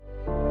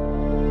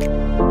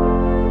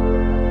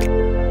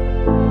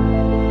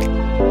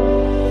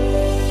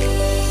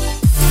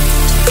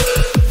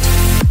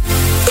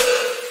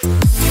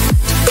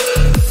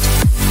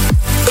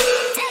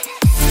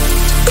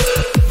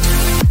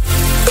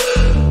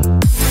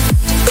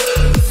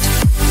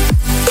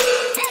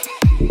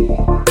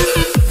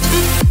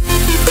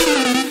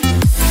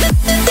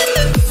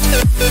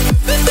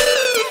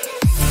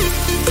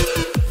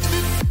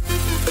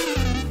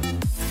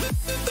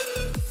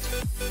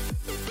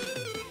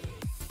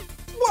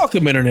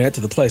Welcome, Internet,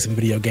 to the Play Some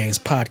Video Games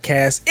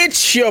podcast.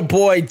 It's your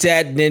boy,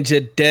 Dad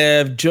Ninja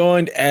Dev,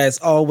 joined as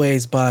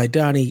always by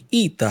Donnie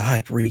Eat the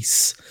Hype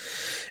Reese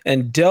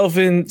and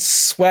Delvin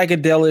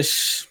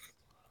Swagadelish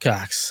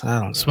Cox.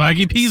 I don't know.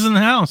 Swaggy P's in the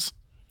house.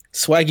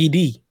 Swaggy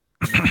D.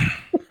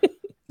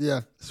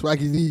 Yeah,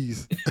 Swaggy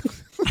D's.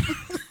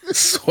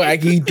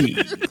 Swaggy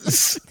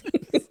D's.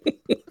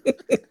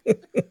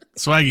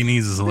 Swaggy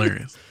Knees is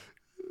hilarious.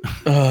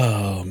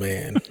 Oh,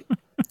 man.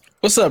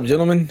 What's up,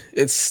 gentlemen?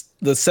 It's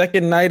the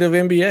second night of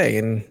NBA,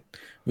 and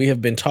we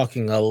have been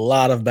talking a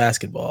lot of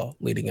basketball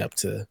leading up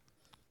to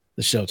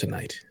the show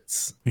tonight.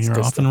 You're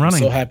off and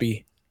running. I'm so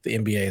happy the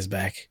NBA is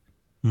back.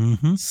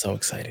 Mm-hmm. So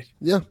excited.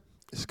 Yeah,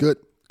 it's good.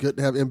 Good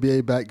to have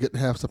NBA back. Good to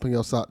have something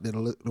else out there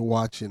to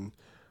watch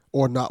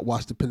or not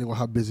watch, depending on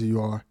how busy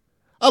you are.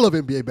 I love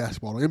NBA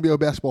basketball. NBA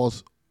basketball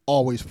is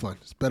always fun.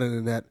 It's better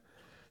than that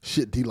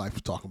shit D-Life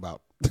was talking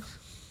about.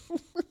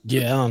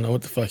 Yeah, I don't know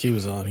what the fuck he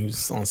was on. He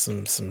was on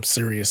some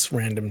serious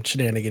random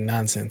shenanigan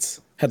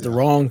nonsense. Had the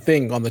wrong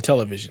thing on the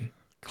television.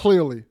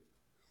 Clearly.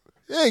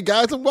 Hey,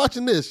 guys, I'm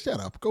watching this. Shut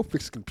up. Go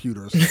fix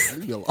computers.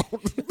 Leave me alone.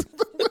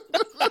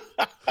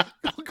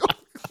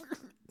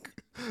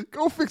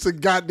 Go fix a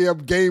goddamn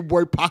Game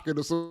Boy Pocket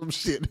or some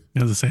shit.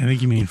 I was saying, I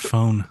think you mean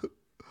phone.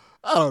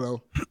 I don't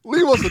know.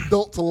 Leave us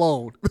adults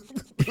alone.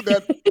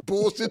 That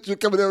bullshit you're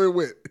coming there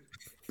with.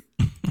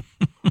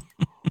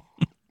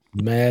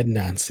 Mad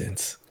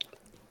nonsense.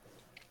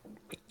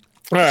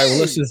 All right, well,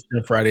 let's just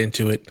jump right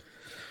into it.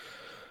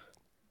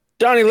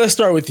 Donnie, let's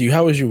start with you.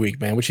 How was your week,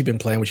 man? What you been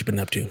playing? What you been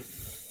up to?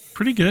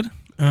 Pretty good.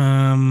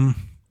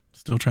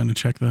 Still trying to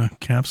check the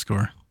cap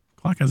score.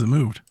 Clock hasn't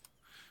moved.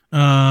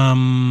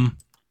 Yeah,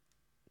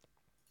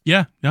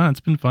 it's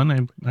been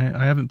fun.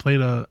 I haven't played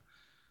a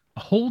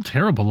whole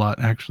terrible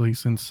lot actually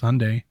since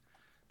Sunday.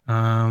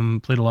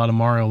 Played a lot of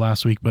Mario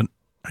last week, but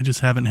I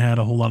just haven't had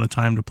a whole lot of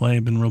time to play.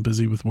 I've been real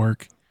busy with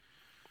work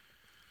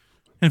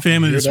and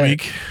family this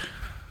week.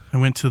 I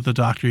went to the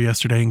doctor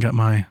yesterday and got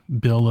my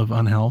bill of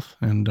unhealth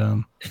and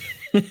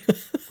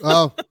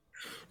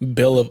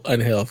bill of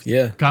unhealth.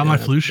 Yeah. Got my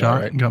flu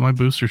shot and got my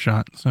booster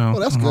shot. So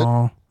that's I'm good.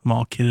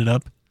 all kitted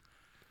up.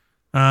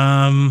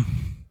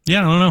 Yeah,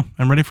 I don't know.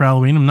 I'm ready for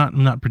Halloween.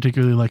 I'm not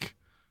particularly like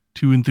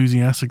too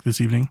enthusiastic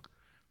this evening.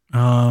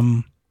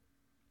 On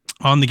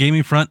the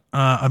gaming front,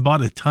 I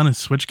bought a ton of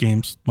Switch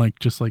games,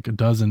 just like a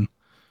dozen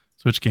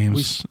Switch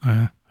games.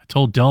 I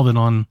told Delvin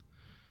on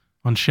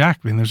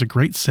Shack, man, there's a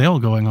great sale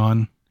going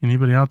on.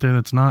 Anybody out there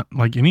that's not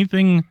like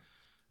anything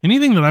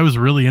that I was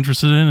really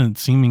interested in, it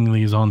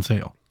seemingly is on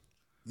sale.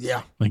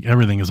 Yeah. Like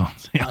everything is on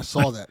sale. I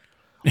saw that.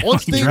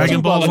 Like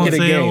Dragon Ball's on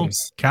sale.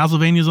 Games.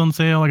 Castlevania's on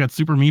sale. I got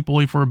Super Meat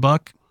Boy for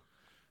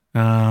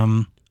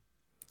 $1.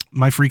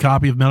 My free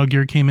copy of Metal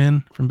Gear came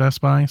in from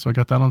Best Buy, so I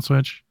got that on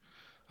Switch.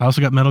 I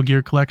also got Metal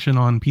Gear Collection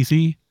on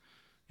PC.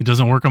 It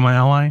doesn't work on my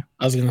Ally.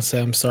 I was gonna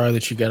say I'm sorry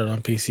that you got it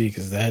on PC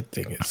because that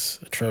thing is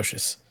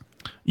atrocious.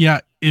 Yeah,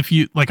 if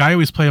you I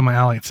always play on my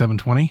Ally at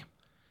 720.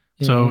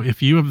 So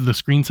if you have the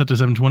screen set to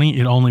 720,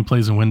 it only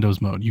plays in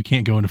Windows mode. You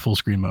can't go into full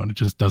screen mode. It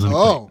just doesn't.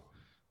 Oh,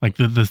 like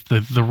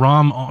the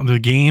ROM, the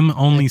game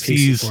only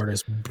sees.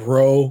 Is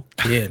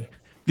broken.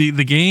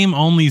 The game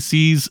only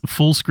sees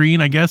full screen,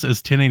 I guess,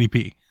 as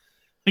 1080p.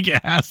 Like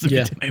it has to be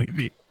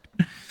 1080p.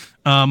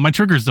 My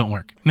triggers don't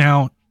work.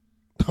 Now,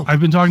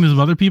 I've been talking to some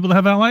other people that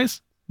have Allies.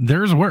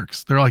 Theirs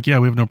works. They're like, yeah,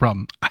 we have no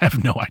problem. I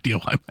have no idea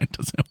why mine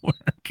doesn't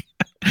work.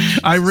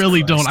 I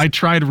really don't. I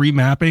tried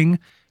remapping.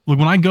 Look,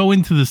 when I go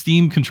into the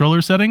Steam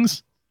controller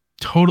settings,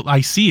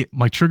 I see it.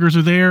 My triggers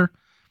are there.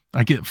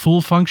 I get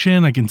full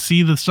function. I can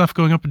see the stuff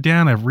going up and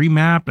down. I've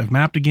remapped. I've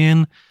mapped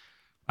again.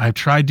 I've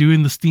tried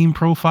doing the Steam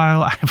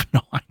profile. I have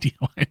no idea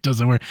why it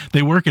doesn't work.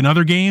 They work in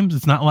other games.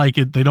 It's not like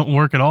they don't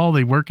work at all.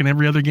 They work in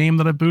every other game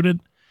that I've booted.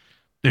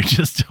 They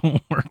just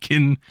don't work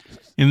in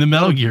the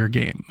Metal Gear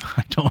game.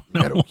 I don't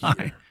know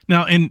why.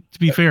 Now, and to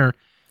be fair,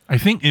 I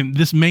think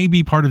this may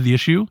be part of the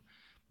issue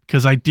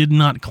because I did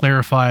not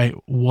clarify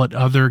what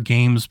other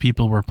games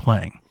people were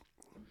playing.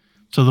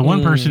 So the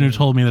one person who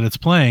told me that it's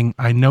playing,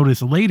 I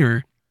noticed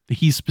later that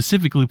he's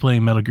specifically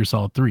playing Metal Gear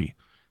Solid 3.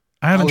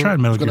 I haven't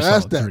tried Metal Gear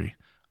Solid 3.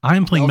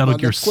 I'm playing Metal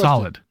Gear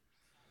Solid,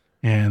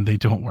 and they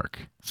don't work.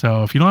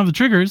 So if you don't have the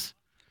triggers,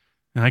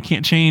 and I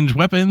can't change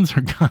weapons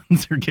or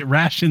guns or get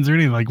rations or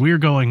anything, we're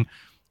going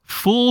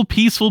full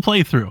peaceful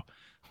playthrough.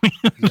 We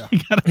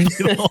gotta play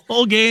the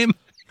whole game.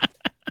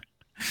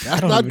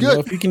 That's not good. Know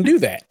if you can do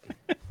that.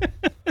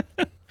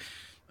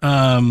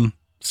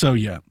 So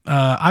yeah,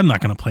 I'm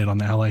not gonna play it on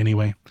the Ally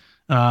anyway.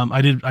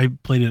 I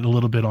played it a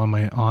little bit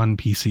on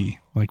PC,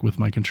 with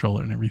my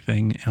controller and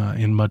everything,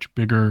 in much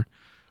bigger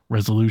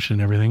resolution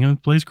and everything, and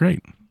it plays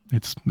great.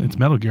 It's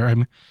Metal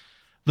Gear.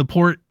 The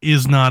port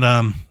is not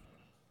I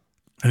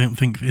don't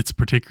think it's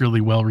particularly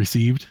well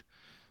received.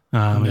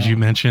 As you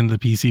mentioned, the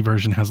PC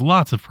version has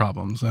lots of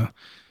problems.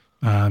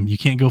 You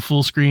can't go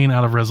full screen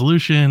out of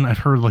resolution. I've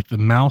heard the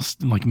mouse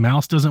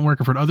doesn't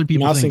work. I've heard other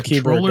people saying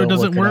controller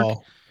doesn't work.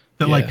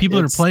 That people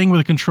that are playing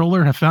with a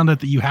controller have found out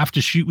that you have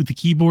to shoot with the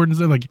keyboard and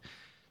stuff.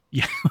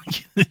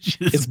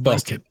 It's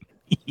busted.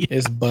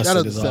 It's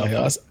busted as all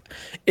hell.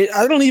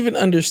 I don't even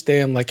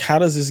understand, like, how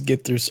does this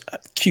get through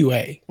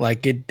QA?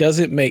 Like, it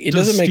doesn't make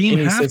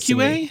any sense to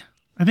me.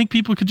 I think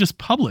people could just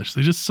publish.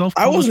 They just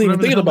self-publish. I wasn't even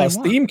thinking about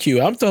Steam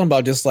Q. I'm talking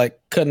about just like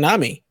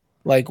Konami.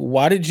 Like,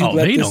 why did you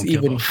let this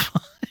even?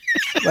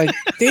 Like,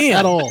 damn.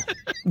 At all.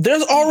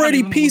 There's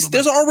already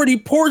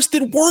ports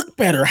that work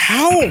better.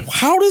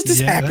 How does this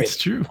happen? That's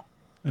true.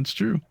 That's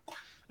true.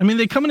 I mean,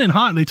 they coming in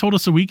hot. They told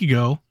us a week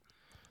ago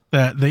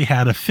that they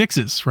had a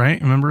fixes,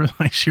 right? Remember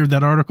I shared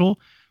that article?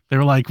 They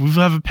were like, we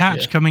have a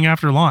patch coming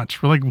after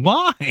launch. We're like,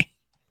 why?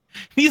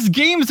 These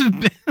games have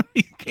been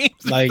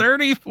like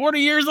 30, 40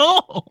 years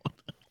old.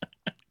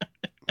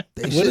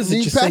 What is it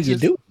you say you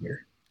do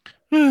here?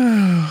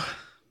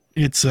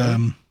 It's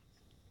an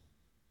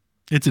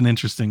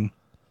interesting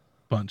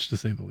bunch, to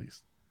say the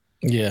least.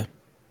 Yeah.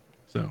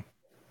 So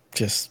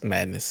just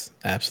madness.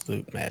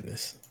 Absolute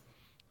madness.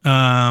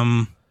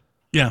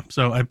 Yeah,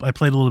 so I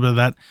played a little bit of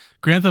that.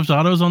 Grand Theft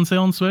Auto is on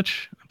sale on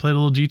Switch. I played a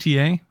little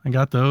GTA. I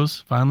got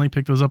those. Finally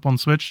picked those up on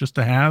Switch just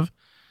to have.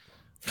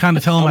 Kind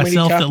of telling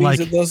myself that, like,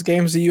 of those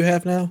games do you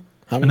have now?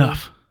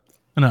 Enough.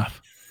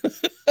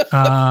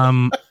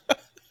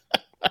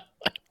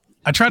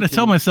 I try to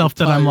tell myself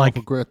that I'm like,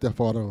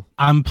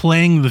 I'm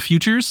playing the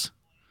futures.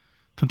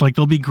 That, like,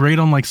 they'll be great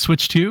on like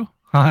Switch 2.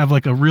 I'll have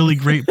like a really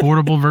great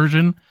portable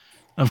version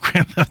of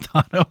Grand Theft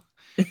Auto.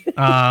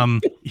 So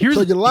you're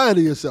lying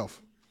to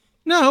yourself.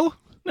 No,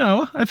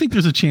 I think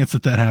there's a chance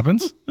that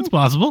happens. It's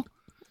possible.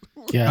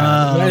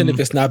 Yeah, and if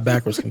it's not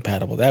backwards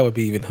compatible, that would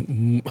be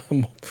even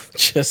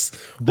just.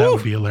 That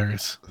would be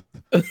hilarious.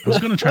 I was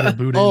going to try to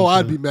boot.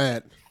 I'd be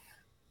mad. I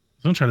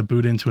was going to try to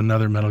boot into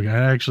another Metal Gear.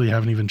 I actually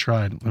haven't even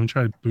tried. Let me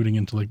try booting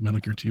into like Metal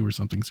Gear 2 or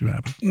something. See what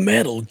happens.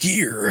 Metal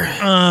Gear.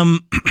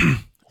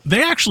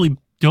 They actually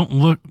don't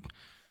look.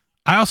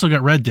 I also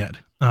got Red Dead.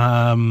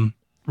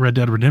 Red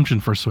Dead Redemption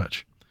for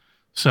Switch.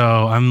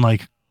 So I'm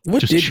like,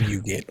 what did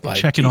you get? Like,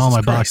 checking all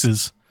my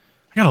boxes.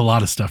 I got a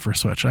lot of stuff for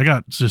Switch. I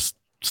got just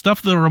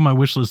stuff that were on my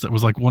wish list that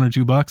was like $1 or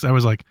 $2. I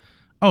was like,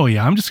 oh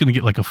yeah, I'm just gonna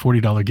get like a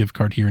 $40 gift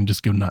card here and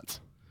just go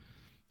nuts.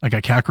 I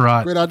got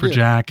Kakarot for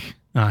Jack.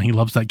 He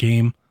loves that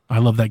game. I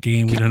love that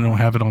game. We don't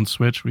have it on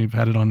Switch. We've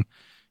had it on.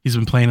 He's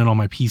been playing it on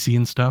my PC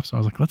and stuff. So I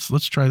was like,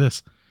 let's try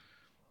this.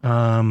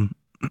 Grand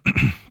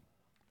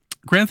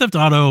Theft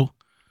Auto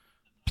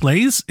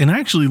plays and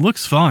actually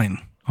looks fine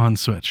on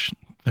Switch.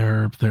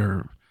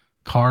 Their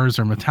cars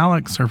are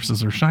metallic,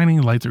 surfaces are shiny,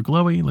 lights are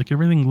glowy, like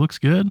everything looks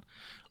good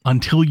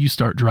until you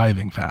start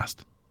driving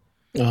fast.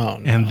 Oh,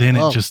 no. And then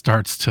it just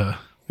starts to,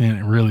 then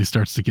it really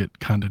starts to get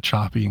kind of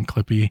choppy and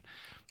clippy.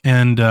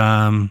 And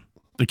the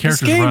characters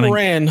this game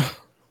ran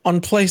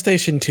on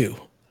PlayStation 2.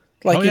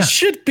 Like, it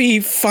should be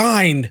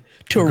fine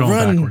to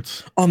run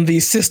backwards on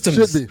these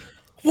systems. Should be.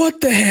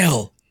 What the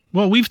hell?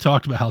 Well, we've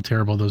talked about how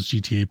terrible those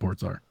GTA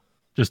ports are,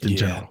 just in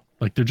general.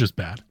 Like, they're just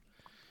bad.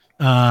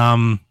 I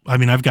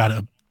mean, I've got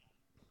an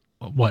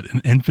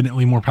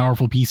infinitely more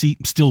powerful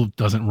PC, still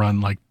doesn't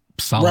run like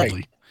solidly.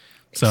 Right.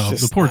 So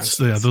the ports,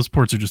 those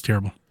ports are just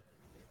terrible.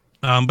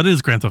 But it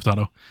is Grand Theft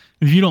Auto.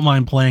 If you don't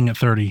mind playing at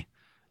 30,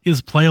 it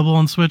is playable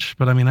on Switch,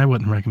 but I mean, I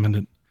wouldn't recommend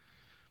it.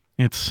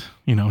 It's,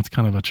 it's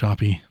kind of a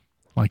choppy,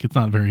 like, it's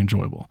not very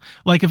enjoyable.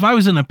 Like, if I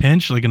was in a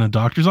pinch, like in a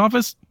doctor's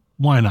office,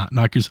 why not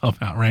knock yourself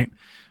out, right?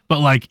 But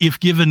like, if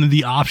given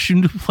the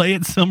option to play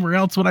it somewhere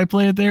else, would I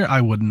play it there?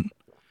 I wouldn't.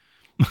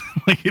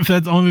 Like, if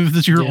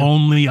that's your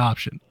only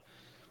option.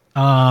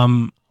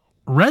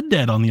 Red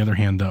Dead, on the other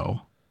hand,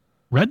 though,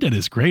 Red Dead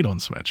is great on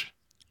Switch.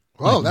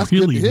 Oh, like, that's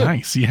really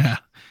nice. Yeah,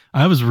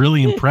 I was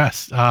really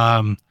impressed.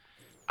 I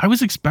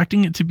was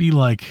expecting it to be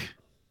like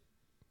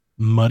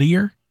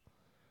muddier.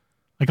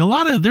 Like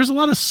there's a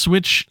lot of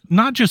Switch,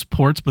 not just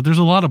ports, but there's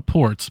a lot of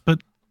ports.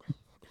 But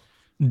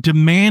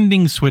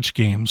demanding Switch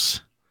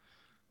games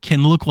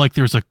can look like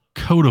there's a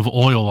coat of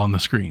oil on the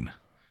screen.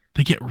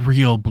 They get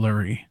real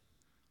blurry.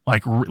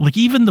 Like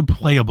even the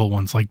playable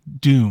ones, like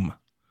Doom,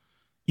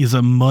 is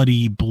a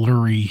muddy,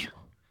 blurry.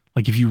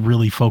 Like, if you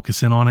really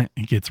focus in on it,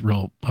 it gets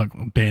real.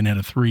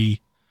 Bayonetta 3,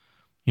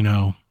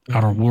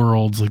 Outer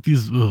Worlds, like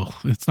these.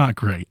 It's not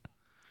great.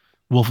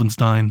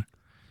 Wolfenstein.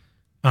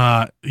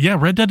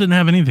 Red Dead didn't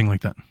have anything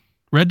like that.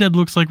 Red Dead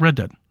looks like Red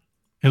Dead.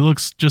 It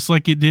looks just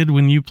like it did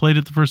when you played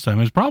it the first time.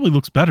 It probably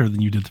looks better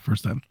than you did the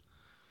first time.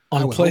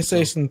 On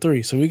PlayStation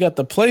 3. So we got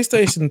the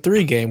PlayStation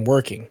 3 game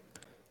working.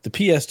 The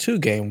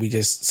PS2 game,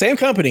 same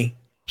company.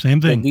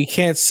 Same thing. But we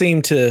can't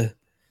seem to.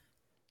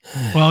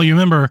 Well, you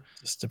remember,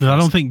 I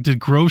don't think, did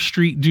Grove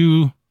Street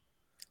do.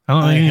 I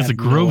don't think it's a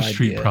Grove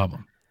Street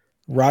problem.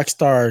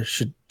 Rockstar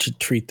should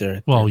treat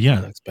their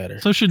products better.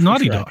 So should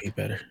Naughty Dog.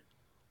 Better.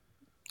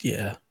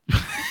 Yeah.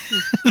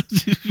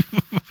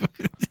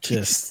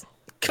 Just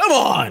come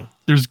on.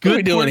 There's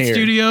good port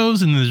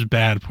studios and there's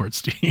bad port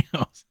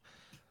studios.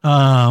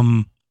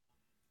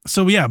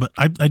 So yeah, but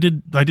I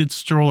did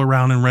stroll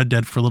around in Red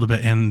Dead for a little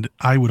bit, and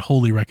I would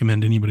wholly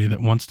recommend anybody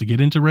that wants to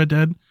get into Red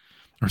Dead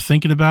or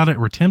thinking about it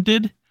or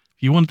tempted.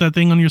 If you want that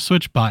thing on your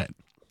Switch, buy it,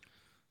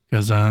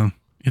 because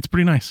it's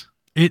pretty nice.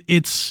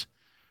 It's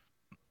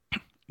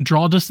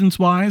draw distance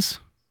wise,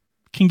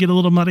 can get a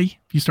little muddy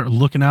if you start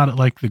looking out at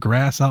like the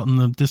grass out in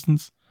the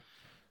distance.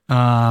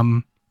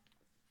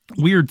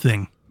 Weird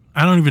thing.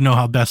 I don't even know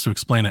how best to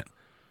explain it.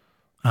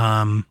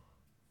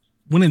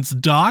 When it's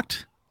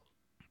docked,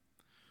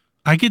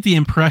 I get the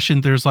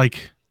impression there's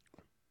like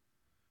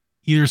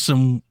either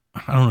some,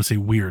 I don't want to say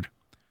weird,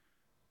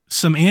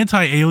 some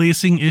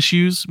anti-aliasing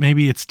issues.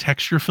 Maybe it's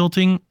texture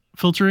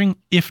filtering,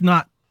 if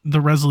not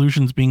the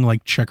resolutions being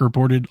like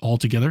checkerboarded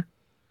altogether.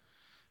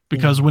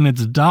 Because when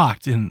it's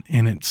docked and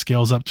it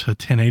scales up to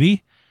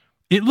 1080,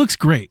 it looks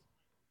great.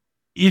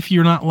 If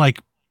you're not like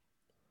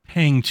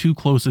paying too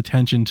close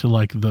attention to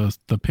like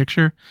the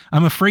picture.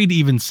 I'm afraid to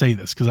even say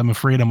this because I'm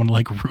afraid I'm going to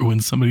like ruin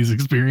somebody's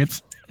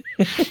experience.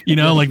 You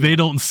know, like they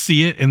don't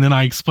see it and then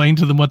I explain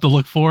to them what to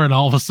look for and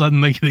all of a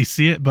sudden they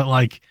see it, but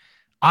like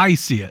I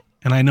see it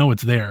and I know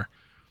it's there.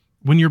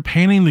 When you're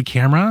panning the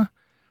camera,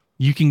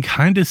 you can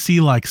kind of see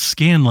like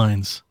scan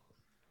lines,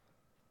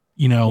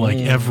 you know, like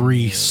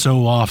every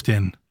so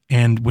often.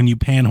 And when you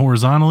pan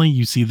horizontally,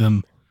 you see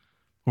them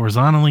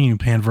horizontally, and you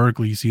pan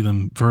vertically, you see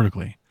them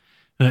vertically.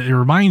 It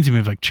reminds me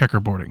of like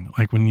checkerboarding,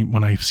 like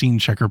when I've seen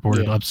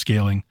checkerboarded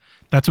upscaling,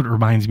 that's what it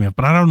reminds me of.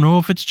 But I don't know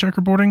if it's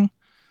checkerboarding.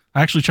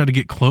 I actually tried to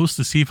get close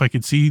to see if I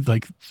could see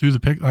like through the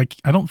pic. Like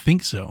I don't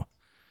think so.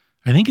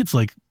 I think it's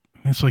like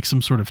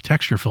some sort of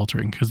texture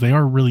filtering because they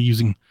are really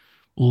using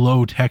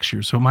low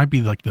texture. So it might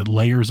be like the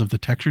layers of the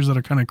textures that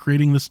are kind of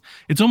creating this.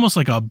 It's almost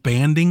like a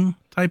banding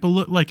type of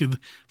look. Like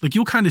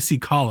you'll kind of see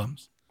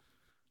columns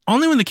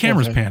only when the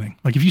camera's panning.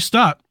 Like if you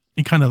stop,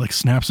 it kind of like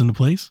snaps into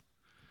place.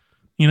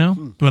 You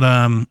know, but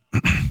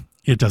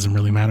it doesn't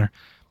really matter.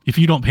 If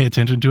you don't pay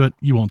attention to it,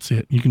 you won't see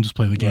it. You can just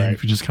play the game. Right.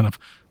 If you just kind of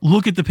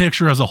look at the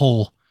picture as a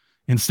whole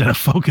instead of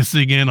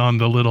focusing in on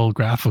the little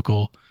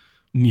graphical,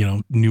 you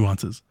know,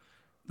 nuances.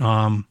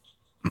 But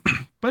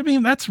I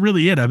mean, that's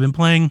really it. I've been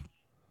playing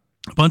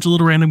a bunch of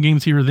little random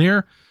games here or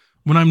there.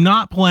 When I'm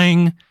not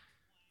playing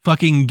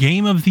fucking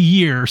Game of the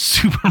Year,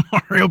 Super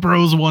Mario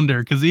Bros.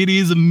 Wonder, because it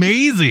is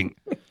amazing.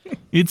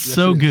 It's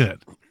so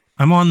good.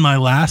 I'm on my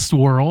last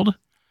world.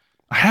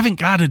 I haven't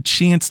got a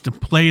chance to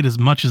play it as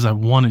much as I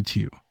wanted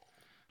to.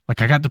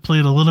 Like I got to play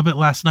it a little bit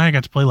last night. I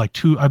got to play like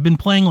I've been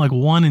playing like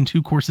 1 and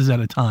 2 courses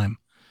at a time.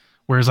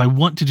 Whereas I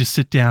want to just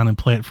sit down and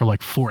play it for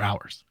like 4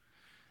 hours.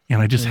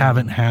 And I just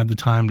haven't had the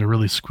time to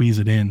really squeeze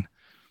it in.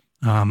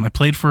 I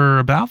played for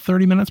about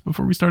 30 minutes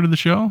before we started the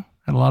show.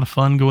 Had a lot of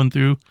fun going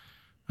through.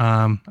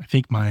 I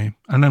think and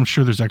I'm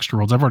sure there's extra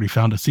worlds. I've already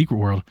found a secret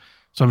world.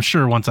 So I'm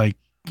sure once I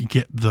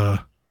get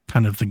the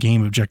kind of the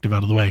game objective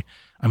out of the way,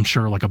 I'm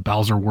sure like a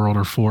Bowser world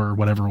or 4 or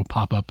whatever will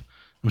pop up.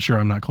 I'm sure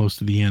I'm not close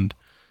to the end.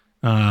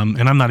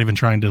 And I'm not even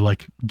trying to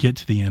like get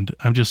to the end.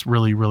 I'm just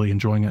really, really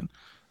enjoying it.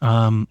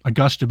 I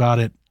gushed about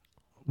it,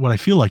 what I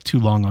feel like too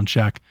long on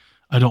Shaq.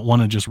 I don't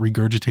want to just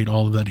regurgitate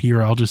all of that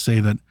here. I'll just say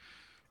that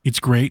it's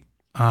great.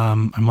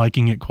 I'm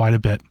liking it quite a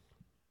bit.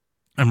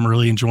 I'm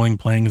really enjoying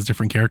playing as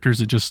different characters.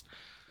 It just,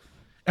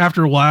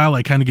 after a while,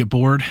 I kind of get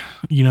bored,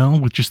 you know,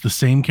 with just the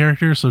same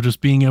character. So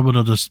just being able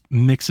to just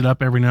mix it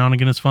up every now and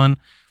again is fun.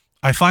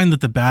 I find that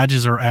the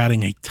badges are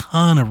adding a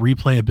ton of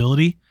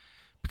replayability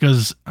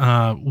because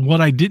what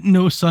I didn't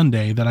know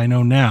Sunday that I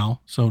know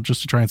now, so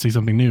just to try and say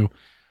something new,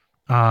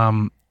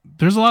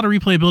 there's a lot of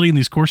replayability in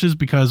these courses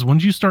because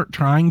once you start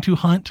trying to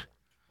hunt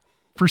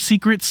for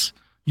secrets,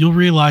 you'll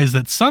realize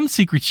that some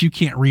secrets you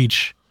can't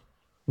reach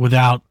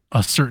without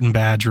a certain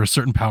badge or a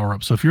certain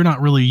power-up. So if you're not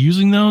really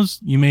using those,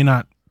 you may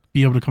not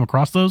be able to come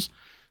across those.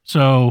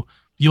 So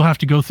you'll have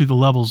to go through the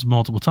levels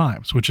multiple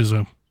times, which is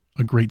a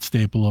great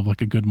staple of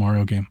like a good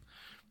Mario game.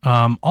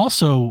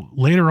 Also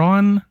later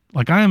on,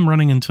 like I am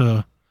running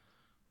into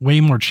way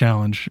more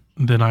challenge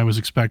than I was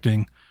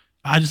expecting.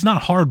 It's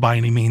not hard by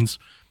any means.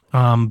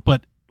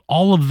 But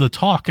all of the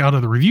talk out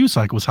of the review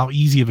cycle was how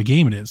easy of a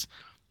game it is.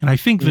 And I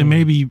think they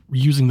may be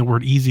using the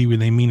word easy when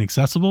they mean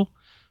accessible,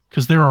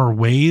 because there are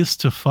ways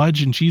to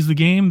fudge and cheese the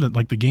game that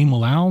like the game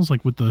allows,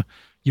 like with the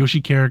Yoshi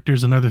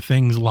characters and other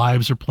things,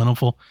 lives are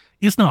plentiful.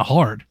 It's not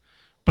hard.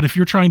 But if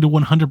you're trying to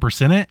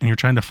 100% it and you're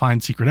trying to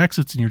find secret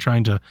exits and you're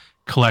trying to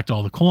collect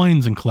all the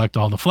coins and collect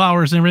all the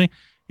flowers and everything,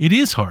 it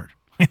is hard.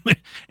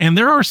 And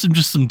there are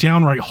some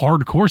downright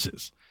hard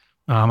courses.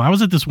 I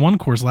was at this one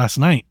course last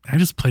night. I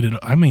just played it.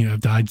 I may have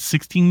died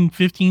 16,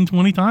 15,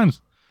 20 times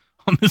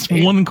on this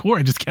one course.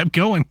 I just kept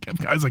going.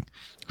 I was like,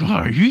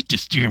 oh, you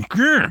just damn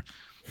good.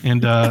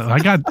 And I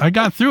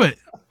got through it.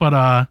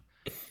 But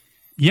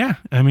yeah,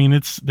 I mean,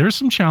 there's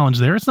some challenge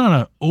there. It's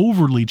not an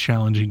overly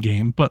challenging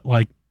game, but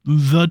like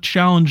the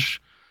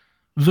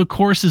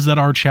courses that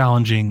are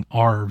challenging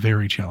are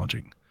very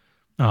challenging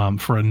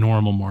for a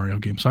normal Mario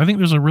game. So I think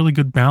there's a really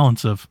good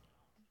balance of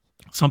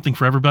something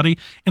for everybody.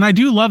 And I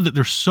do love that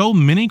there's so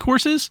many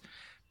courses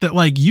that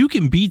like you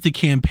can beat the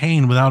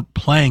campaign without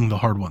playing the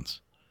hard ones.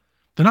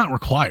 They're not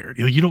required.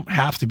 You don't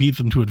have to beat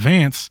them to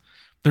advance.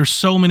 There's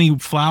so many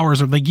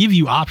flowers, or they give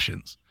you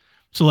options.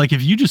 So like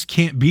if you just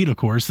can't beat a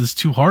course that's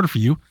too hard for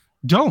you,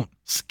 don't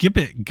skip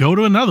it. Go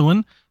to another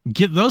one,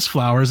 get those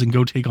flowers, and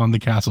go take on the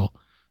castle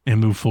and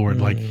move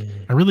forward. Like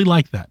I really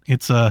like that.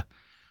 It's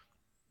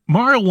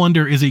Mario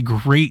Wonder is a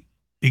great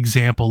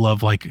example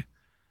of like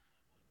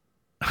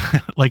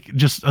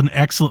just an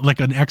excellent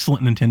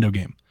Nintendo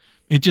game.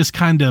 It just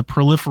kind of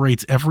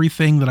proliferates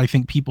everything that I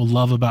think people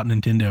love about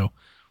Nintendo,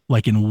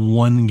 like in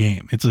one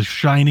game. It's a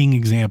shining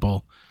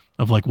example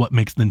of like what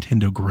makes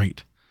Nintendo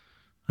great.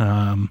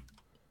 And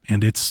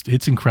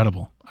it's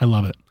incredible. I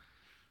love it.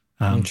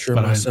 I'm sure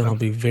my son will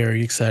be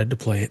very excited to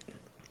play it.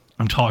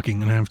 I'm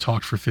talking, and I've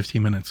talked for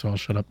 15 minutes, so I'll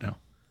shut up now.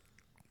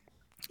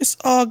 It's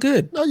all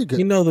good. No, you're good.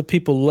 You know the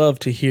people love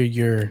to hear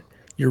your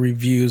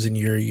reviews and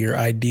your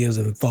ideas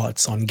and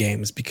thoughts on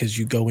games because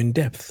you go in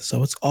depth.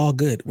 So it's all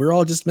good. We're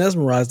all just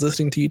mesmerized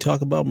listening to you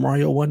talk about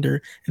Mario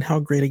Wonder and how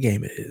great a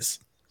game it is.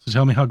 So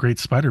tell me how great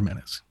Spider-Man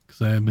is,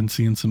 because I've been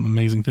seeing some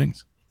amazing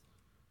things.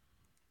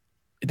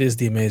 It is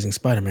the Amazing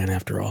Spider-Man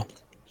after all.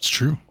 It's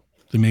true.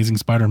 The Amazing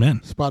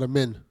Spider-Man.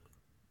 Spider-Man.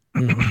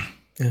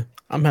 Mm-hmm. Yeah,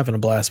 I'm having a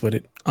blast with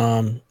it.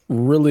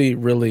 Really,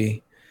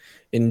 really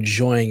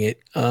enjoying it.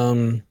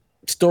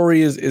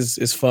 Story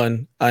is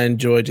fun. I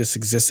enjoy just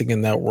existing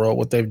in that world.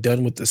 What they've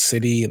done with the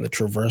city and the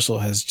traversal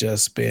has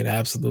just been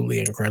absolutely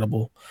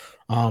incredible.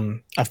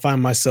 I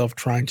find myself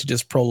trying to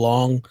just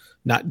prolong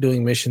not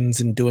doing missions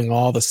and doing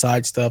all the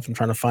side stuff and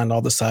trying to find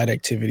all the side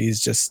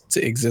activities just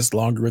to exist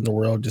longer in the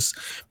world, just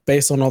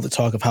based on all the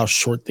talk of how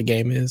short the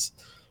game is.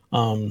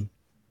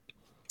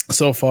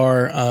 So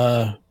far,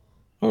 I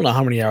don't know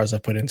how many hours I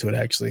put into it,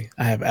 actually.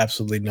 I have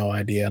absolutely no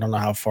idea. I don't know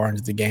how far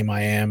into the game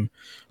I am,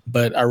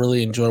 but I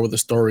really enjoy where the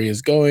story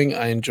is going.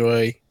 I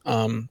enjoy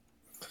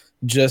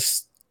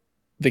just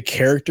the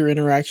character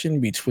interaction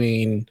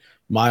between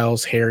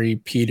Miles, Harry,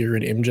 Peter,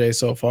 and MJ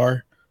so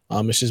far.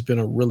 It's just been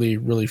a really,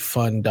 really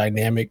fun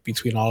dynamic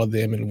between all of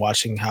them and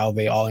watching how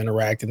they all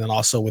interact. And then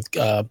also with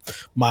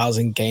Miles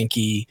and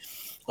Genki.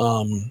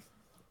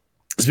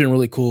 It's been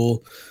really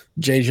cool.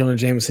 J. Jonah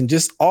Jameson,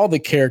 just all the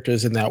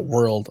characters in that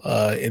world.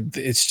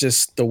 It's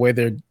just the way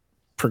they're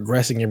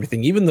progressing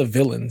everything. Even the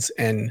villains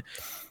and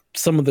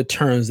some of the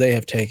turns they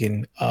have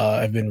taken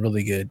have been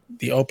really good.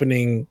 The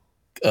opening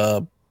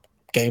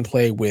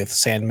gameplay with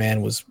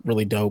Sandman was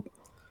really dope.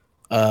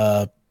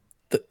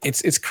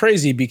 It's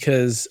crazy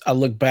because I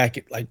look back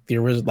at like the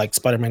original, like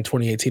Spider-Man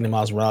 2018 and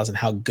Miles Morales and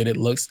how good it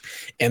looks,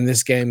 and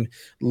this game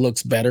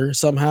looks better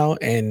somehow,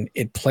 and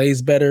it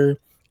plays better.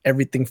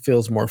 Everything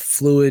feels more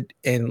fluid,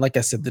 and like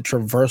I said, the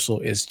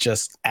traversal is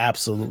just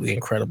absolutely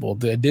incredible.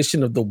 The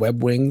addition of the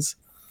web wings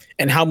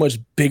and how much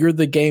bigger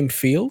the game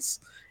feels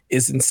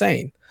is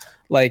insane.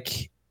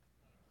 Like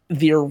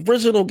the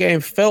original game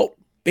felt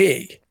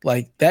big,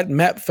 like that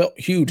map felt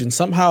huge, and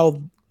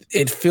somehow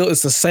it's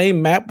the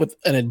same map with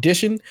an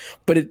addition,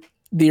 but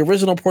the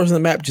original portion of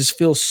the map just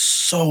feels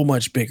so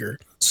much bigger,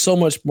 so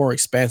much more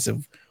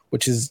expansive,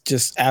 which is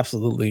just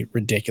absolutely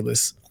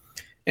ridiculous.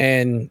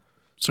 And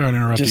sorry to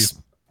interrupt you.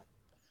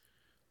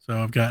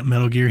 So I've got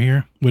Metal Gear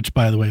here, which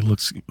by the way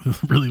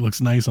really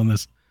looks nice on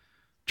this.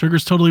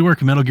 Triggers totally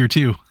work in Metal Gear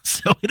 2.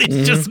 So it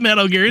is just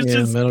Metal Gear. It's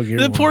just Metal Gear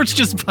the port's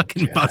just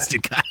fucking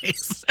busted,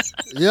 guys.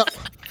 Yep.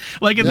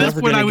 Like at this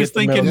point I was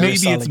thinking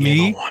maybe it's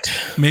me.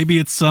 Maybe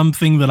it's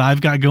something that I've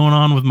got going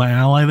on with my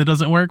ally that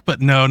doesn't work, but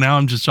no, now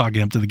I'm just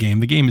chalking up to the game.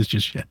 The game is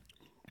just shit.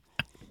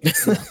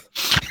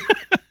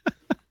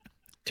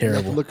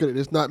 Terrible. Look at it.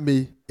 It's not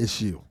me,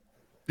 it's you.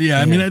 Yeah,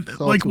 I mean,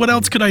 like, what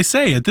else could I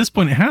say? At this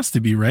point, it has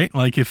to be, right?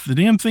 Like, if the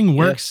damn thing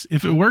works,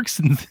 if it works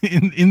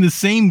in the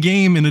same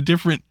game in a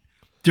different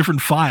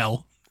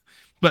file,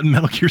 but in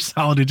Metal Gear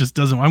Solid, it just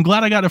doesn't. I'm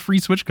glad I got a free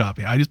Switch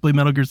copy. I just played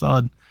Metal Gear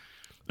Solid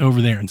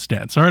over there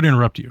instead. Sorry to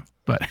interrupt you,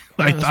 but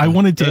I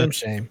wanted to. Damn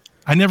shame.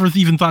 I never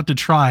even thought to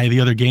try the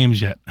other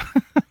games yet.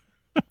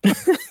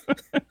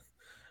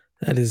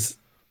 That is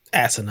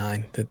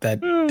asinine that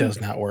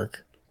does not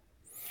work.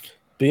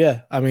 But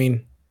yeah, I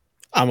mean,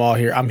 I'm all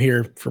here. I'm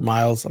here for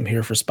Miles. I'm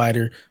here for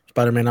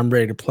Spider-Man. I'm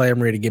ready to play.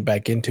 I'm ready to get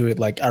back into it.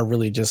 Like, I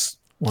really just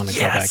want to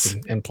go back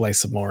and play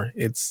some more.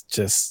 It's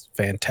just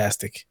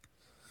fantastic.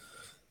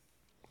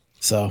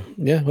 So,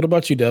 yeah. What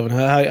about you, Devin?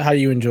 How are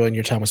you enjoying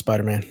your time with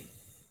Spider-Man?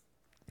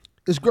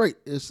 It's great.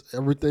 It's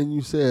everything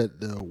you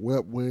said. The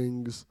web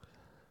wings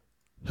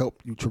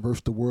help you traverse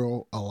the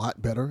world a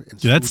lot better.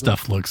 Dude, that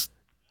stuff looks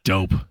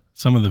dope.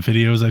 Some of the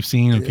videos I've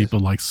seen of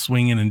people like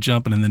swinging and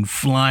jumping and then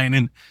flying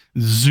and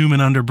zooming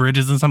under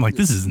bridges and stuff. I'm like,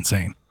 this is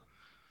insane.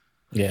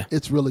 Yeah.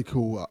 It's really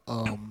cool.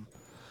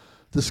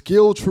 The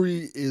skill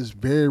tree is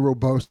very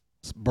robust.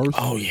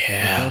 Oh,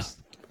 yeah.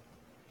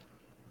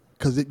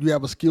 Because you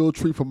have a skill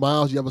tree for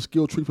Miles, you have a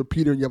skill tree for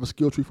Peter, and you have a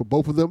skill tree for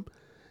both of them.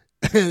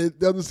 And it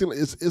doesn't seem like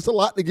it's a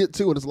lot to get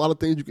to, and there's a lot of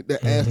things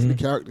that adds to the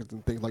characters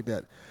and things like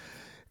that.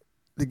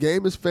 The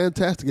game is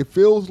fantastic. It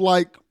feels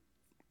like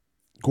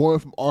going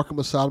from Arkham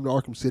Asylum to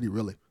Arkham City,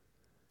 really.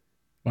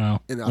 Wow.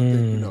 And I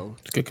think,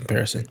 it's a good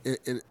comparison.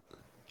 And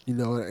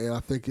I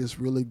think it's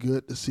really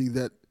good to see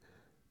that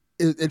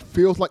it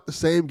feels like the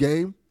same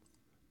game,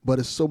 but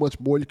it's so much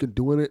more you can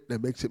do in it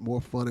that makes it more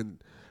fun. And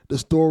the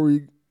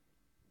story,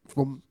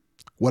 from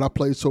what I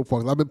played so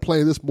far, I've been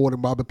playing this more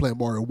than I've been playing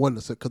Mario 1,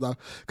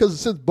 because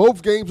since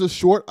both games are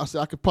short, I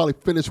said I could probably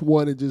finish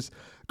one and just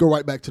go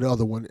right back to the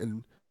other one.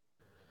 And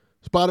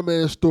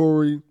Spider-Man's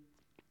story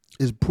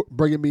is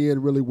bringing me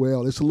in really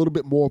well. It's a little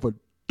bit more of a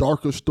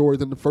darker story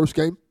than the first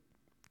game.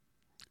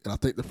 And I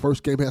think the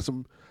first game has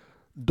some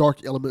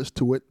dark elements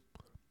to it,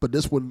 but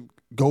this one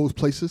goes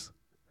places.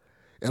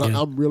 And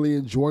I'm really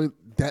enjoying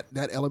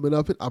that element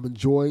of it. I'm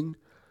enjoying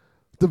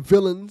the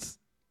villains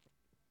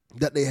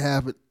that they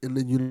have in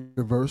the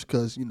universe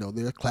because,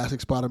 they're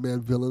classic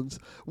Spider-Man villains.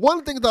 One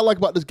of the things I like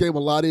about this game a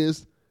lot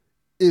is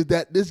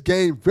that this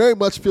game very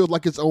much feels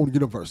like its own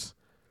universe.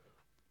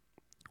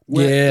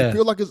 It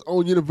feels like its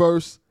own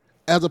universe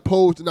as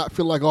opposed to not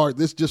feeling like, all right,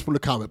 this is just from the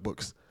comic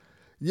books.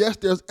 Yes,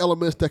 there's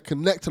elements that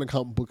connect to the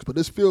comic books, but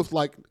this feels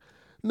like,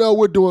 no,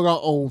 we're doing our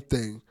own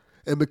thing.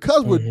 And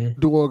because we're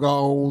doing our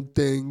own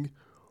thing,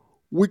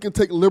 we can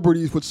take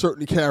liberties with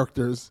certain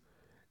characters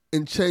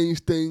and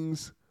change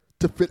things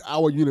to fit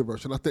our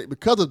universe. And I think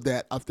because of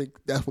that, I think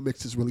that's what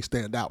makes this really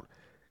stand out.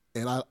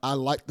 And I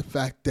like the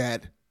fact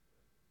that,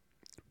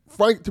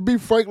 to be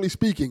frankly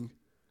speaking,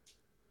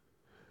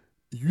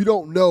 you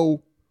don't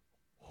know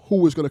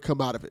who is going to come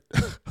out of it.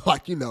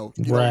 You don't know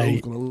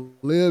who's going to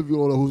live. You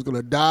don't know who's going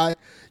to die.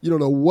 You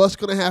don't know what's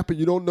going to happen.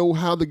 You don't know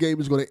how the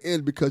game is going to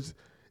end because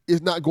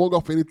it's not going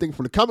off anything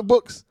from the comic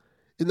books.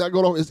 It's not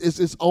going off. It's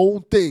its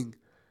own thing.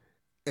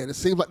 And it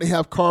seems like they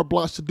have carte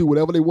blanche to do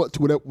whatever they want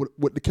to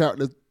with the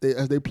characters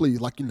as they please.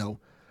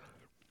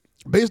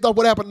 Based off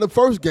what happened in the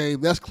first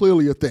game, that's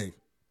clearly a thing.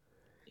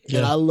 Yeah.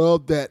 And I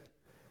love that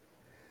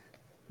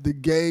the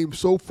game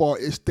so far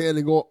is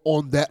standing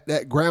on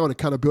that ground and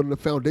kind of building a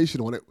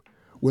foundation on it,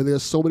 where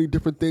there's so many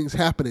different things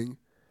happening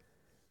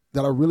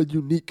that are really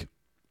unique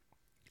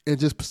and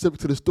just specific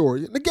to the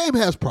story. And the game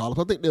has problems.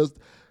 I think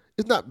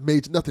it's not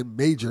nothing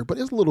major, but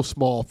it's a little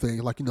small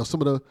thing.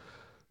 Some of the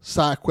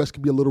side quests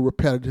can be a little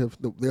repetitive.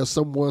 There's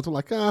some ones I'm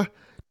like, they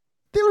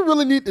don't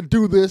really need to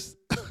do this.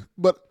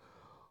 But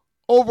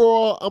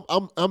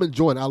overall, I'm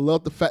enjoying it. I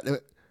love the fact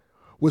that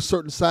with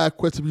certain side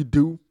quests, if you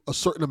do a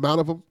certain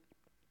amount of them,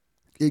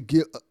 it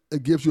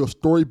gives you a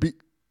story beat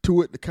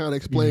to it to kind of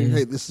explain,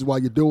 hey, this is why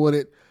you're doing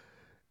it.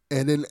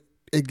 And then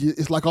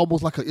it's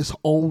almost like its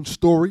own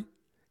story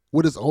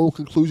with its own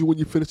conclusion when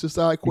you finish the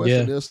side quest. Yeah.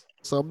 And there's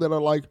some that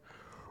are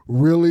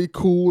really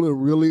cool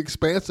and really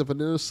expansive. And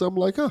then there's some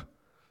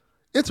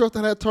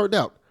interesting how that turned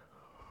out.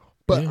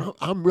 But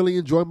I'm really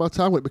enjoying my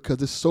time with it because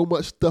there's so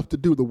much stuff to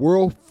do. The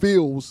world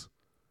feels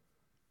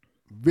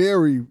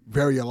very,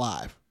 very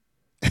alive.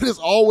 And there's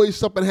always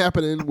something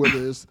happening where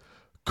there's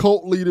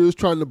cult leaders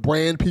trying to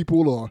brand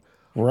people or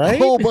a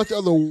whole bunch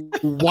of other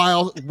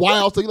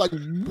wild things. What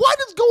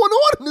is going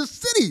on in this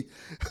city?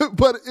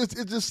 But it's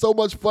just so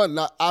much fun.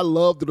 I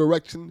love the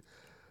direction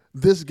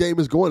this game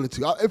is going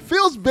into. It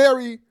feels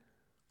very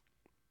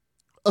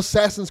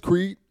Assassin's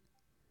Creed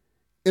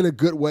in a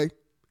good way.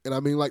 And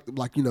I mean,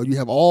 you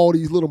have all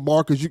these little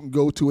markers you can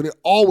go to, and it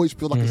always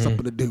feels like it's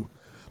something to do.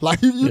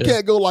 You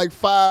can't go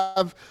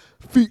 5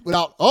 feet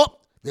without,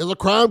 there's a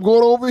crime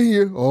going over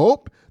here.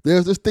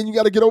 There's this thing you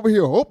got to get over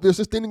here. There's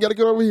this thing you got to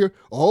get over here.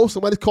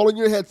 Somebody's calling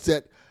your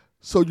headset.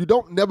 So you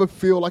don't never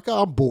feel like,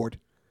 I'm bored.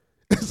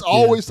 It's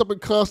always something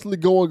constantly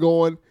going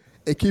on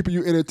and keeping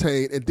you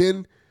entertained. And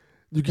then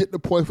you get to the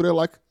point where they're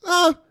like,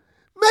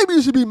 maybe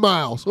you should be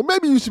Miles or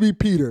maybe you should be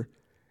Peter.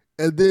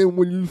 And then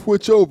when you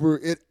switch over,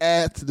 it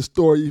adds to the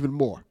story even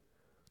more.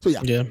 So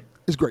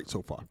it's great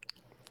so far.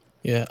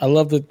 Yeah, I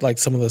love that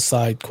some of the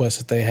side quests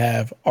that they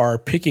have are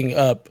picking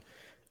up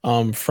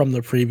from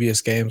the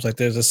previous games.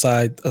 There's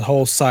a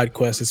whole side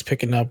quest that's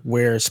picking up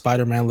where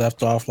Spider-Man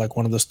left off,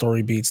 one of the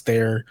story beats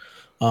there.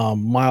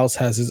 Miles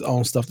has his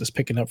own stuff that's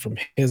picking up from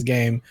his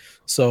game.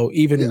 So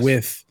even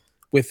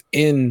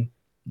within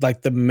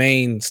the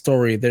main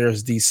story,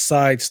 there's these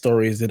side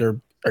stories that are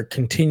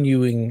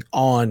continuing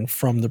on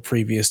from the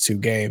previous 2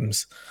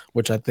 games,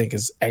 which I think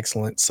is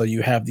excellent. So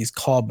you have these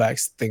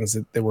callbacks, things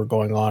that were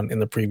going on in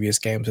the previous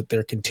games that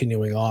they're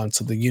continuing on.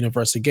 So the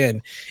universe,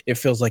 again, it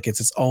feels like it's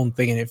its own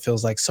thing and it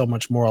feels like so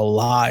much more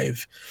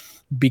alive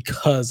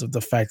because of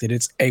the fact that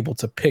it's able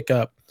to pick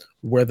up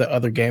where the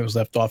other games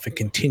left off and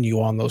continue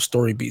on those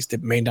story beats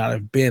that may not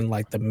have been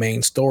the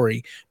main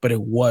story, but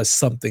it was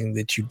something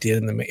that you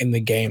did in the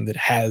game that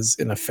has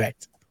an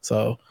effect.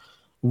 So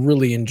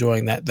really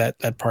enjoying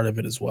that part of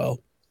it as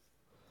well.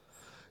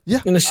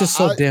 Yeah. And it's just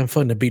so damn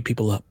fun to beat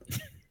people up.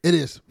 It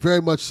is,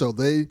 very much so.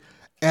 They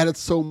added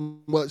so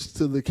much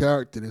to the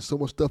character. There's so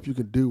much stuff you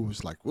can do.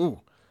 It's ooh,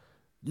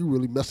 you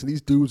really messing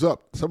these dudes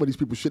up. Some of these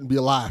people shouldn't be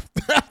alive.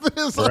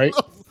 Right.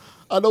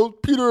 I know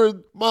Peter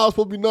and Miles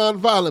supposed to be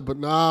nonviolent, but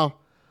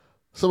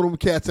some of them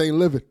cats ain't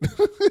living.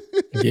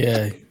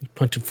 Yeah,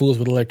 punching fools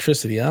with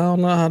electricity. I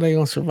don't know how they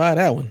gonna survive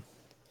that one.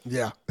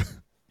 Yeah.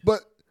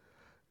 But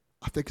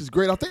I think it's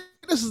great. I think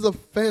this is a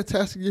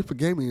fantastic year for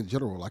gaming in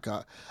general.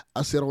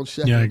 I said on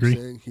Shaq, I'm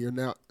saying here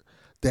now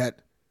that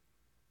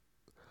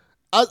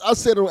I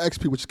said it on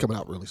XP, which is coming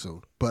out really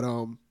soon. But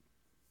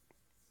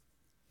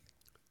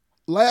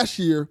last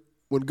year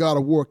when God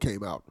of War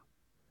came out,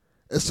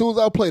 as soon as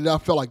I played it, I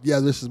felt like,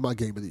 this is my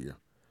game of the year.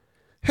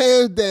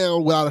 Hands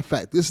down, without a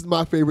fact, this is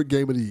my favorite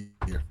game of the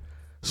year.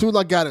 As soon as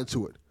I got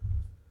into it.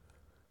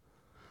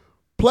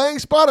 Playing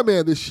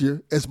Spider-Man this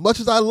year, as much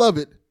as I love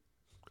it,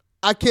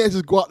 I can't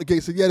just go out the gate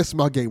and say, yeah, this is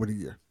my game of the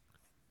year.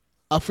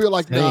 I feel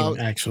like now,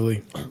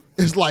 actually,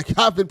 it's like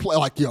I've been playing,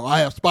 like, I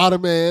have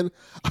Spider-Man,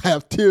 I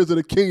have Tears of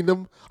the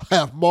Kingdom, I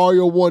have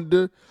Mario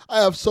Wonder,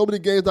 I have so many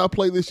games I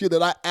played this year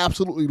that I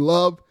absolutely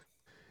love.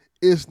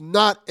 It's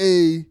not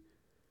a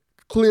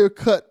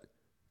clear-cut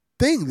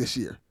thing this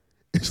year.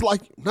 It's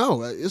like,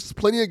 no, it's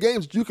plenty of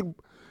games that you can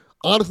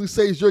honestly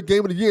say is your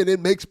game of the year, and it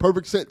makes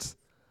perfect sense.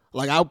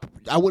 Like,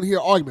 I wouldn't hear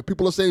an argument.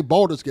 People are saying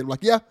Baldur's Gate. I'm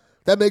like, yeah,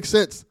 that makes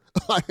sense.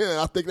 I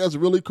think that's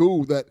really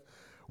cool that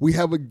we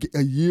have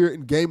a year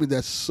in gaming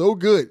that's so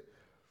good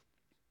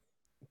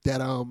that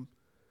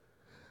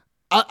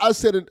I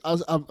said it.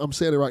 I'm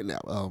saying it right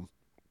now.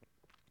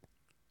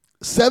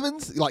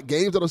 Sevens, like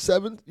games that are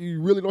sevens,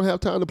 you really don't have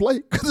time to play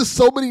because there's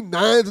so many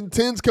 9s and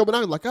 10s coming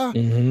out. Like,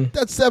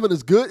 that 7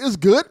 is good. It's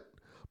good,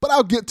 but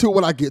I'll get to it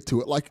when I get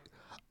to it. Like,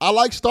 I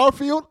like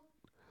Starfield,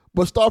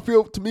 but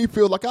Starfield to me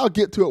feels like I'll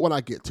get to it when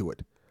I get to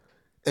it.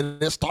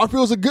 And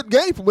Starfield's a good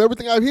game from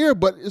everything I hear,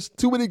 but it's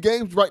too many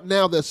games right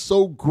now that's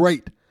so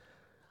great.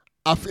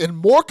 And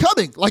more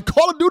coming. Like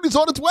Call of Duty's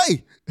on its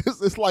way.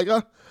 It's like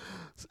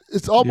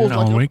it's almost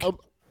Alan like Wake.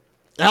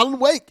 Alan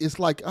Wake. It's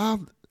like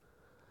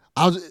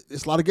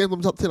it's a lot of games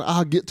I'm telling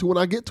I'll get to when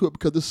I get to it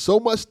because there's so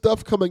much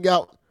stuff coming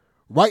out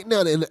right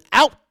now and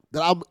out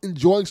that I'm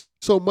enjoying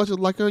so much. It's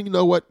like, you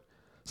know what?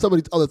 Some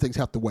of these other things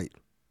have to wait.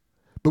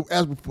 But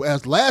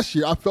as last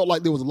year, I felt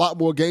like there was a lot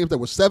more games that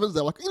were 7s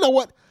that were like, you know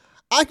what?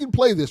 I can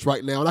play this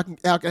right now, and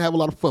I can have a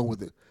lot of fun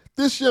with it.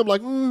 This year, I'm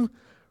like,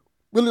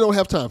 really don't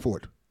have time for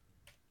it.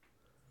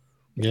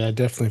 Yeah, I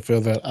definitely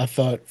feel that. I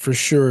thought for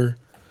sure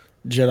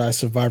Jedi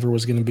Survivor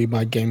was going to be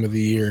my game of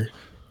the year,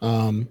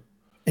 and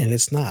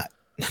it's not.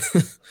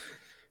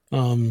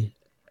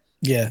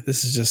 Yeah,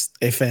 this is just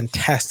a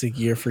fantastic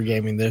year for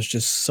gaming. There's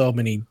just so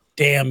many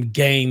damn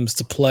games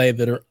to play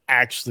that are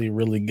actually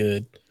really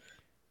good.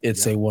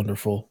 It's a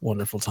wonderful,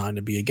 wonderful time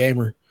to be a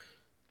gamer.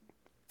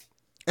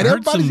 And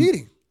everybody's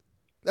eating.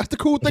 That's the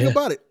cool thing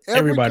about it.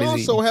 Every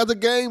console has a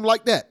game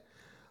like that.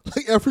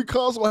 Like every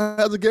console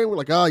has a game where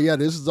like, oh yeah,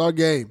 this is our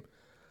game.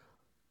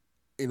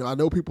 You know, I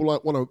know people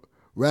want to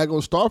rag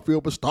on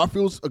Starfield, but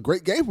Starfield's a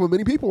great game for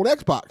many people on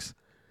Xbox.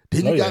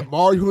 Then you got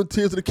Mario and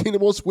Tears of the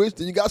Kingdom on Switch.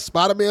 Then you got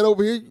Spider-Man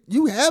over here.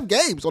 You have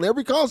games on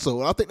every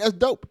console, and I think that's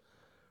dope.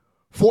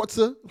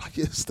 Forza, like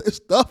it's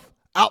stuff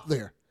out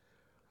there.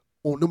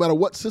 Or no matter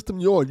what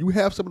system you're on, you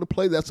have something to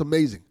play that's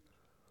amazing.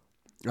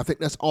 I think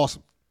that's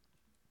awesome.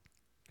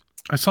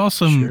 I saw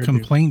some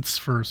complaints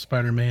for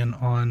Spider-Man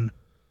on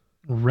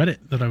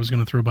Reddit that I was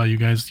going to throw by you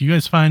guys. Do you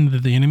guys find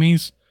that the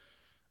enemies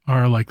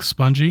are like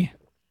spongy?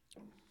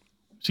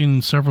 I've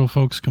seen several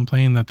folks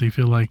complain that they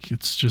feel like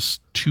it's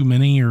just too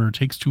many or it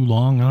takes too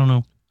long. I don't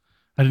know.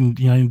 I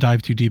didn't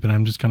dive too deep, and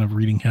I'm just kind of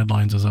reading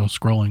headlines as I was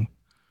scrolling.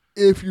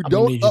 If you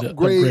don't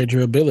upgrade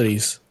your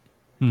abilities,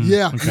 you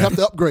have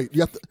to upgrade.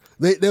 You have to.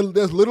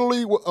 There's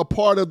literally a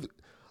part of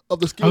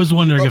the skill. I was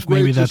wondering if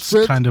maybe that's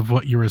kind of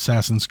what your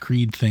Assassin's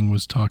Creed thing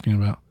was talking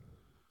about.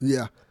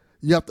 Yeah,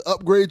 you have to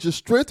upgrade your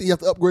strength and you have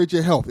to upgrade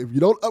your health. If you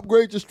don't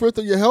upgrade your strength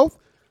or your health,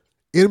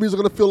 enemies are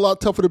going to feel a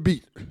lot tougher to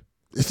beat.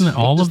 Isn't it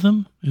all of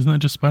them? Isn't that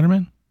just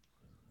Spider-Man?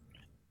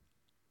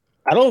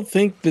 I don't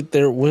think that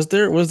there was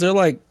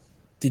like,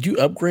 did you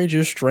upgrade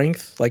your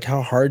strength? Like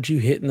how hard you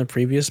hit in the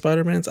previous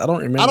Spider-Mans? I don't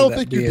remember. I don't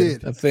think you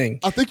did a thing.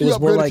 I think it you was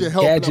more upgraded like your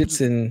health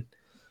gadgets and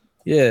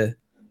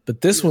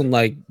But this one,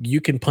 like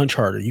you can punch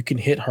harder, you can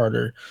hit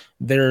harder.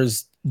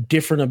 There's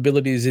different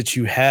abilities that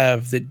you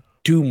have that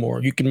do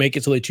more. You can make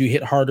it so that you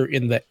hit harder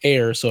in the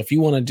air. So if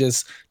you want to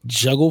just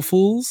juggle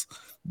fools,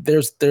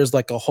 there's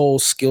like a whole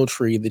skill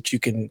tree that you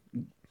can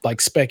like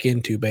spec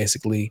into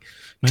basically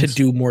to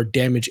do more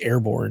damage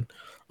airborne.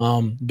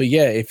 But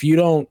yeah, if you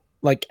don't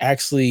like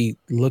actually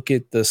look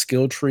at the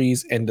skill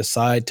trees and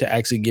decide to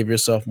actually give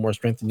yourself more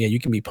strength, then yeah, you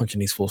can be punching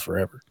these fools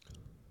forever.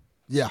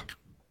 Yeah.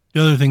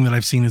 The other thing that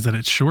I've seen is that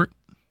it's short.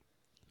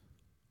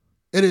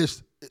 It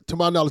is, to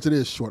my knowledge, it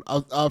is short.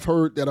 I've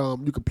heard that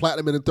you can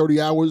platinum it in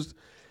 30 hours.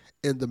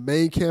 In the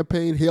main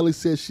campaign, Haley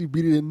says she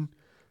beat it in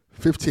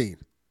 15.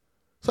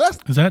 So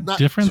is that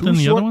different than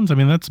the other ones? I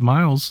mean, that's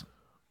miles.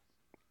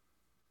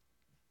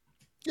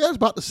 Yeah, it's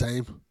about the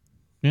same.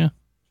 Yeah.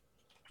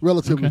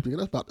 Relatively speaking,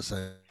 that's about the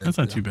same. That's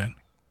not too bad.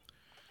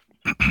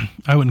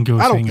 I wouldn't go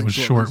saying it was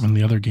short when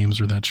the other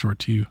games are that short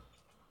too.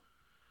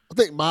 I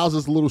think Miles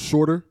is a little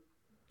shorter.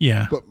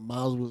 Yeah. But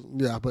Miles was,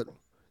 but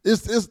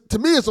it's to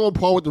me, it's on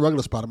par with the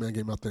regular Spider-Man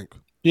game, I think.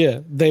 Yeah,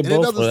 they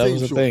both were. That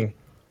was the thing.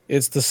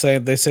 It's the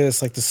same. They say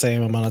it's like the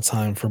same amount of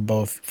time for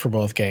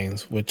both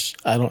games, which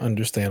I don't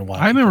understand why.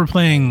 I remember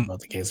playing about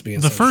the games being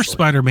the first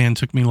Spider-Man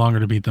took me longer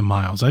to beat than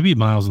Miles. I beat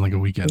Miles in like a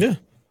weekend. Yeah.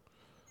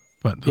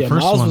 But the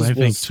first Miles one I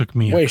think took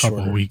me a couple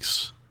of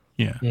weeks.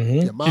 Yeah.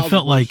 Mm-hmm. It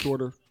felt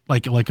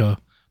like a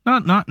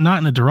not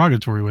in a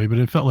derogatory way, but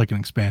it felt like an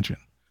expansion.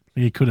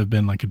 Like it could have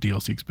been like a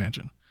DLC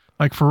expansion.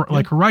 Like for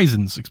like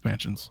Horizon's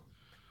expansions.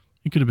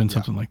 It could have been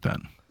something like that.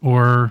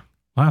 Or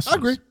Last of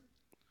Us.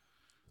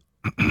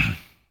 I agree.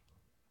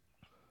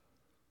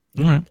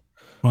 All right.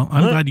 Well,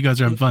 I'm glad you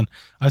guys are having fun.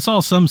 I saw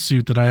some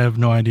suit that I have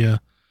no idea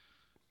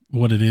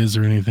what it is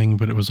or anything,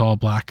 but it was all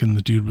black, and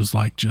the dude was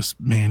like, just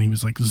man, he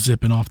was like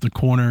zipping off the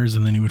corners,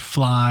 and then he would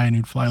fly, and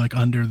he'd fly like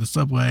under the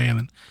subway, and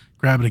then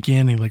grab it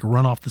again, and he'd like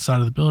run off the side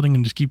of the building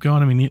and just keep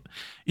going. I mean,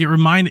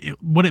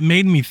 what it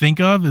made me think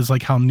of is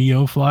like how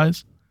Neo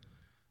flies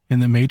in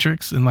the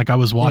Matrix, and like I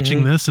was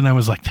watching this, and I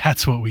was like,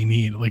 that's what we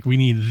need. Like we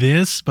need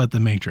this, but the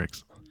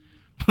Matrix.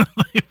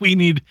 we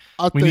need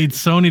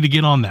Sony to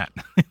get on that.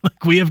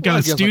 Like we have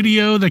got a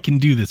studio that can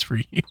do this for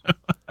you.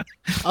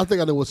 I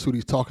think I know what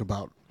Sudi's talking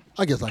about.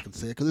 I guess I can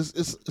say it because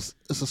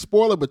it's a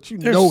spoiler, but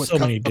There's know it's so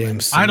many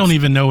damn suits. I don't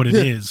even know what it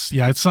is.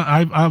 Yeah, it's not.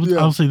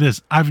 I'll say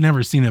this: I've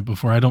never seen it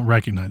before. I don't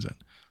recognize it.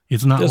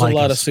 It's not. There's like a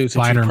lot of suits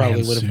that you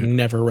probably would have suit.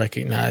 never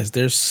recognized.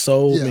 There's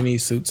so many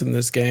suits in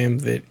this game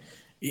that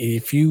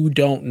if you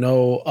don't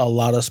know a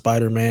lot of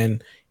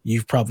Spider-Man,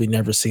 you've probably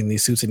never seen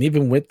these suits. And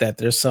even with that,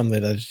 there's some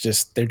that are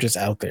they're just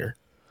out there.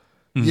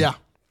 Yeah.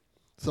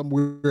 Some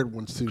weird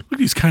ones too.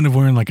 He's kind of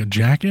wearing like a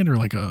jacket or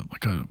like a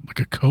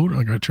coat,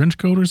 like a trench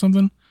coat or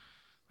something.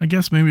 I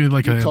guess maybe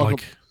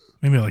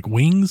maybe like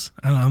wings.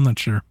 I'm not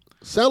sure.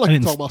 Sound like you're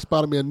talking about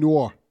Spider-Man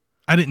Noir.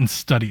 I didn't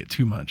study it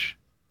too much,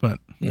 but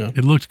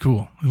it looked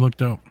cool. It looked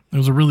dope. It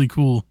was a really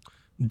cool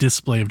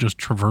display of just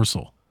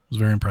traversal. It was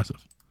very impressive.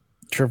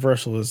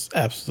 Traversal is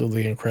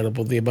absolutely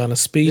incredible. The amount of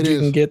speed you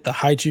can get, the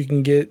height you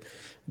can get,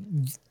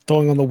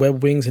 throwing on the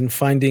web wings and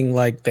finding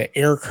like the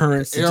air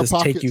currents to just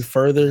take you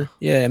further.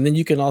 Yeah, and then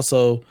you can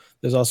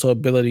there's also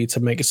ability to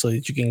make it so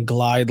that you can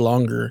glide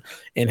longer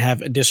and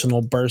have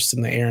additional bursts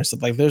in the air and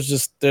stuff. Like there's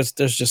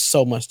just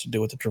so much to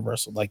do with the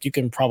traversal. Like you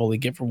can probably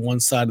get from one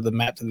side of the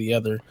map to the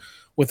other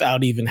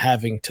without even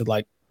having to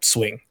like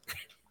swing.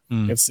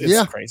 It's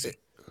crazy.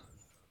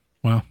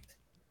 Wow.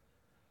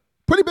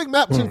 Pretty big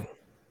map too.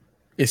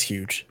 It's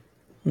huge.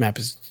 Map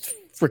is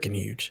freaking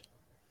huge.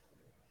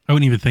 I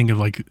wouldn't even think of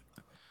like, is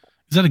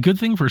that a good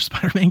thing for a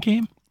Spider-Man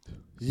game?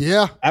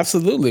 Yeah,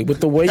 absolutely. With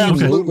the way you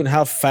move and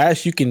how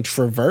fast you can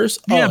traverse.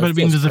 Yeah, but I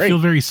mean, does it feel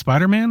very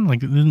Spider-Man?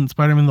 Like, isn't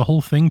Spider-Man the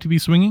whole thing to be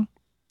swinging?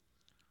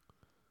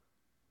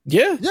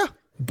 Yeah. Yeah.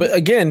 But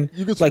again,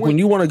 like when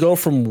you want to go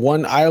from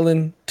one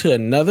island to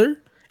another,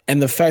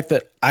 and the fact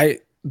that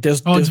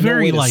there's it's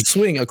very no way like to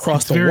swing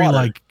across the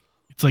water.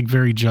 It's like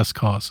very Just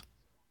Cause.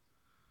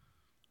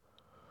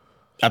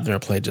 I've never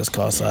played Just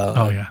Cause.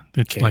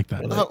 It's like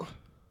that.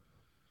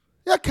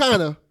 Yeah,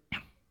 kind of.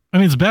 I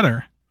mean, it's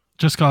better.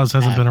 Just Cause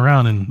hasn't been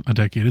around in a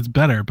decade. It's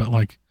better, but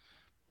like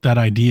that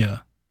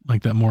idea,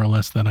 like that more or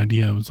less that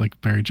idea was like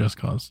very Just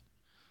Cause.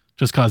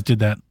 Just Cause did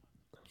that,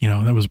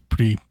 that was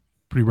pretty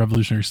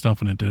revolutionary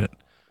stuff when it did it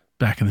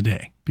back in the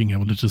day, being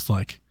able to just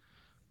like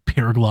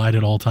paraglide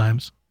at all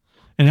times.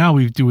 And now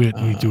we do it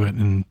in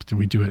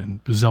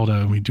Zelda,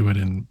 and we do it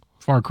in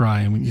Far Cry,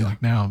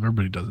 and now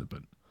everybody does it,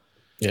 but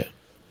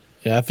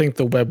yeah, I think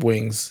the web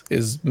wings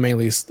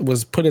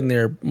was put in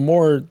there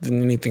more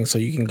than anything so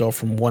you can go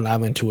from one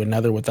island to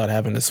another without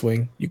having to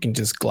swing. You can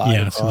just glide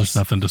across. So there's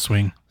nothing to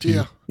swing.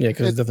 Yeah,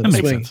 because there's nothing to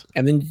swing. Sense.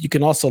 And then you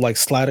can also like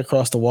slide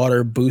across the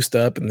water, boost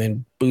up, and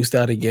then boost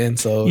out again.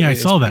 So I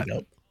saw that.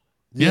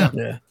 Yeah,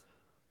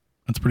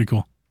 that's pretty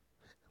cool.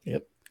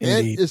 Yep,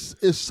 and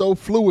it's so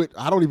fluid.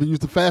 I don't even use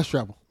the fast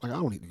travel. Like I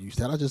don't need to use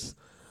that. I just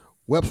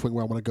web swing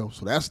where I want to go.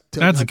 So that's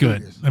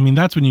good. I mean,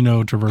 that's when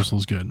traversal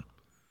is good.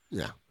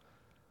 Yeah.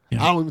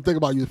 I don't even think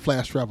about using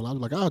fast travel. I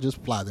was like, I'll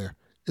just fly there.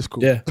 It's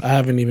cool. Yeah, I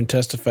haven't even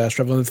tested fast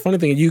travel. And the funny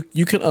thing,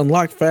 you can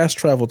unlock fast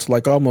travel to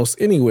like almost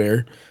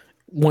anywhere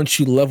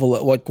once you level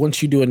up. Like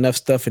once you do enough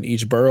stuff in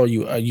each borough,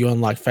 you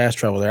unlock fast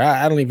travel there.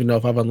 I don't even know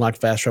if I've unlocked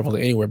fast travel to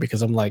anywhere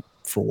because I'm like,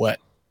 for what?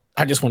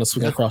 I just want to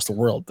swing across the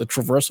world. The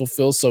traversal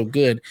feels so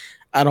good.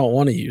 I don't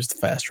want to use the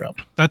fast travel.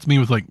 That's me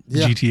with like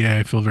GTA.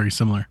 I feel very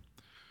similar.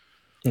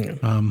 Yeah.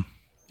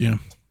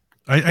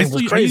 I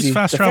use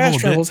fast travel. Fast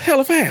travel is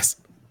hella fast.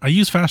 I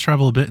use fast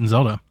travel a bit in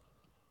Zelda,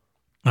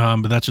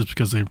 but that's just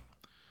because the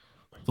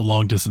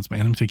long distance,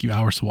 man. It take you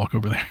hours to walk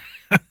over there.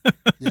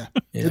 yeah,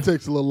 it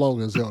takes a little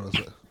longer in Zelda.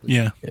 So.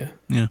 Yeah.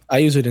 I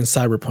use it in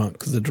Cyberpunk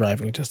because the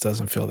driving just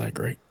doesn't feel that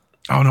great.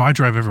 Oh no, I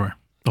drive everywhere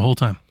the whole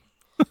time.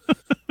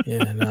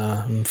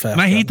 I'm fast.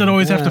 And I hate that I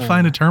always have to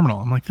find a terminal.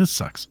 I'm like, this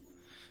sucks.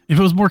 If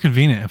it was more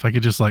convenient, if I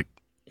could just like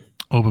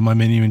open my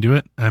menu and do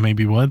it, I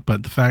maybe would.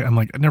 But the fact, I'm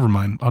like, never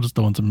mind. I'll just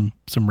throw in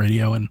some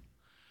radio and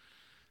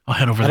I'll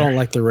head over there. I don't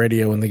like the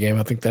radio in the game.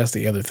 I think that's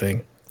the other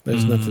thing.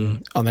 There's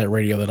nothing on that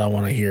radio that I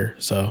want to hear.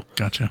 So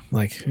gotcha.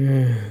 Like,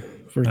 we're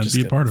That'd just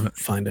be a part of it.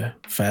 Find a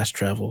fast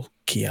travel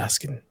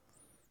kiosk and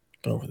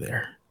go over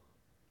there.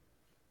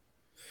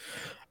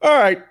 All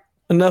right.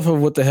 Enough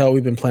of what the hell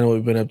we've been playing, what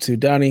we've been up to.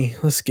 Donnie,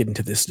 let's get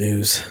into this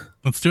news.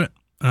 Let's do it.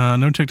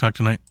 No TikTok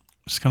tonight.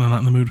 Just kind of not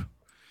in the mood.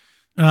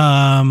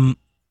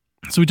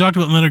 So we talked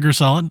about Metal Gear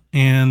Solid,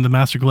 and the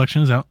Master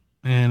Collection is out,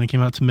 and it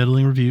came out to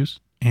middling reviews,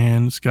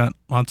 and it's got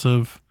lots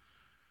of.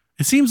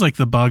 It seems like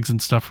the bugs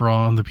and stuff are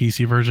all on the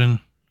PC version.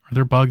 Are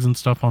there bugs and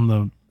stuff on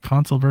the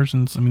console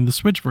versions? I mean, the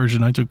Switch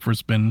version I took for a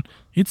spin.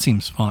 It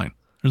seems fine.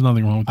 There's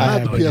nothing wrong with that. I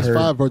have the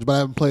PS5 version, but I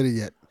haven't played it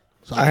yet.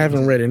 So I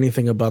haven't read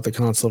anything about the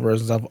console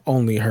versions. I've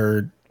only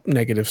heard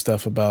negative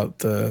stuff about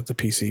the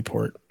PC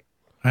port.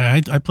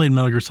 I played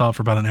Metal Gear Solid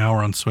for about an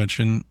hour on Switch,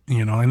 and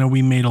I know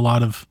we made a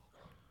lot of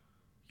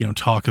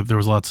talk of there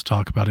was lots of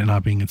talk about it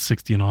not being at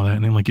 60 and all that,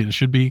 and I'm like, it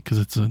should be because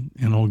it's an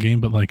old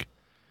game, but like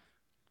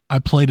I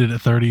played it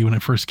at 30 when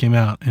it first came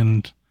out,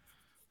 and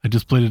I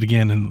just played it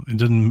again, and it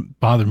didn't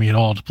bother me at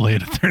all to play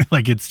it at 30.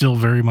 Like it's still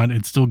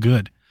it's still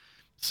good.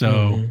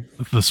 So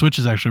the Switch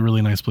is actually a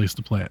really nice place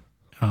to play it.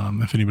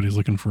 If anybody's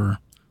looking for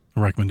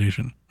a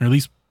recommendation, or at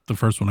least the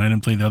first one. I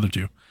didn't play the other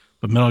two,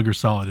 but Metal Gear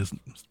Solid is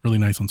really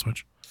nice on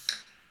Switch.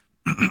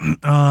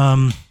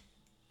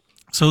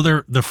 So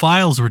the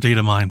files were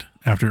data mined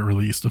after it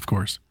released, of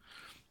course.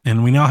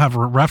 And we now have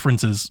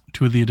references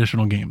to the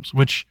additional games,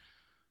 which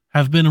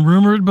have been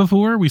rumored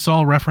before. We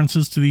saw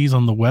references to these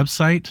on the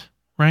website,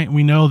 right?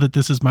 We know that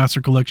this is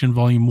Master Collection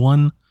Volume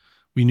 1.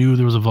 We knew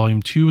there was a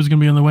Volume 2 was going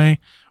to be on the way.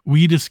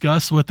 We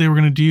discussed what they were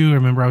going to do. I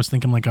remember I was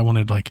thinking I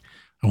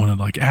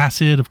wanted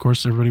Acid. Of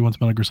course, everybody wants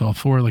Metal Gear Solid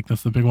 4. Like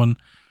that's the big one.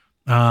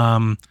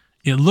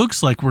 It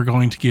looks like we're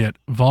going to get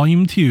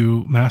Volume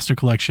 2, Master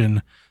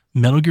Collection,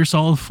 Metal Gear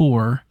Solid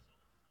 4,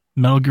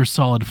 Metal Gear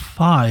Solid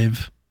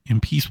 5,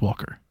 and Peace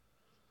Walker.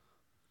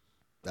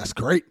 That's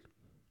great.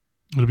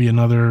 It'll be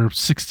another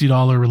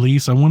 $60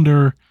 release. I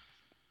wonder.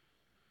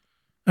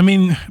 I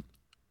mean,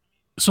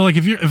 so like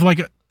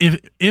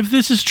if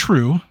this is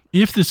true,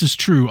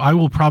 I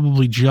will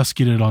probably just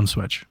get it on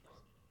Switch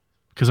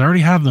because I already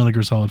have Metal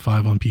Gear Solid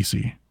 5 on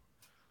PC,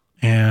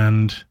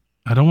 and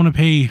I don't want to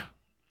pay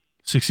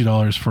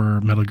 $60 for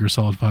Metal Gear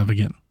Solid 5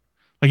 again.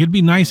 Like it'd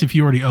be nice if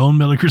you already own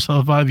Metal Gear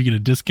Solid 5, you get a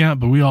discount,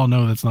 but we all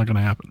know that's not going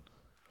to happen.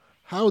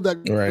 How is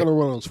that going to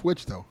run on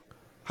Switch though?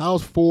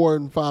 How's 4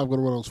 and 5 going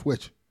to run on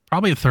Switch?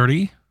 Probably at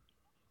 30.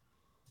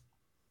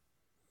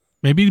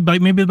 Maybe by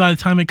the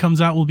time it comes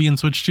out, we'll be in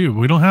Switch too.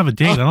 We don't have a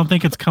date. I don't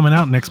think it's coming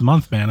out next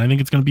month, man. I think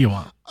it's going to be a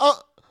while.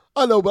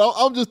 I know, but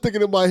I'm just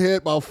thinking in my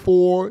head about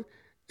 4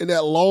 and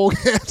that long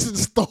ass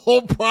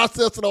install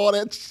process and all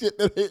that shit.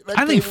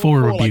 I think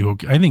 4 would be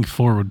okay. I think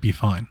 4 would be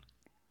fine.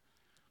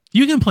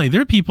 You can play.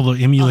 There are people that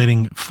are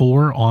emulating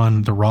 4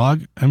 on the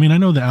ROG. I mean, I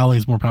know the Ally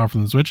is more powerful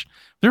than the Switch.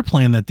 They're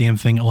playing that damn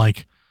thing at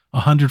like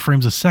 100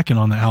 frames a second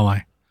on the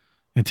Ally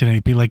in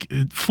 1080p. Like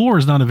 4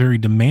 is not a very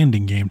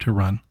demanding game to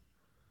run.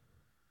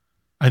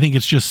 I think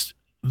it's just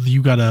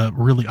you got to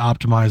really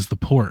optimize the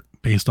port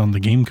based on the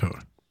game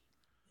code.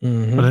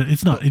 Mm-hmm. But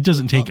it's not. It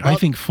doesn't take. I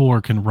think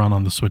 4 can run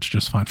on the Switch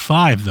just fine.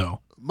 5 though.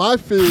 My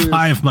fear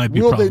 5 might be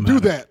problematic. Will they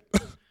do that?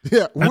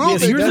 Yeah.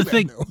 Here's the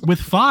thing with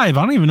 5.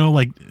 I don't even know.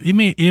 Like it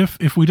may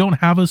if we don't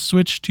have a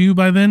Switch 2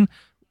 by then,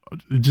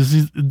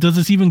 does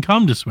this even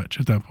come to Switch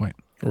at that point?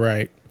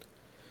 Right.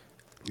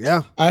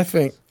 Yeah. I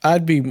think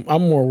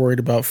I'm more worried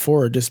about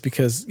 4 just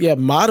because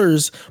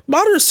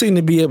modders seem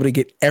to be able to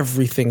get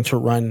everything to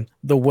run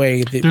the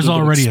way that there's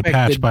already a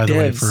patch, by the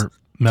way, for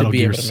Metal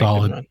Gear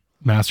Solid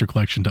Master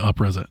Collection to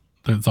up-res it.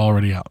 It's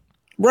already out.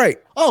 Right.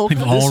 Oh, okay.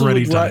 They've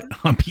already done it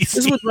on PC. This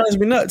is what drives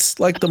me nuts.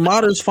 Like the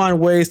modders find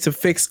ways to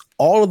fix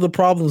all of the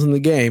problems in the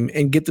game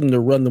and get them to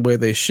run the way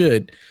they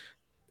should.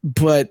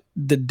 But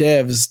the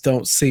devs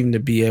don't seem to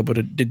be able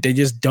to. They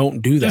just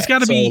don't do that. There's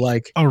got to be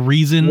like a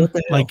reason.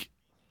 Like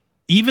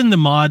even the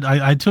mod,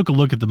 I took a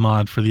look at the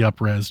mod for the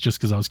up-res just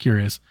because I was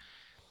curious,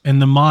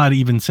 and the mod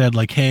even said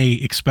like, "Hey,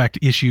 expect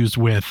issues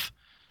with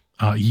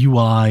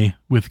UI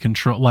with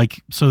control."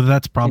 Like, so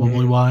that's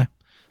probably why.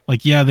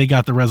 Like, yeah, they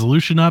got the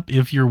resolution up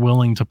if you're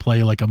willing to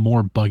play like a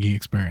more buggy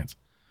experience.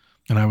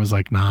 And I was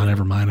like, nah,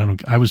 never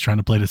mind. I was trying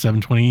to play it at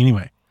 720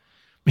 anyway.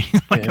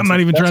 Like, I'm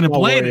not even trying to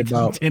play it at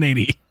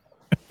 1080.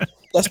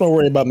 That's my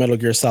worry about Metal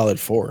Gear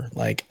Solid 4.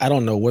 Like, I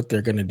don't know what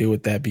they're going to do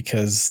with that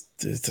because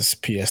it's this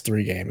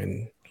PS3 game.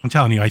 And I'm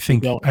telling you, I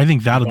think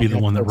that'll be the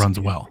one that runs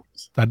well.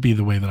 That'd be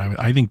the way that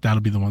I think that'll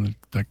be the one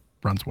that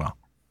runs well.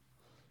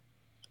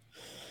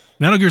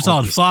 Metal Gear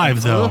Solid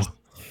 5, though.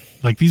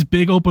 Like these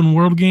big open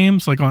world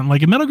games, like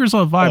Metal Gear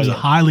Solid 5 is a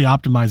highly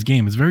optimized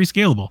game. It's very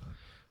scalable.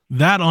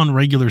 That on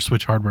regular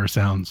Switch hardware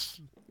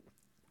sounds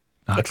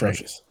not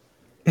atrocious.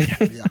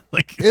 Yeah.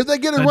 Like if they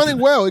get it running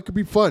well, it could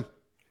be fun.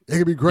 It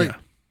could be great.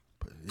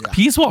 Yeah.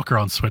 Peace Walker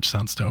on Switch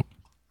sounds dope.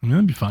 I mean,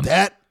 that'd be fun.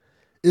 That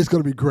is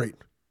going to be great.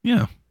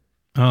 Yeah.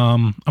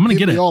 I'm going to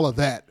get it. All of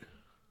that.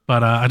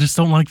 But I just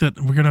don't like that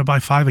we're going to buy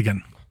 5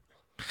 again.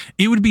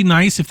 It would be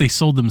nice if they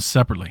sold them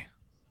separately.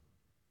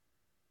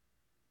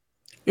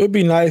 It would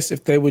be nice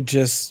if they would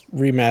just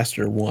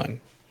remaster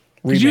 1.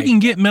 Because you can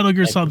get Metal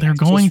Gear Solid. They're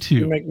going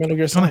to. Remake Metal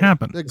Gear Solid. It's going to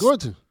happen. They're going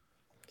to.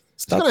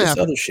 Stop this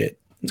other shit.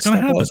 It's going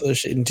to happen. This other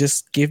shit and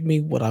just give me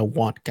what I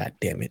want. God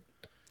damn it.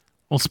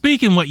 Well,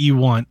 speaking what you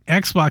want,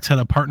 Xbox had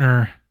a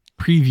partner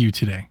preview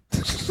today.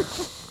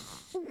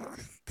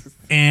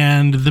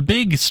 And the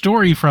big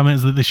story from it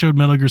is that they showed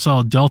Metal Gear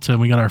Solid Delta,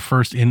 and we got our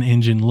first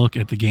in-engine look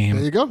at the game.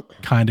 There you go.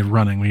 Kind of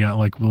running. We got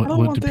like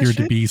what appeared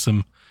to be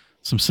some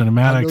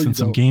cinematics and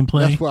some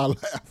gameplay. That's why I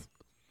laugh.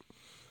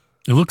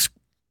 It looks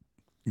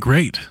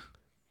great.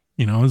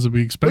 As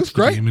we expected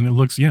the game. And it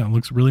looks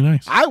really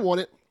nice. I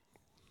want it.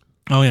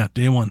 Oh yeah,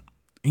 day one.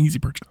 Easy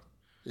purchase.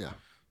 Yeah.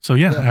 So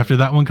yeah, after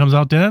that one comes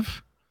out,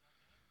 Dev,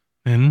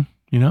 then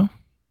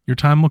your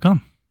time will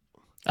come.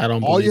 I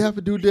don't All you have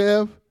to do,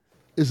 Dev,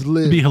 It's It'd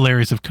lit. be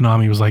hilarious if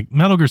Konami was like,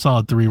 Metal Gear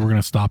Solid 3, we're going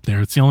to stop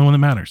there. It's the only one that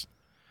matters.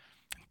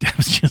 That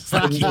was just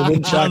like, It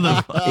wouldn't shock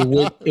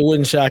me. It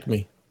wouldn't shock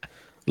me.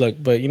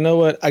 Look, but you know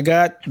what? I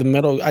got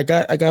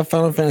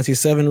Final Fantasy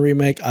VII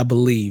remake. I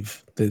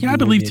believe. I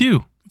believe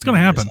too. It's going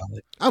to happen.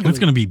 It's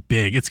going to be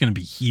big. It's going to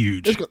be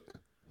huge.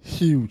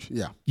 Huge,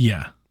 yeah.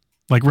 Yeah.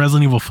 Like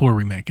Resident Evil 4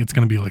 remake. It's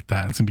going to be like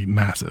that. It's going to be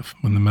massive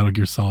when the Metal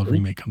Gear Solid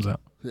remake comes out.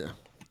 Yeah.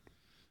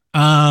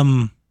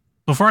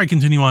 Before I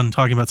continue on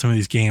talking about some of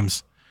these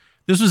games,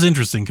 this was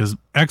interesting because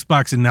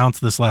Xbox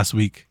announced this last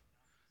week.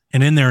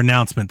 And in their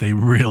announcement, they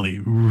really,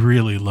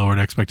 really lowered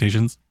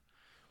expectations,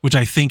 which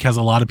I think has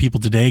a lot of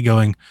people today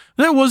going,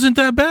 that wasn't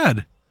that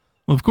bad.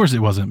 Well, of course it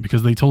wasn't,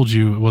 because they told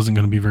you it wasn't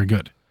going to be very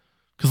good.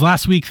 Because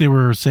last week they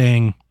were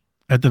saying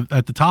at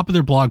the top of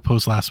their blog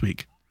post last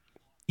week,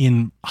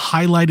 in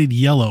highlighted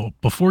yellow,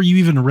 before you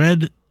even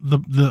read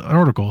the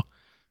article,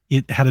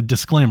 it had a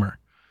disclaimer.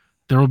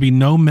 There will be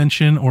no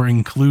mention or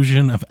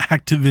inclusion of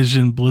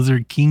Activision,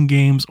 Blizzard, King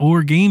Games,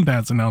 or Game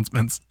Pass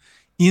announcements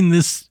in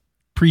this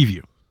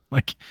preview.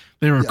 Like,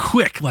 they were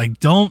quick, like,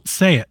 don't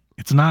say it.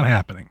 It's not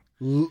happening.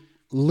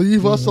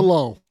 Leave us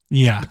alone.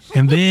 Yeah.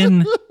 And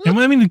then, and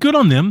I mean, good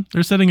on them.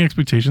 They're setting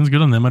expectations.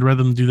 Good on them. I'd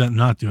rather them do that than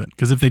not do it.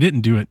 Because if they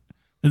didn't do it,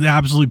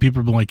 absolutely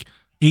people would be like,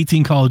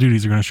 18 Call of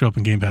Duties are going to show up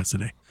in Game Pass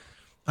today.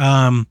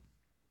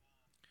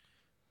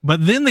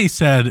 But then they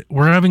said,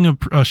 we're having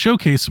a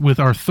showcase with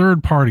our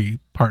third-party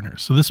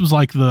partners. So this was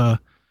like the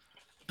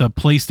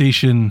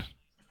PlayStation,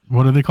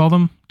 what do they call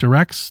them?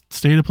 Directs?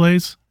 State of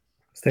Plays?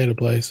 State of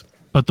Plays.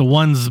 But the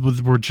ones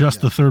were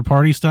just the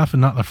third-party stuff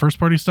and not the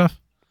first-party stuff.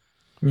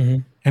 Mm-hmm.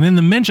 And in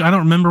the mention, I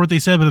don't remember what they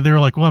said, but they were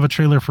like, we'll have a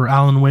trailer for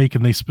Alan Wake.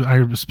 And I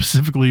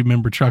specifically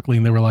remember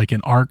chuckling. They were like,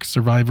 an Ark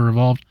Survivor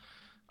Evolved.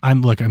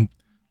 I'm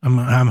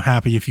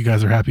happy if you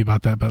guys are happy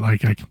about that. But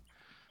like,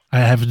 I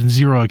have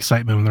zero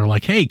excitement when they're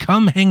like, hey,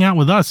 come hang out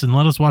with us and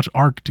let us watch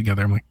Ark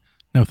together. I'm like,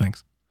 no,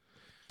 thanks.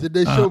 Did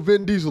they show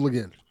Vin Diesel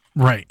again?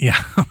 Right.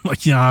 Yeah.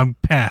 Like, yeah, I'm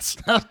pass.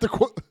 That's the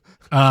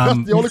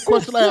only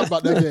question I have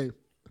about that game.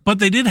 But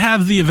they did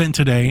have the event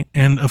today.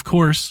 And of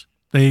course,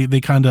 they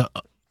kind of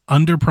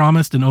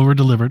under-promised and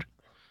over-delivered.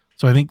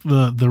 So I think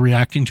the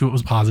reacting to it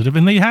was positive.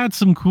 And they had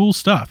some cool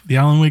stuff. The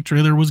Alan Wake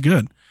trailer was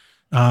good.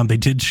 They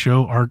did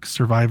show Ark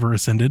Survivor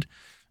Ascended.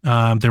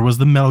 There was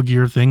the Metal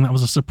Gear thing. That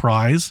was a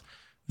surprise.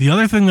 The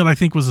other thing that I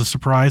think was a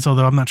surprise,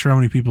 although I'm not sure how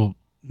many people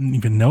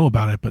even know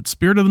about it, but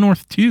Spirit of the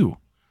North 2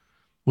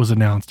 was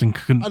announced and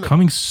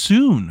coming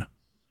soon.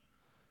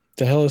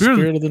 The hell is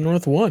Spirit of the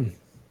North 1?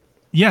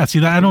 Yeah, see,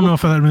 that I don't know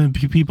if that many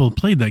people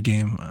played that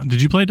game.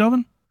 Did you play it,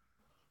 Delvin?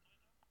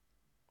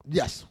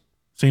 Yes.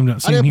 Same I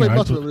didn't here. play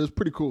much of it, but it was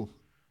pretty cool.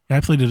 Yeah, I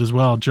played it as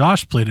well.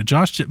 Josh played it.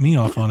 Josh tipped me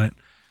off on it.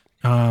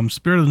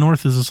 Spirit of the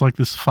North is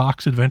this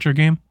Fox adventure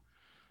game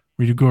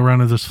where you go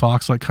around as this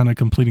fox, like kind of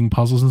completing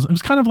puzzles. And it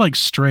was kind of like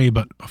Stray,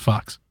 but a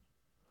fox.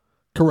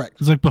 Correct.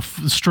 It's like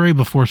Stray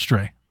before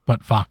Stray,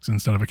 but fox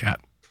instead of a cat.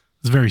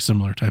 It's a very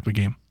similar type of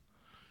game.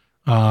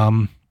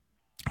 Kind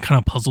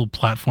of puzzle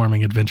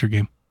platforming adventure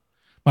game.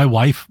 My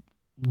wife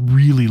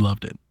really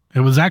loved it.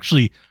 It was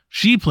actually,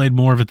 she played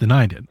more of it than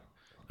I did.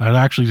 I'd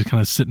actually just kind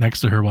of sit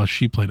next to her while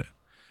she played it.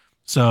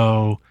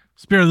 So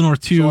Spirit of the North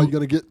 2. So are you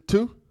going to get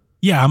 2?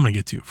 Yeah, I'm going to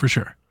get 2 for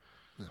sure.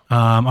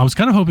 I was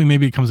kind of hoping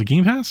maybe it comes to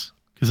Game Pass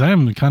because I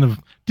am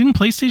didn't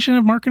PlayStation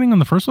have marketing on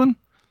the first one?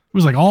 It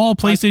was like all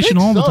PlayStation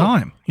all the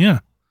time. Yeah.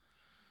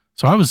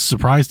 So I was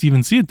surprised to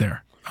even see it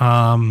there.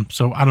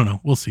 So I don't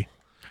know. We'll see.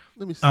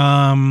 Let me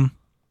see.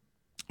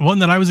 One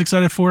that I was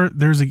excited for,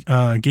 there's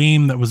a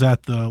game that was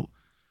at the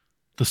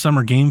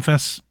Summer Game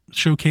Fest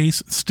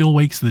showcase, Still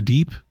Wakes the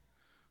Deep,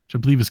 which I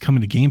believe is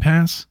coming to Game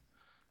Pass.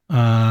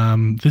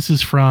 This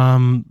is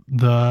from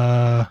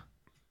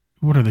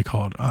what are they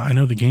called? I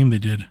know the game they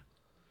did.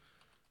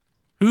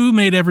 Who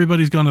made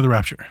Everybody's Gone to the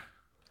Rapture?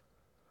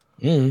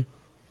 The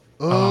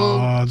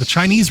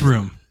Chinese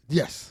Room.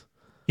 Yes.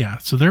 Yeah,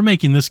 so they're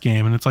making this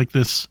game, and it's like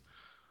this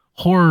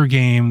horror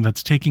game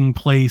that's taking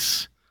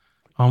place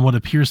on what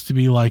appears to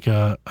be like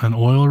an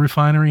oil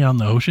refinery out in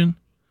the ocean,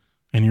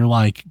 and you're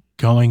like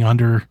going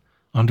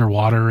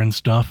underwater and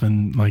stuff,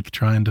 and like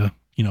trying to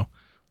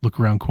look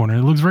around corner.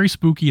 It looks very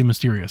spooky and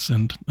mysterious,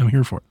 and I'm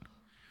here for it.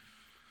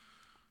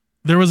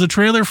 There was a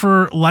trailer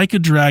for Like a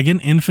Dragon: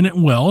 Infinite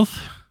Wealth,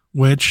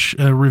 which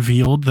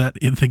revealed that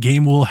the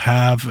game will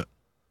have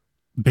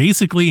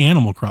basically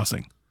Animal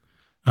Crossing.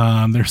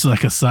 There's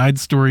like a side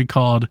story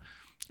called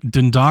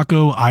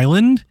Dundako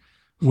Island,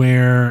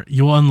 where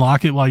you'll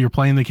unlock it while you're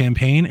playing the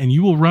campaign, and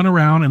you will run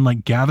around and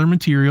like gather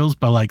materials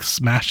by like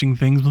smashing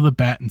things with a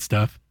bat and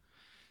stuff.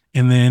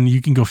 And then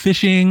you can go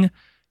fishing,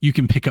 you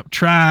can pick up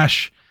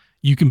trash,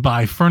 you can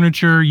buy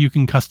furniture, you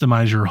can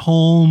customize your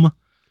home.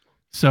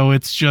 So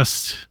it's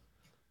just,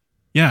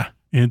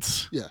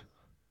 it's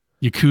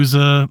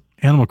Yakuza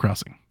Animal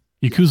Crossing,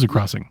 Yakuza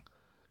Crossing.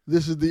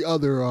 This is the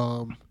other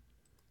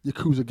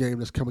Yakuza game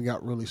that's coming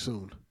out really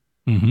soon.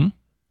 Mm-hmm.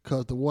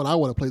 Because the one I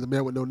want to play, The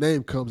Man with No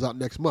Name, comes out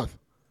next month.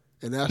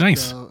 And that's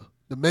nice.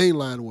 The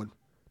mainline one.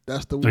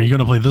 That's the one. Are you going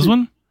to play this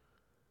one?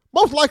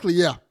 Most likely,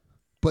 yeah.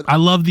 But I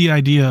love the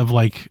idea of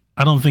like,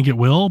 I don't think it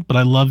will, but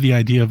I love the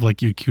idea of like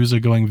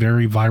Yakuza going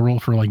very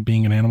viral for like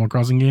being an Animal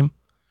Crossing game.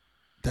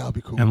 That would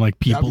be cool. And like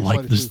people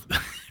like this,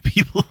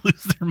 people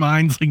lose their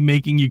minds like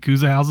making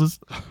Yakuza houses.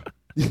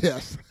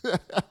 Yes. It'd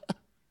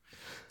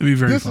be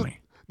very funny.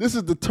 This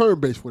is the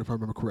turn-based one, if I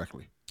remember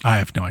correctly. I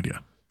have no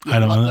idea. I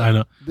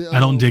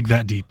don't dig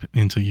that deep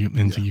into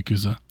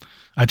Yakuza.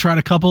 I tried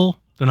a couple,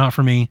 they're not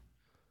for me,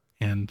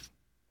 and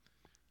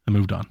I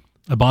moved on.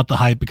 I bought the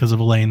hype because of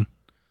Elaine,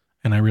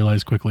 and I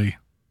realized quickly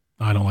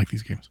I don't like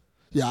these games.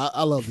 Yeah,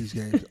 I love these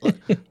games.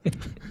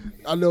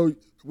 I know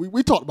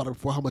we talked about it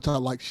before, how much I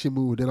like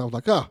Shenmue, and then I was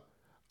like,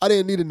 I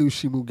didn't need a new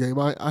Shenmue game.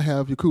 I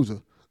have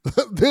Yakuza.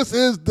 This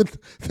is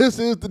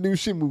the new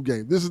Shenmue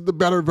game. This is the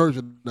better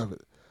version of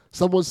it.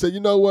 Someone said, you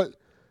know what?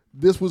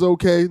 This was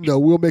okay. No,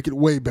 we'll make it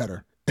way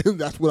better. And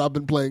that's what I've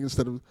been playing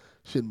instead of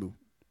Shenmue.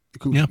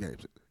 Yakuza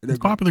games. It's a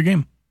popular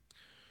game.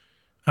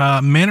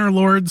 Manor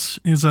Lords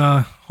is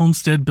a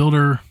homestead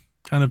builder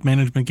kind of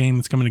management game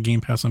that's coming to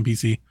Game Pass on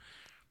PC.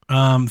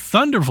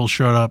 Thunderful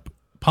showed up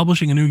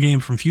publishing a new game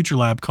from Future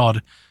Lab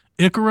called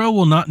Icaro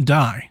Will Not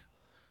Die.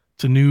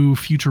 It's a new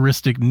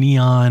futuristic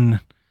neon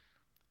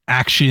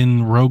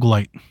action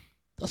roguelite.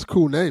 That's a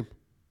cool name.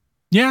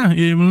 Yeah,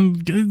 it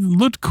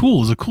looked cool.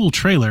 It was a cool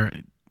trailer.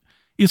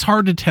 It's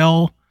hard to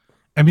tell.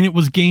 I mean, it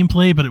was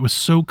gameplay, but it was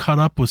so cut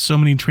up with so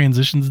many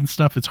transitions and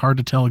stuff. It's hard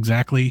to tell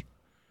exactly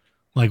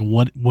like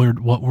what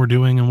we're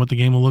doing and what the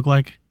game will look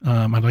like.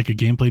 I'd like a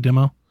gameplay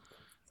demo,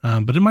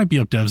 but it might be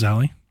up Dev's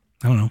alley.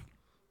 I don't know.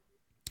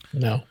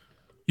 No.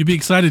 You'd be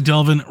excited,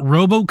 Delvin.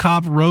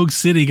 RoboCop Rogue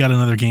City got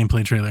another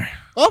gameplay trailer.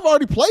 I've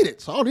already played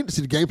it, so I don't need to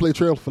see the gameplay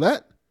trailer for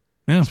that.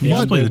 Yeah, you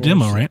just play the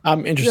demo, right?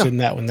 I'm interested in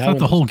that one. Not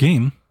the whole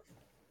game.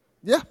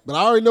 Yeah, but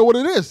I already know what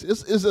it is.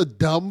 It's a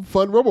dumb,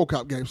 fun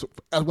RoboCop game. So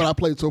that's what I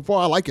played so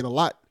far. I like it a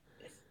lot.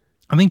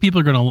 I think people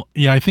are gonna.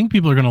 Yeah, I think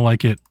people are gonna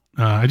like it.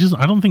 I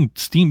don't think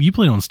Steam. You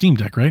played on Steam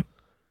Deck, right?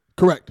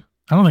 Correct.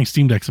 I don't think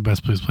Steam Deck's the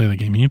best place to play the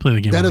game. You play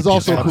the game. That is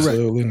also correct.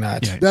 Absolutely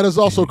not. Yeah, that is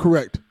also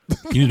correct.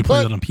 You need to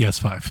play that on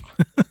PS5.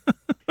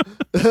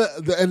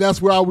 And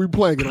that's where I'll be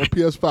playing it on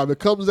PS5. It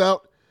comes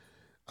out.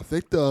 I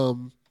think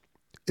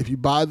if you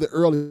buy the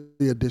early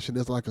edition,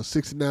 it's like a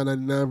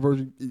 $69.99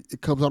 version.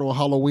 It comes out on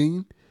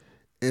Halloween.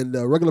 And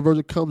the regular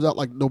version comes out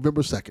like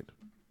November 2nd.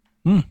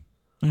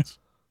 Nice.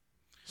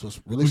 So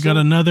it's really We've got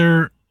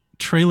another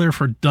trailer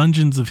for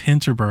Dungeons of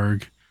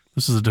Hinterberg.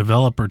 This is a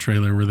developer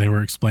trailer where they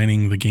were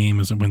explaining the game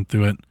as it went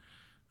through it.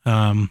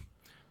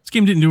 This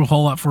game didn't do a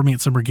whole lot for me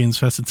at Summer Games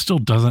Fest. It still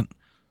doesn't.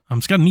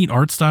 It's got a neat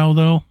art style,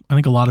 though. I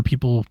think a lot of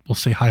people will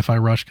say Hi-Fi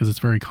Rush because it's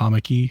very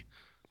comic-y,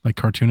 like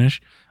cartoonish.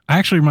 It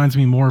actually reminds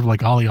me more of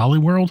like Ollie Ollie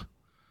World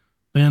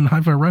than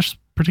Hi-Fi Rush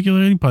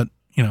particularly, but,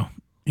 like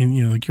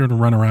you're going to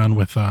run around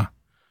with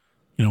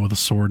with a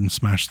sword and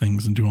smash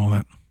things and do all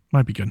that.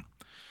 Might be good.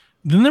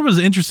 Then there was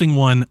an interesting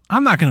one.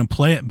 I'm not going to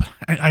play it, but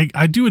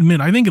I do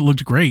admit, I think it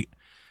looked great.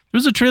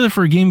 There's a trailer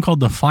for a game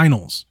called The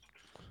Finals,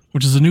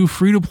 which is a new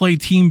free-to-play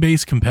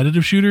team-based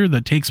competitive shooter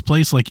that takes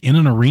place like in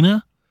an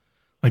arena.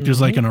 Like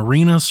there's like an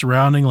arena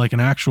surrounding like an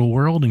actual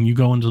world, and you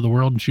go into the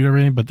world and shoot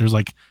everything, but there's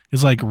like,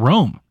 it's like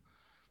Rome,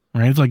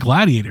 right? It's like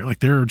Gladiator. Like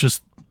they're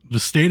just the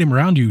stadium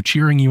around you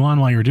cheering you on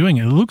while you're doing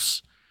it. It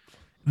looks,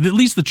 at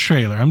least the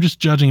trailer, I'm just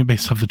judging it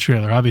based off the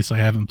trailer. Obviously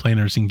I haven't played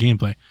or seen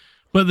gameplay,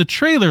 but the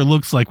trailer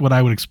looks like what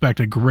I would expect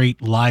a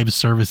great live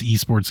service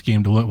esports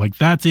game to look like.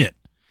 That's it.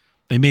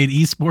 They made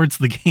esports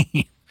the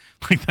game.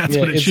 Like that's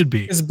what it should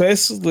be. It's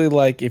basically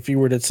like if you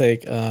were to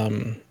take,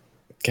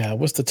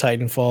 what's the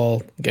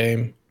Titanfall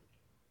game?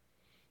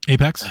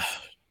 Apex.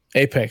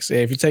 Apex.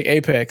 If you take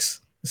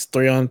Apex, it's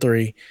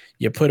 3-on-3.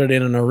 You put it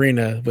in an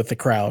arena with the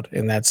crowd,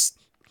 and that's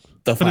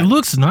the. But it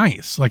looks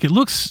nice. Like it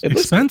looks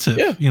expensive.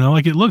 Yeah.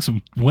 Like it looks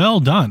well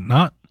done.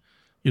 Not,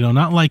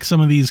 not like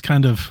some of these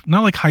kind of,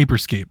 not like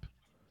Hyperscape,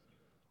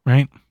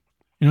 right?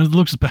 It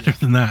looks better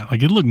than that.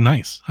 Like it looked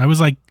nice. I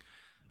was like,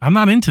 I'm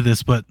not into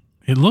this, but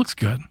it looks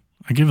good.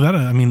 I give that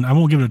I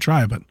won't give it a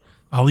try, but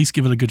I'll at least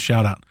give it a good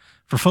shout out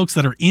for folks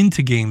that are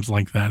into games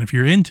like that. If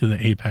you're into the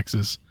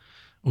Apexes.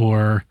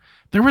 Or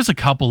there was a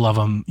couple of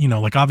them,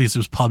 like obviously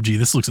it was PUBG.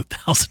 This looks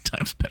 1,000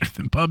 times better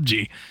than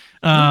PUBG.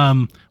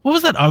 What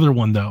was that other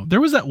one though? There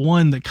was that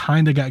one that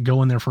kind of got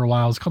going there for a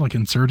while. It's called like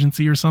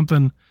Insurgency or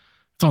something.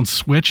 It's on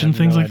Switch and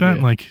things like that.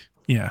 Like,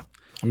 yeah.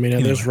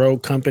 There's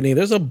Rogue Company.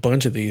 There's a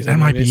bunch of these.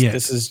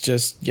 This is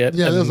just yet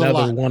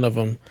another one of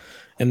them.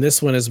 And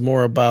this one is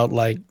more about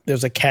like,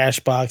 there's a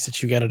cash box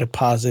that you got to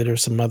deposit or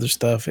some other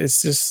stuff.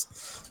 It's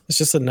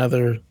just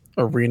another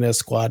arena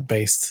squad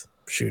based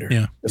shooter.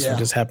 Yeah. This one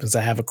just happens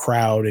to have a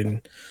crowd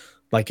and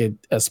like a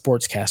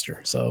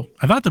sportscaster. So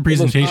I thought the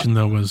presentation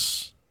though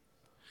was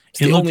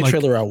the only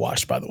trailer I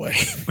watched, by the way.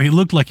 It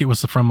looked like it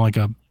was from like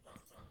a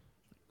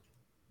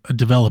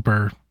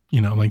developer,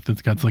 like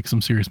that's got like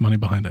some serious money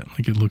behind it.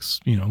 Like it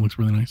looks, looks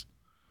really nice.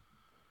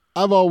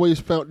 I've always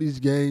found these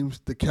games,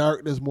 the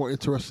characters more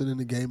interested in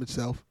the game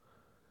itself.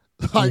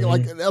 Like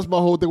that's my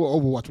whole thing with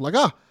Overwatch. I'm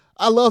like,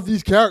 I love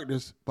these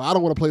characters, but I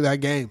don't want to play that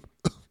game.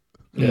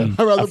 Yeah,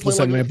 I'd rather play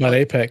something about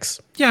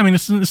Apex. Yeah,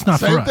 it's not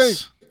for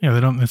us. Yeah, they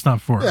don't. It's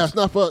not for Yeah, us. it's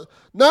not for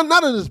not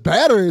that it's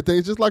bad or anything.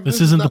 It's just like This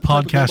isn't the not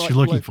type of game podcast I you're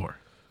looking play. for.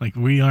 Like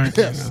we aren't.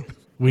 Yes.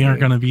 We aren't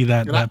going to be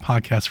that And I-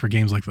 podcast for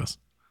games like this.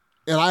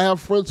 And I have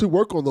friends who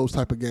work on those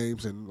type of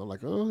games, and I'm like,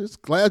 oh, it's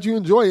glad you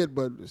enjoy it,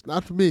 but it's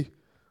not for me.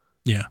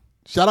 Yeah,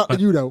 Shout out to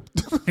you though.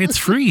 it's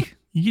free.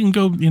 You can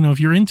go. If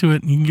you're into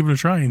it, you can give it a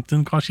try. It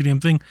doesn't cost you a damn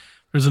thing.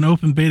 There's an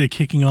open beta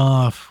kicking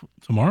off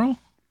tomorrow.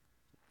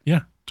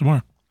 Yeah,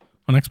 tomorrow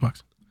on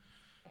Xbox.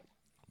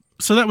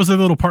 So that was a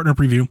little partner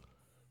preview.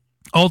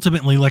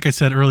 Ultimately, like I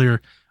said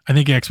earlier, I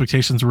think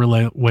expectations were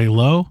way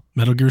low.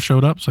 Metal Gear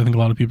showed up, so I think a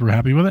lot of people are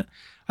happy with it.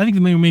 I think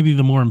maybe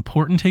the more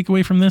important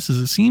takeaway from this is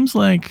it seems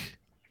like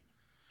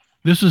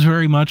this was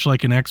very much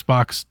like an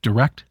Xbox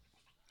Direct,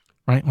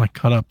 right? Like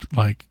cut up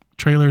like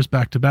trailers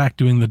back to back,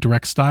 doing the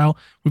direct style.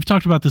 We've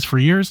talked about this for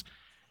years.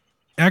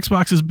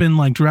 Xbox has been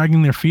like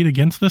dragging their feet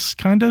against this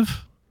kind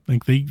of.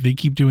 Like they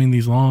keep doing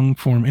these long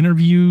form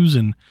interviews,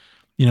 and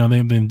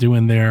they've been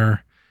doing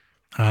their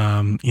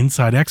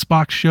inside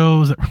Xbox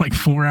shows that were like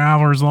 4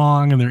 hours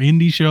long, and their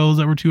indie shows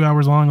that were 2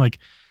 hours long. Like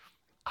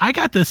I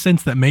got the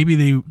sense that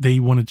maybe they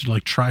wanted to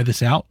like try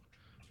this out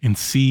and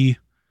see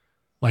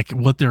like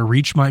what their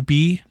reach might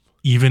be,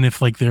 even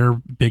if like their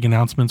big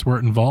announcements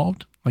weren't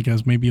involved, like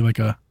as maybe like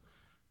a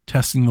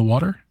testing the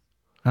water.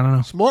 I don't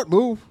know. Smart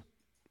move.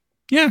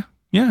 Yeah.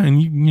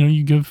 And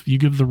you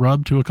give the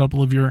rub to a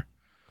couple of your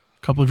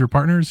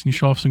partners and you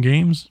show off some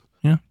games.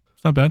 Yeah.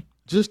 It's not bad.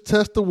 Just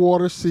test the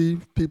water, see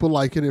if people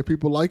like it. If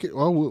people like it,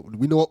 well,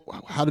 we know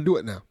how to do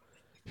it now.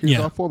 Here's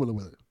our formula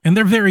with it. And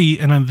they're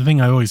and the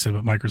thing I always say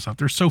about Microsoft,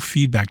 they're so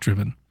feedback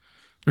driven.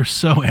 They're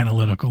so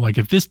analytical. Like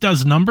if this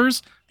does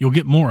numbers, you'll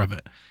get more of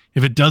it.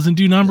 If it doesn't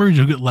do numbers,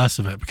 you'll get less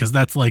of it, because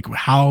that's like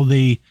how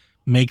they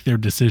make their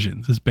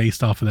decisions, is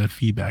based off of that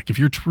feedback. If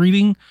you're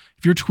tweeting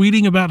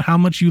about how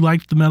much you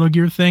liked the Metal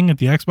Gear thing at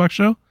the Xbox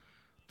show,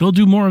 they'll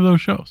do more of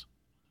those shows.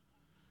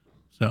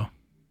 So,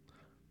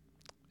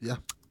 yeah.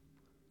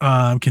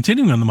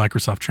 Continuing on the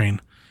Microsoft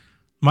train,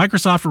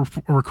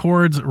 Microsoft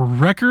records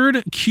record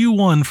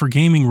Q1 for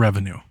gaming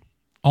revenue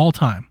all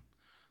time.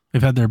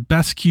 They've had their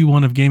best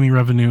Q1 of gaming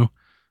revenue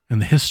in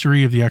the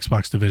history of the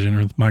Xbox division,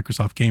 or the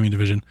Microsoft gaming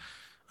division.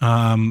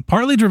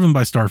 Partly driven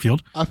by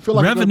Starfield. I feel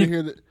like we're going to be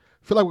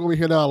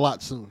hearing that a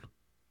lot soon.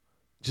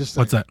 Just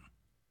saying. What's that?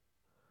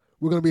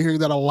 We're going to be hearing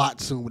that a lot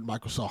soon with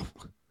Microsoft.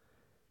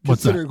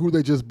 What's that? Considering who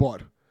they just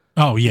bought.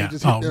 Oh, yeah.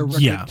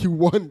 Yeah.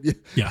 Q1.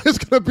 Yeah. It's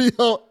going to be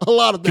a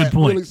lot of that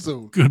really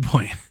soon. Good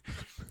point.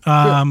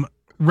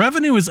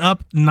 Revenue is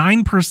up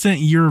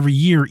 9% year over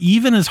year,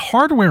 even as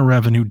hardware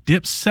revenue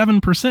dips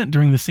 7%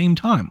 during the same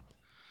time.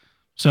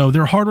 So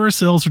their hardware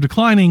sales are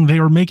declining. They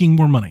are making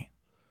more money.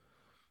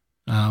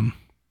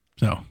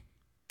 So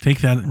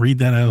take that and read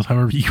that as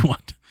however you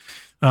want.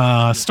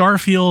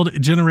 Starfield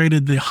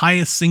generated the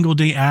highest single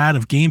day ad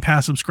of Game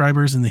Pass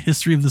subscribers in the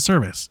history of the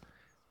service.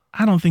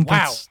 I don't think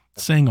that's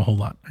saying a whole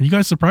lot. Are you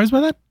guys surprised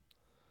by that?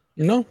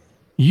 No.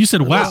 You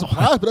said I'm wow. not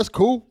surprised, but that's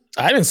cool.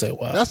 I didn't say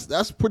wow.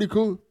 That's pretty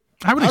cool.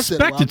 I would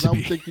expect it to I be.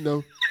 would think,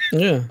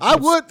 Yeah. I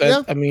would,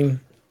 yeah. I mean,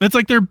 That's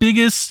like their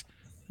biggest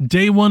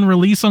day one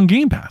release on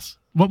Game Pass.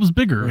 What was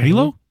bigger,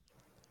 Halo?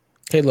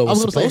 Halo I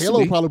was was going to say supposed Halo to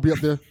will be. probably be up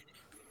there.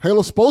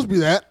 Halo's supposed to be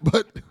that,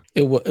 but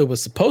It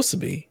was supposed to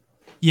be.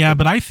 Yeah,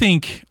 but I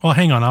think. Well,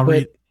 hang on. I'll But-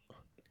 read.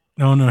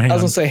 No, hang on. I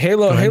was gonna say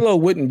Halo. Go ahead. Halo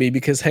wouldn't be,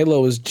 because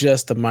Halo is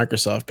just the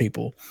Microsoft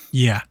people.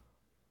 Yeah,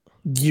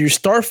 Your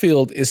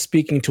Starfield is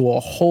speaking to a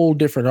whole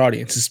different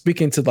audience. It's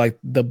speaking to like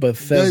the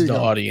Bethesda go.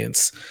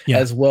 audience, Yeah.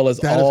 as well as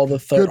That is all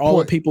good all the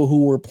point. people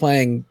who were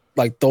playing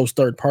like those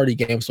third party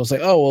games. So it's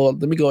like, oh well,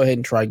 let me go ahead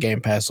and try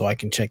Game Pass so I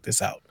can check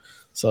this out.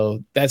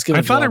 So that's gonna.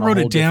 I thought draw I in a wrote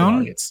it whole different down.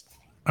 audience.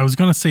 I was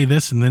going to say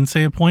this and then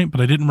say a point, but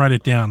I didn't write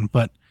it down.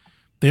 But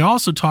they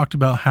also talked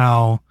about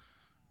how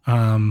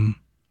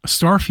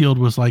Starfield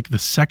was like the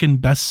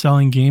second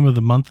best-selling game of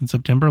the month in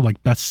September,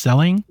 like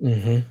best-selling.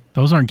 Mm-hmm.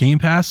 Those aren't Game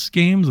Pass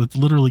games. It's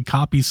literally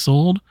copies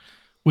sold,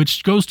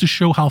 which goes to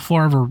show how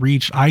far of a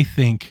reach I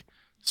think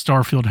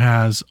Starfield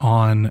has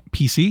on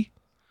PC.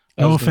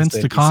 I No was gonna offense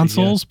say to PC,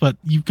 consoles, but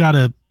it's got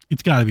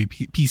to be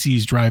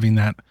PCs driving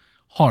that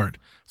hard.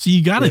 So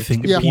you got to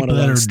think Yeah. the people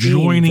that are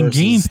joining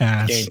Game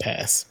Pass, Game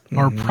Pass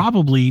are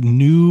probably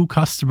new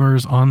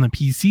customers on the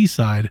PC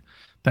side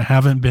that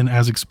haven't been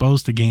as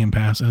exposed to Game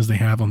Pass as they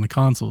have on the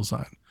console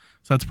side.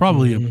 So that's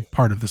probably a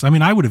part of this. I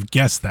mean, I would have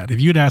guessed that if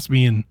you had asked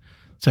me in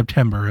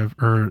September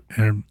or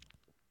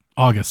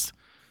August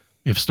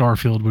if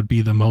Starfield would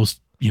be the most,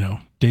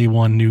 day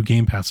one new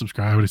Game Pass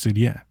subscriber, I would have said,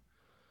 yeah.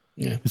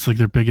 Yeah. It's like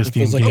their biggest It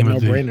feels game like a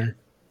of, no-brainer.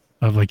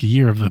 of like a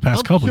year of the past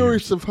I'm couple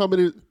curious years. of how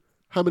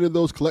many of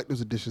those collector's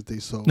editions they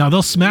sold. Now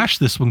they'll smash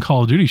this when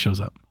Call of Duty shows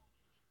up.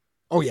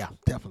 Oh yeah,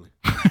 definitely,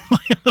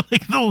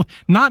 Like they'll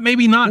not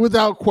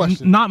without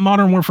question. not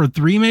Modern Warfare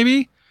 3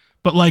 maybe,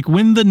 but like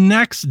when the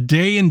next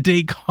day and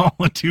date Call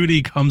of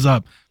Duty comes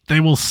up, they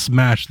will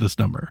smash this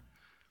number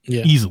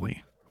Yeah.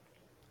 easily.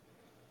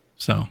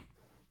 So,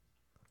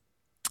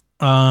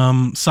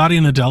 Satya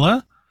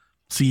Nadella,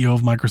 CEO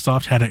of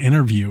Microsoft, had an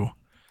interview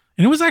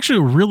And it was actually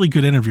a really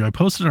good interview. I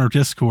posted on our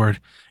Discord.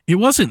 It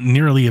wasn't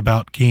nearly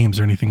about games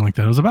or anything like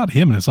that. It was about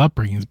him and his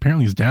upbringing.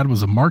 Apparently his dad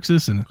was a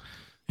Marxist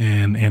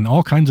and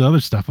all kinds of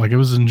other stuff. Like, it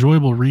was an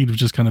enjoyable read of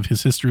just kind of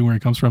his history, where he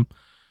comes from.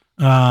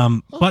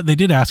 But they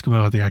did ask him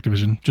about the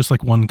Activision, just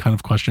like one kind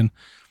of question.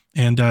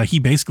 And he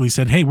basically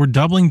said, hey, we're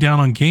doubling down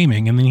on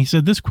gaming. And then he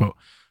said this quote,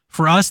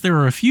 for us, there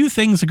are a few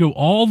things that go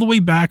all the way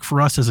back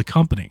for us as a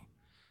company.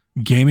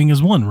 Gaming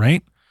is one,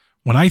 right?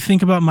 When I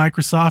think about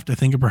Microsoft, I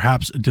think of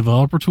perhaps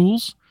developer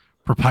tools,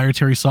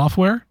 proprietary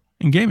software,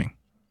 and gaming.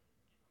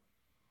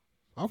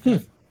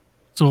 Okay.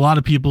 So a lot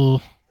of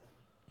people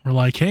were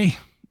like, hey,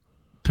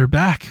 they're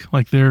back.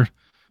 Like, they're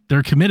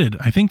committed.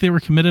 I think they were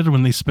committed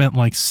when they spent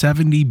like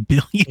 $70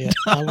 billion. Yeah,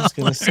 I was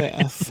going to say,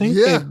 I think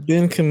they've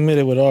been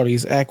committed with all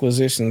these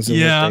acquisitions and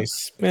what they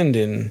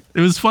spending.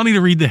 It was funny to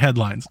read the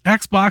headlines.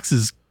 Xbox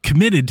is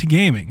committed to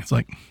gaming. It's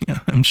like, yeah,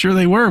 I'm sure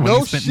they were when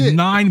they spent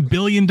 $9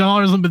 billion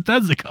on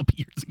Bethesda a couple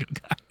years ago,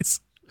 guys.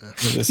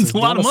 It's a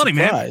lot of money,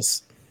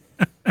 surprise.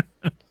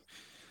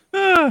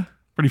 Man.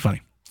 Pretty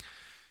funny.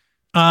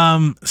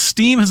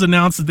 Steam has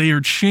announced that they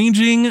are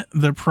changing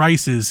the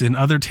prices in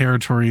other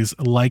territories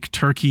like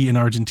Turkey and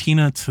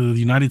Argentina to the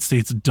United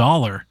States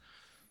dollar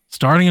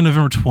starting on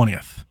November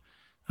 20th.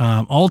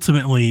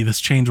 Ultimately, this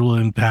change will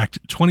impact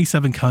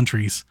 27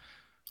 countries.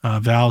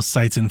 Valve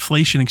cites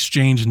inflation,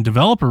 exchange, and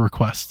developer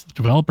requests.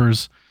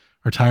 Developers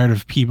are tired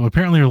of people.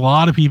 Apparently, there are a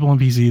lot of people on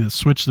PC that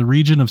switch the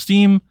region of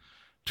Steam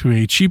to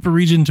a cheaper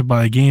region to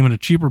buy a game at a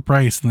cheaper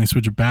price, and they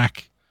switch it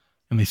back,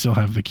 and they still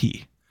have the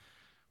key.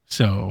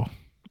 So...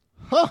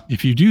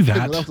 if you do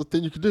that, that's the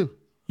thing you can do.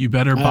 You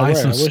better buy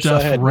some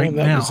stuff right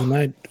now. That was a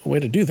nice way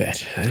to do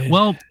that.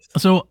 Well,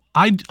 so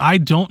I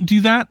don't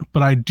do that,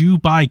 but I do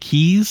buy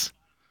keys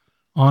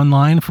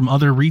online from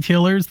other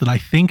retailers that I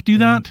think do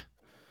that.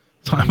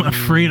 So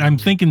I'm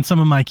thinking some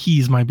of my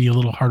keys might be a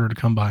little harder to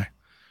come by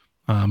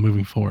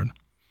moving forward.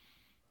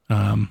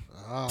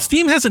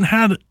 Steam hasn't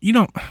had,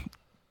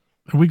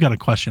 we got a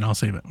question. I'll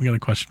save it. We got a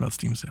question about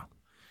Steam sale.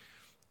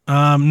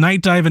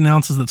 Night Dive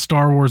announces that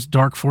Star Wars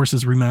Dark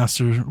Forces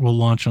Remaster will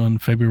launch on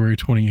February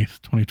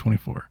 28th,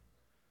 2024.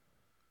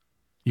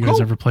 You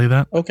guys ever play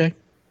that? Okay.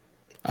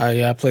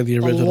 I played the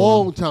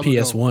original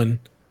PS1.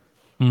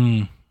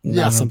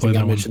 Not something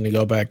I mentioned to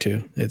go back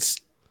to. It's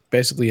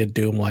basically a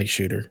Doom-like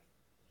shooter.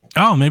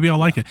 Oh, maybe I'll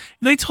like it.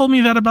 They told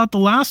me that about the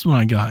last one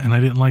I got, and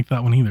I didn't like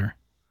that one either.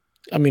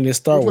 I mean, it's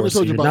Star Wars,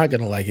 so you're not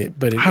going to like it.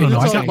 But I don't know.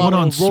 I got one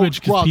on Switch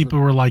because people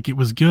were like, it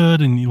was good,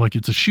 and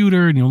it's a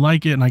shooter, and you'll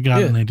like it, and I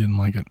got it, and I didn't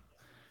like it.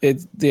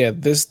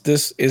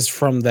 This is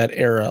from that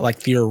era, like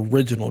the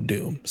original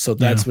Doom. So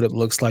that's what it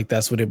looks like.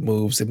 That's what it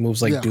moves. It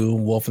moves like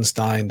Doom,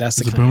 Wolfenstein. That's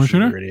the kind of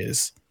shooter it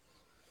is.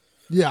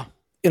 Yeah.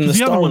 In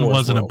the other one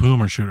wasn't a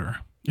boomer shooter.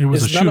 It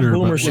was a shooter. Not a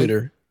boomer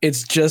shooter.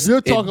 It's just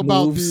you're talking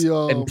about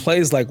and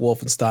plays like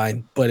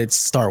Wolfenstein, but it's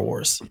Star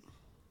Wars.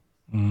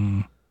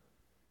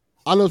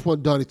 I know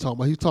what Donnie's talking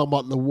about. He's talking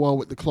about the one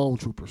with the clone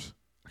troopers.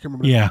 I can't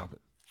remember the name of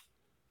it.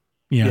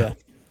 Yeah.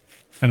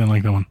 I didn't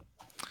like that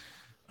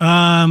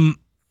one.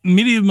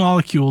 Media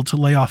Molecule to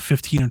lay off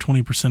 15 or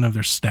 20% of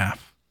their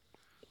staff.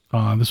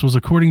 This was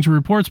according to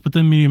reports, but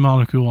then Media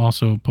Molecule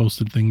also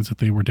posted things that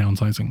they were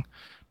downsizing.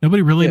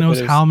 Nobody really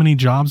knows how many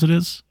jobs it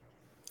is.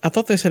 I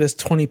thought they said it's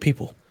 20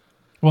 people.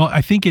 Well,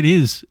 I think it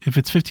is. If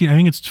it's 15, I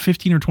think it's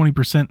 15 or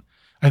 20%.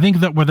 I think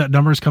that where that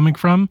number is coming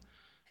from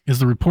is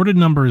the reported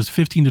number is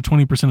 15 to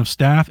 20% of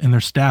staff, and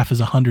their staff is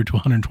 100 to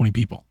 120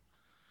 people.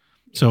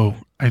 So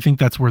I think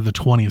that's where the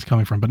 20 is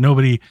coming from. But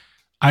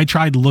I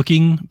tried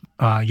looking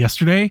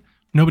yesterday.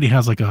 Nobody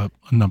has like a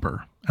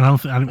number, and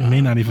it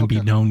may not even be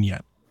known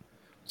yet.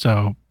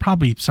 So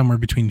probably somewhere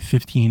between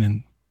 15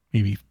 and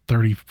maybe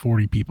 30,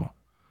 40 people,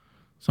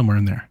 somewhere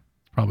in there,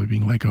 probably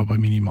being let go by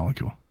Media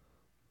Molecule.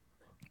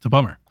 It's a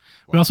bummer.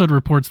 We also had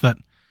reports that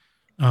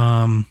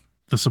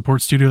the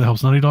support studio that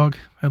helps Naughty Dog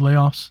had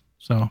layoffs.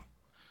 So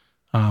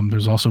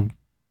there's also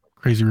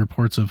crazy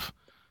reports of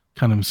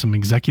kind of some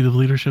executive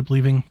leadership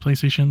leaving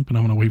PlayStation, but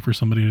I'm going to wait for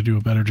somebody to do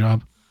a better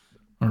job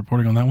of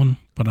reporting on that one.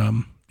 But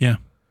yeah,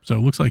 so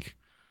it looks like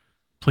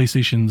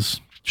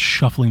PlayStation's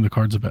shuffling the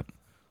cards a bit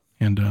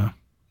and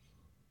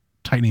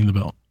tightening the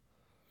belt.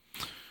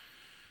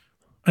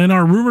 In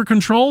our rumor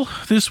control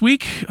this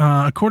week,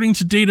 according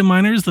to data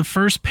miners, the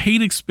first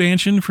paid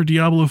expansion for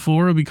Diablo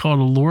 4 will be called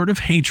A Lord of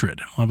Hatred.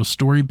 We'll have a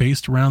story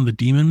based around the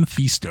demon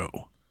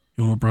Mephisto,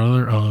 the older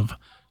brother of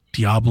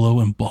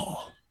Diablo and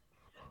Baal.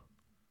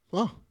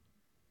 Wow.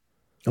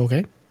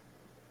 Okay.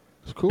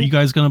 That's cool. Are you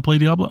guys going to play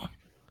Diablo?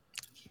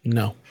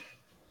 No.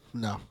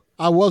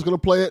 I was going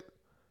to play it,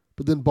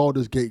 but then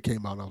Baldur's Gate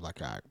came out, and I was like,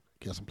 all right,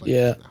 guess I'm playing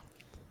it now.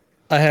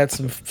 I had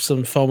some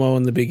FOMO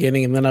in the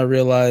beginning, and then I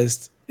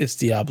realized it's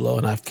Diablo,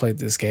 and I've played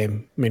this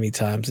game many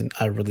times, and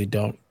I really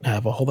don't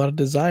have a whole lot of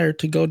desire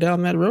to go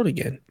down that road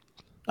again.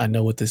 I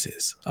know what this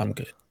is. I'm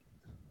good.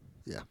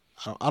 Yeah.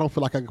 I don't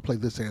feel like I can play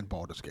this and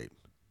Baldur's Gate.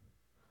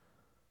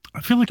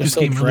 I feel like this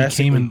game really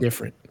came and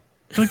different.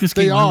 I feel like this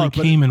game really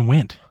came and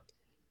went.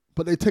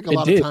 But they take a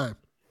lot of time.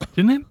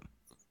 Didn't it?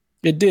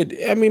 It did.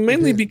 I mean,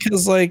 mainly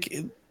because like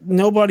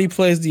nobody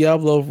plays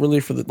Diablo really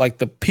for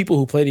the people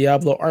who play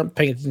Diablo aren't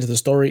paying attention to the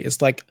story.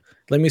 It's like,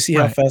 let me see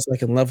how fast I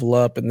can level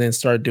up and then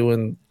start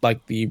doing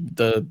like the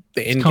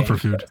end comfort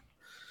food.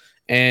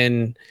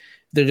 And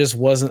there just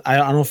wasn't, I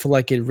don't feel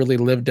like it really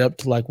lived up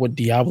to like what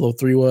Diablo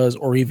 3 was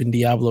or even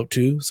Diablo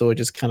 2. So it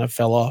just kind of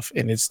fell off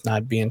and it's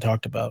not being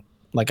talked about.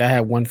 Like I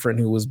had one friend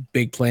who was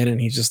big playing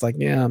and he's just like,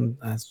 yeah, I'm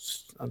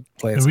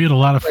playing. And we had a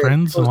lot of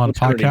friends, a lot of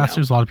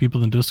podcasters, a lot of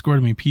people in Discord.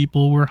 I mean,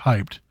 people were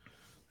hyped.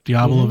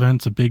 Diablo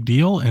event's a big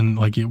deal. And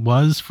like it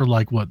was for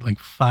like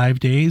 5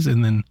 days.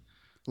 And then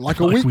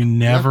like a week, we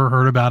never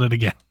heard about it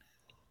again.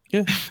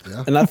 Yeah.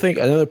 And I think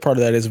another part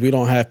of that is we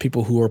don't have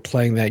people who are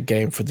playing that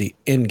game for the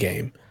end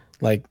game.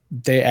 Like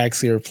they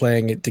actually are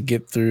playing it to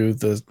get through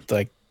the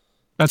like.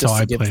 That's how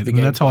I played. And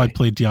that's how I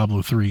played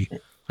Diablo 3.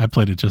 I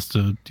played it just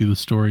to do the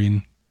story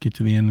and get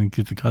to the end and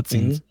get the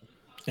cutscenes.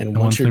 And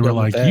once they were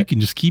like, you can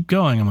just keep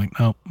going, I'm like,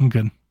 no, I'm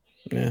good.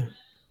 Yeah.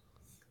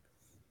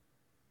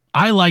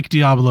 I like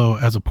Diablo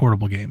as a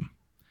portable game.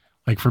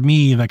 Like for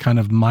me, that kind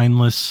of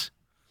mindless,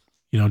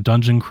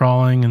 dungeon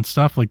crawling and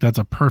stuff, like that's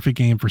a perfect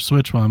game for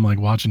Switch while I'm like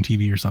watching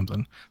TV or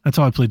something. That's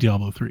how I played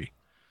Diablo 3.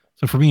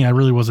 So for me, I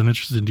really wasn't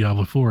interested in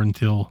Diablo 4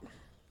 until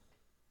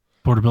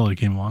portability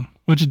came along,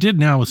 which it did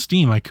now with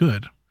Steam. I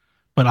could,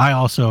 but I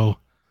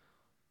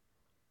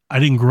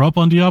didn't grow up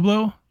on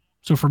Diablo.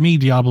 So for me,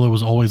 Diablo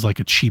was always like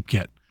a cheap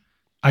get.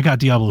 I got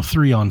Diablo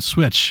 3 on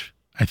Switch,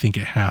 I think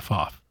at half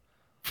off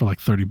for like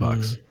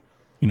 $30.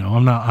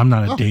 I'm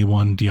not a day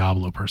one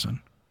Diablo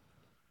person.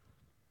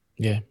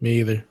 Yeah, me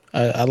either.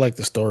 I like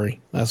the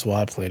story. That's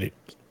why I played it.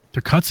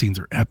 Their cutscenes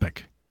are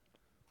epic.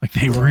 Like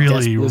they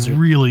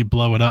really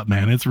blow it up,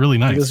 man. It's really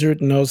nice.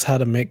 Blizzard knows how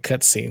to make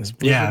cutscenes.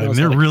 Yeah,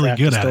 they're really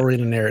good at story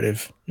and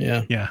narrative.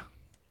 Yeah. Yeah.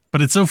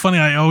 But it's so funny.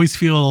 I always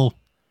feel,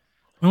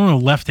 I don't know,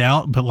 left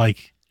out, but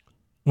like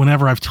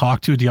whenever I've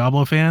talked to a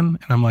Diablo fan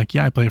and I'm like,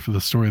 yeah, I play it for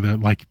the story. They're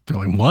like,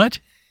 what?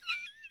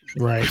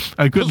 Right.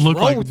 I couldn't look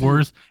like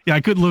worse. Yeah, I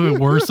couldn't look at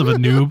worse of a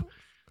noob.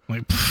 I'm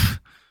like,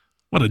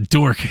 what a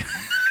dork.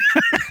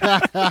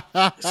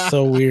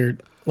 So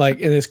weird.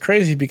 Like, and it's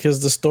crazy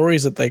because the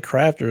stories that they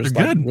craft are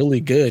like really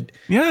good.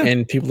 Yeah.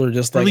 And people are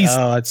just like,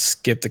 oh, I'd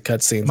skip the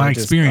cutscenes. My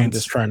experience. I'm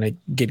just trying to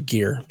get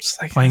gear.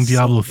 Like, playing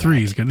Diablo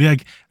 3 is good.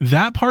 Like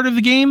that part of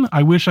the game,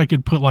 I wish I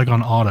could put like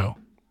on auto.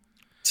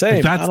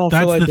 Same. Like, I don't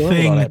feel like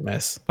doing all that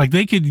mess. Like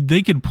they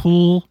could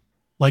pull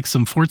like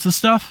some Forza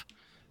stuff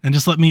and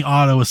just let me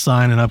auto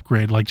assign and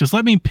upgrade. Like just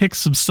let me pick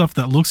some stuff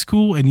that looks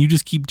cool and you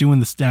just keep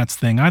doing the stats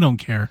thing. I don't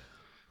care.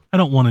 I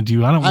don't want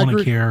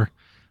to care.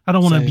 I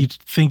don't want to be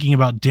thinking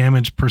about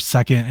damage per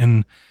second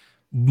and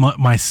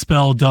my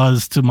spell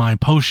does to my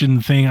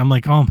potion thing. I'm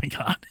like, oh my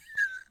God.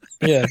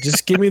 Yeah,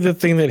 just give me the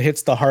thing that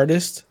hits the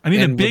hardest. I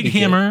need a big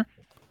hammer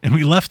and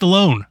we left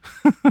alone.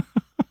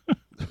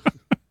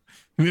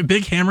 A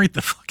big hammer, get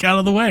the fuck out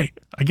of the way.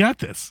 I got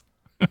this.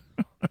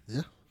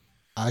 Yeah,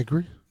 I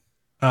agree.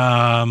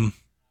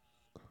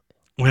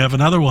 We have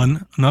another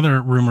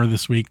rumor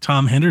this week.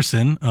 Tom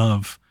Henderson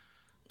of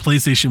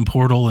PlayStation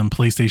Portal and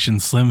PlayStation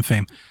Slim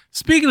fame.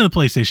 Speaking of the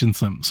PlayStation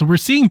Slim, so we're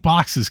seeing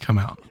boxes come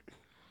out.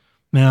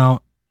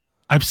 Now,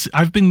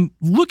 I've been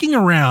looking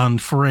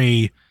around for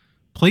a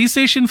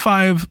PlayStation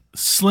 5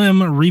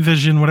 Slim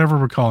revision, whatever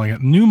we're calling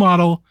it, new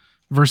model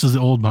versus the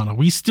old model.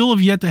 We still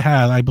have yet to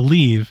have, I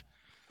believe,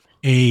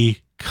 a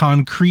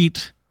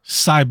concrete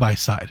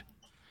side-by-side.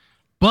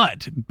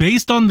 But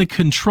based on the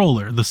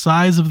controller, the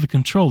size of the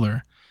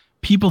controller,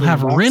 people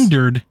have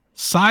rendered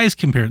size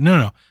compared.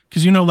 No.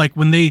 Because like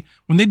when they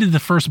did the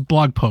first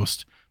blog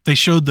post, they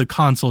showed the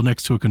console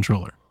next to a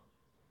controller.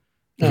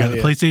 You got the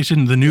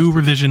PlayStation, the new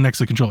revision next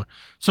to the controller.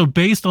 So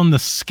based on the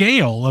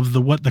scale of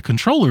what the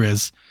controller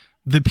is,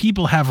 the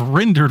people have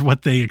rendered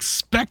what they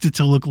expect it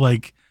to look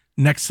like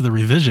next to the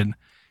revision.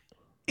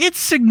 It's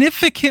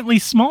significantly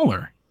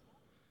smaller.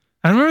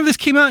 I remember this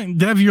came out, and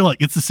Dev, you're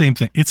like, it's the same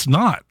thing. It's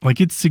not. Like,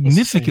 it's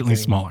significantly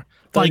smaller.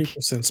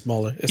 30%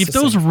 smaller. If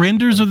those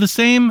renders are the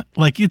same,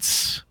 like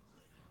it's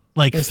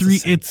not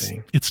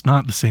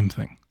the same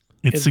thing.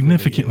 It's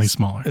significantly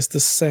smaller. It's the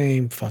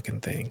same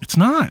fucking thing. It's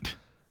not.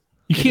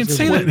 You can't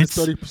say that. It's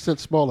 30%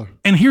 smaller.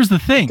 And here's the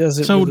thing.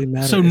 So really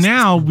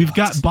now we've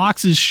got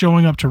boxes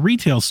showing up to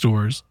retail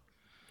stores.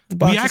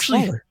 We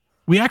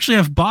actually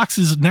have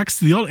boxes next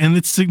to the old, and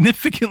it's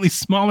significantly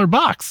smaller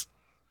box.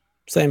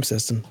 Same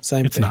system,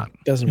 same thing. Not.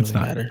 Doesn't really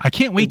matter. I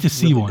can't wait to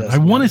see one. I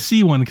want to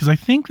see one because I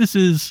think if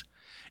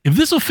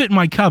this will fit in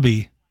my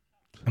cubby,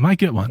 I might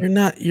get one.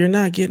 You're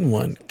not getting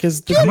one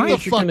because you're gonna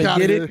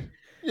get it.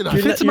 You're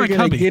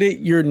gonna get it.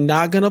 You're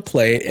not gonna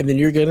play it, and then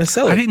you're gonna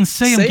sell it. I didn't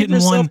say I'm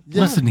getting one.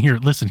 Yeah. Listen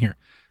here.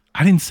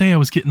 I didn't say I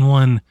was getting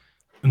one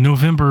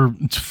November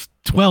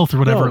 12th or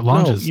whatever it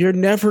launches. You're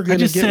never gonna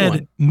get one. I just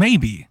said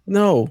maybe.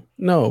 No.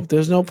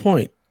 There's no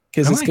point.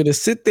 Because it's going to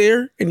sit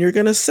there and you're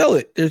going to sell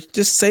it.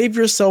 Just save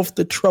yourself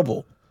the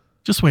trouble.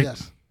 Just wait.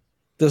 Yes.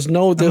 There's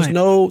no.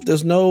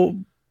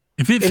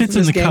 If it fits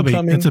in the cubby,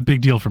 it's a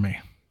big deal for me.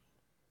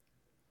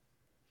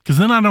 Because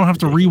then I don't have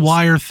to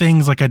rewire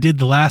things like I did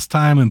the last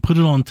time and put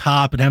it on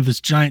top and have this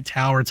giant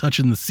tower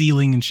touching the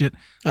ceiling and shit.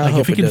 Like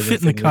if it can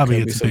fit in the cubby,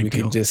 it's a big deal.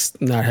 We can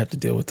just not have to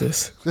deal with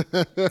this.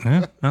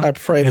 Yeah, no. I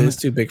pray that it's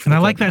too big for and the I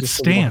like cubby, that just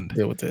so we don't have stand. to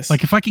deal with this.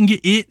 Like if I can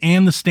get it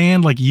and the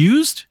stand like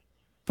used,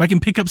 if I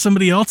can pick up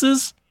somebody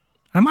else's,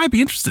 I might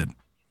be interested.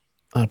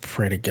 I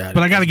pray to God.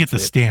 But I got to get the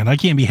stand. I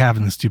can't be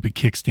having the stupid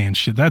kickstand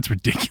shit. That's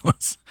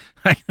ridiculous.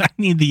 I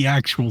need the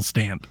actual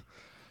stand.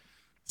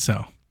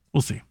 So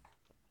we'll see.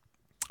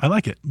 I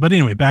like it. But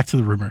anyway, back to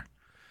the rumor.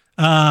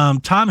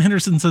 Tom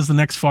Henderson says the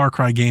next Far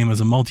Cry game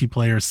is a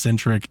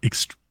multiplayer-centric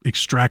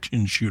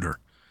extraction shooter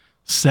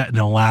set in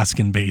an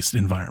Alaskan-based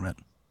environment.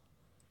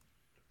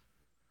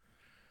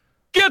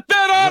 Get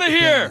that out of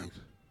here!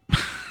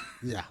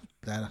 Yeah.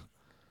 That.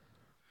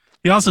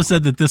 He also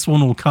said that this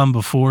one will come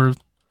before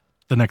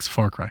the next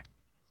Far Cry.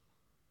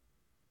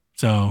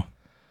 So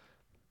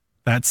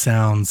that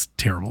sounds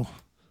terrible.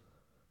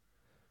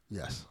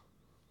 Yes.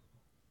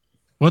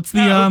 What's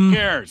the who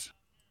cares?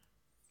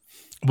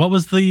 What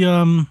was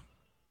the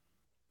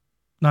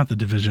not the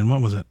Division,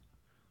 what was it?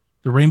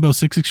 The Rainbow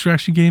Six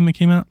Extraction game that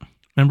came out?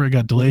 Remember it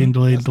got delayed and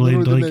delayed,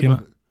 came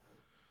out?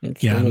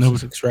 Yeah,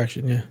 nobody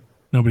extraction, yeah.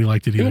 Nobody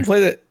liked it either. People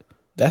played it.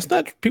 That's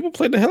not people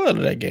played the hell out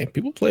of that game.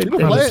 People played it.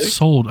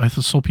 I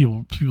thought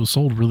people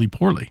sold really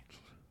poorly.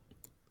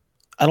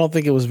 I don't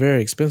think it was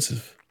very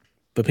expensive,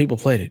 but people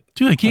played it.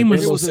 Dude, that game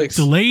was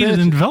delayed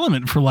in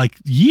development for like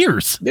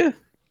years. Yeah.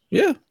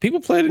 Yeah. People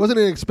played it. Wasn't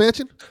it an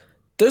expansion?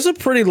 There's a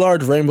pretty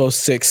large Rainbow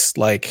Six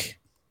like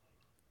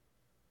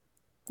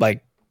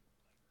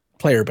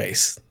player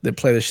base that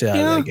play the shit out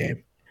of that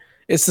game.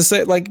 It's the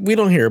same. Like we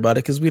don't hear about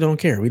it because we don't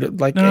care. We don't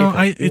like. No,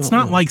 it's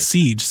not like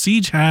Siege.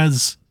 Siege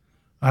has.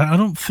 I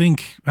don't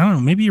know.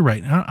 Maybe you're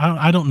right.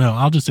 I don't know.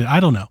 I'll just say I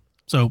don't know.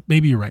 So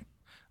maybe you're right.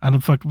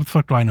 What the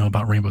fuck do I know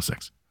about Rainbow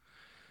Six?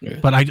 Yeah.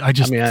 But I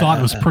thought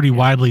it was pretty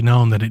widely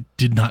known that it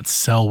did not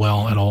sell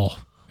well at all,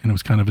 and it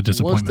was kind of a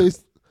disappointment.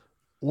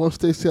 Once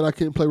they said I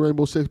couldn't play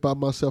Rainbow Six by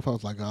myself, I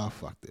was like,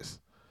 fuck this.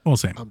 Well,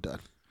 same. I'm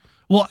done.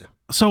 Well,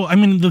 so, I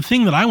mean, the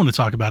thing that I want to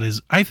talk about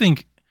is I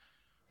think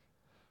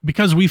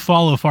because we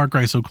follow Far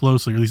Cry so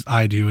closely, or at least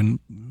I do, and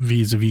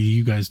vis-a-vis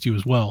you guys do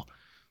as well,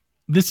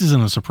 this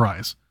isn't a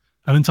surprise.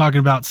 I've been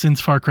talking about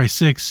since Far Cry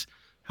 6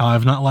 how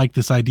I've not liked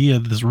this idea,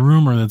 this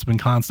rumor that's been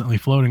constantly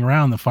floating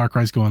around that Far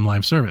Cry's going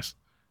live service.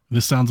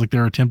 This sounds like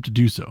their attempt to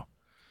do so.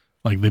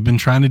 Like they've been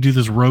trying to do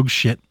this rogue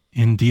shit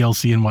in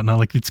DLC and whatnot.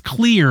 Like it's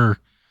clear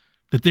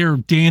that they're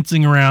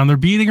dancing around, they're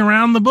beating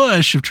around the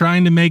bush of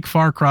trying to make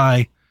Far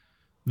Cry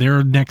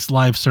their next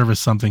live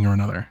service something or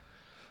another.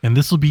 And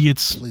this will be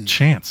its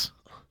chance.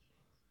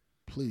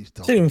 Please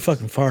don't. It's not even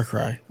fucking Far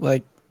Cry.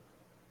 Like,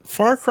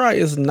 Far Cry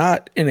is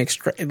not an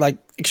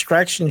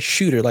extraction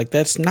shooter. Like,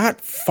 that's not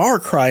Far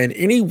Cry in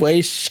any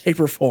way, shape,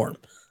 or form.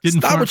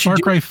 Didn't Far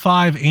Cry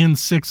 5 and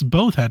 6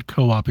 both had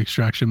co-op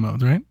extraction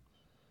modes, right?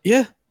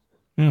 Yeah.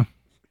 Yeah.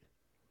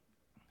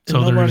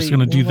 So they're just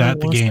going to do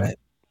that the game.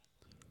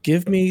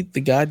 Give me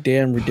the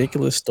goddamn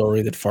ridiculous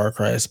story that Far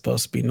Cry is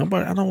supposed to be.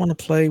 I don't want to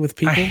play with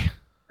people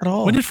at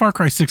all. When did Far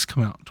Cry 6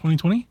 come out?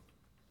 2020?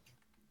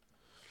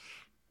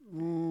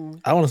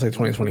 I want to say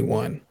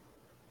 2021.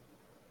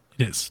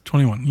 It is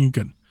 21. You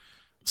good.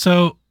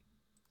 So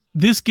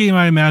this game,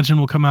 I imagine,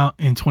 will come out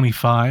in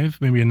 25,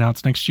 maybe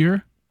announced next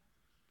year,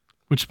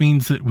 which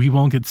means that we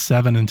won't get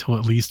 7 until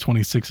at least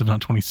 26, if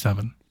not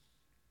 27.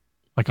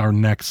 Like our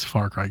next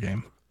Far Cry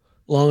game.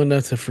 Long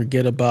enough to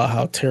forget about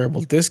how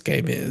terrible this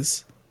game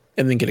is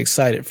and then get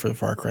excited for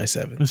Far Cry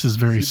 7. This is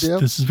very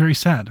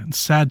sad. It's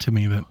sad to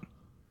me that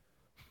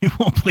we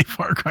won't play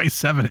Far Cry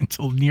 7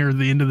 until near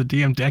the end of the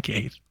damn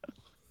decade.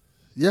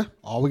 Yeah,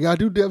 all we gotta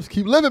do, devs,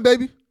 keep living,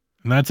 baby.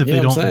 And that's if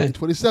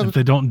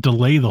they don't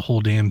delay the whole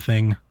damn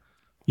thing,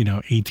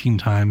 18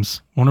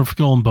 times. I wonder if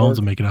Skull and Bones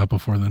will make it out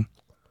before then.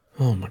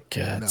 Oh my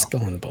God, no.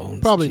 Skull and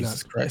Bones. Probably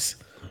Jesus not.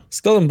 Christ.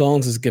 Skull and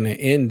Bones is going to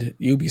end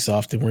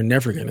Ubisoft, and we're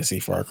never going to see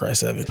Far Cry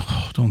 7.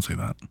 Oh, don't say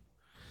that.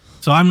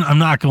 So I'm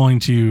not going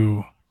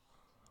to.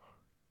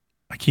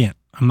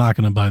 I'm not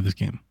going to buy this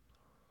game.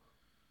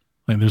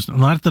 Like, there's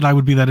not that I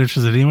would be that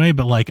interested anyway,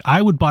 but like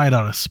I would buy it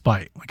out of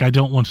spite. Like I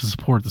don't want to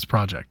support this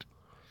project.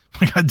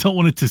 Like I don't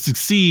want it to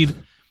succeed.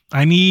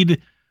 I need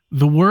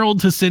the world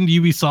to send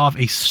Ubisoft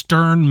a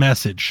stern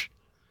message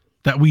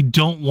that we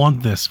don't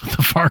want this with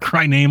the Far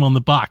Cry name on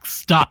the box.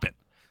 Stop it.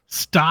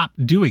 Stop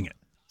doing it.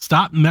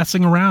 Stop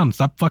messing around.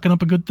 Stop fucking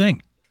up a good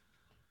thing.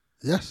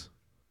 Yes,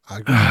 I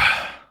agree.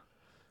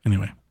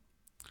 Anyway,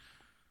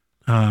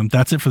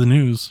 that's it for the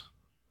news.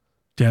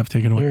 Dev,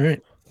 take it away. All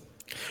right.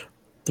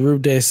 The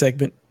Rube Day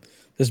segment.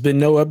 There's been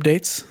no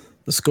updates.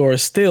 The score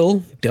is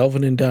still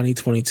Delvin and Donnie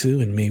 22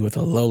 and me with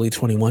a lowly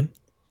 21.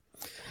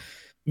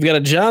 We've got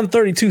a John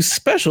 32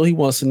 special. He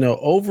wants to know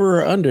over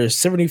or under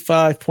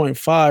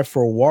 75.5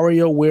 for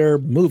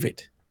WarioWare Move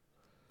It.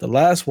 The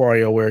last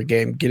WarioWare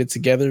game, Get It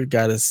Together,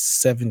 got a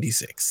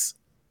 76.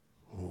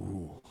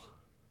 Ooh.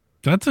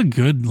 That's a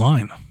good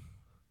line.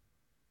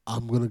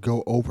 I'm going to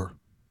go over.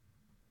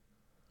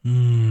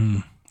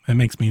 That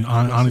makes me,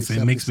 honestly,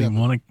 it makes me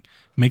want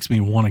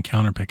to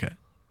counterpick it.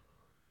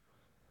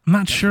 I'm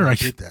not sure. I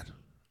did that.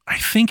 I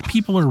think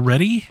people are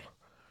ready.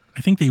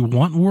 I think they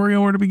want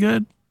WarioWare to be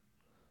good.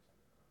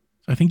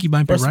 I think you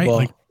might be First right. of all,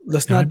 Like,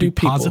 let's not do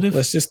people. positive.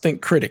 Let's just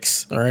think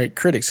critics. All right,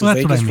 critics. Well,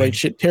 They that's what just I mean. rate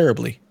shit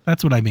terribly.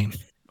 That's what I mean.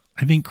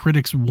 I think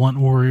critics want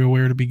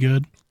WarioWare to be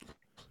good.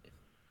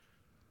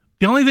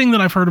 The only thing that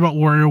I've heard about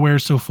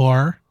WarioWare so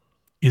far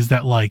is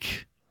that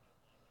like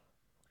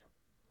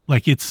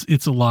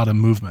it's a lot of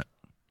movement.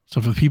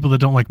 So for the people that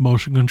don't like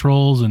motion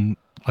controls and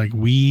like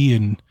Wii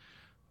and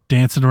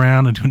dancing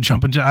around and doing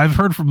jumping, I've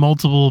heard from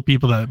multiple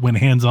people that went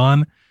hands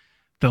on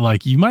that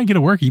like you might get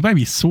a work, you might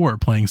be sore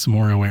playing some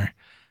WarioWare.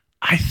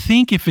 I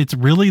think if it's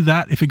really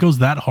that, if it goes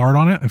that hard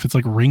on it, if it's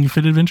like Ring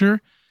Fit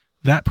Adventure,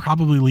 that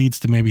probably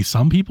leads to maybe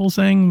some people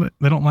saying that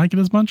they don't like it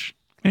as much.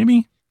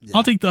 Maybe. Yeah.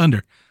 I'll take the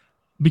under.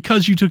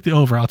 Because you took the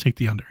over, I'll take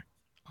the under.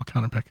 I'll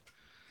counterpick.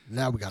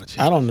 Now we got to change.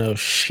 I don't know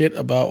shit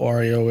about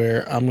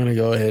WarioWare. I'm going to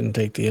go ahead and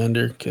take the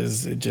under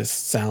because it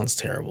just sounds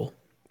terrible.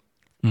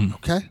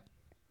 Okay.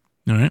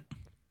 All right.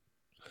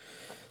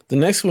 The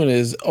next one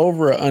is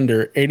over or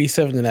under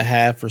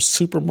 87.5 for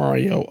Super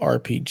Mario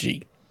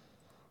RPG.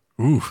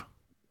 Ooh.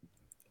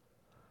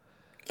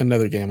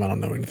 Another game I don't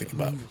know anything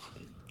about.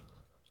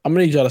 I'm going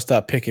to need y'all to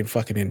stop picking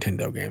fucking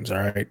Nintendo games, all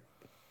right?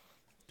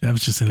 That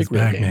was just in his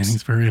bag, man.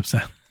 He's very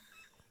upset.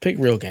 Pick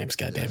real games,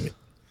 goddammit.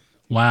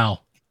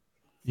 Wow.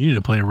 You need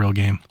to play a real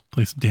game.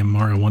 Play some damn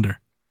Mario Wonder.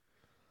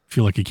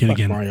 Feel like a kid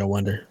again. Mario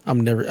Wonder. I'm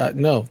never...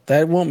 no,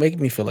 that won't make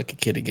me feel like a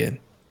kid again.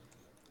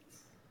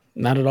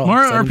 Not at all.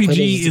 Mario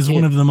RPG is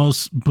one of the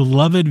most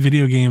beloved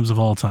video games of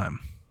all time.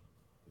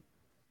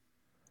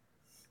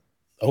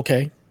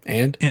 Okay.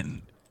 And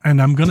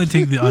I'm going to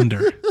take the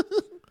under.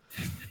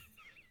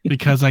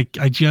 Because I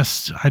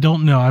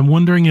don't know. I'm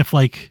wondering if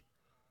I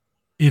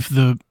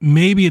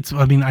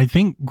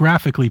think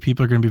graphically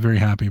people are going to be very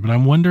happy, but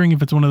I'm wondering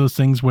if it's one of those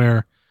things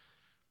where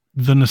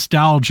the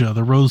nostalgia,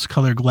 the rose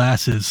colored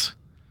glasses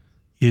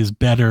is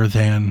better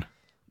than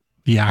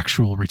the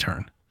actual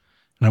return.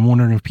 And I'm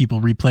wondering if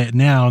people replay it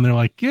now and they're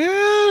like,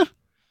 yeah,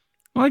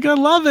 like I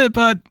love it,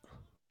 but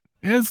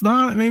it's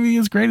not maybe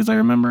as great as I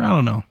remember. I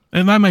don't know.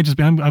 And I might just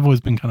be, I've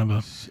always been kind of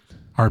a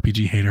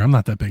RPG hater. I'm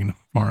not that big into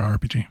Mario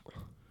RPG.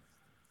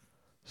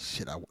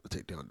 Shit, I want to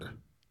take the under.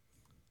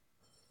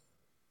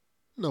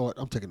 You know what?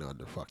 I'm taking the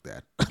under. Fuck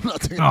that. I'm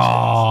not taking a chance.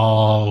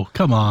 Oh,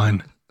 come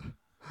on.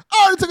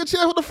 I already took a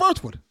chance with the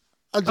first one.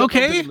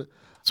 Okay.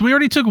 So we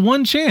already took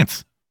one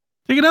chance.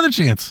 Take another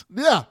chance.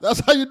 Yeah,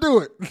 that's how you do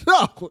it.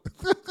 No.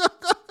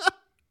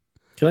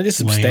 Can I just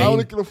abstain? I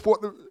only can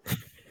afford to.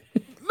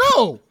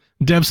 No.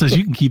 Deb says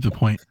you can keep the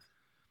point.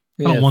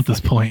 I don't want this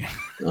point.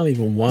 I don't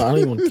even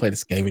want to play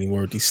this game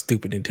anymore with these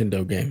stupid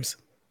Nintendo games.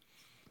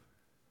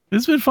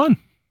 It's been fun.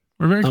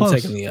 We're very close.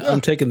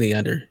 I'm taking the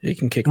under. You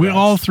can kick. We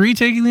all three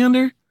taking the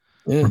under?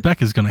 Yeah.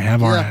 Rebecca's going to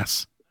have our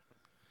ass.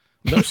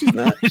 No, she's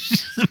not.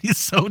 She's going to be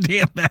so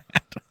damn mad.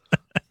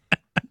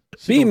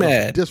 Be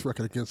mad. This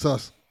record against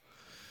us.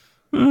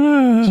 She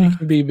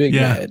can be big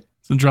mad.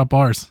 So drop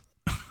bars.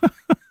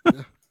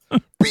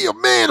 Be a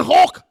man,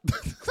 Hulk.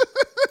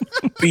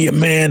 Be a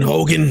man,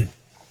 Hogan.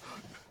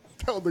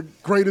 That was the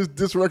greatest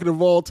diss record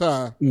of all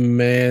time.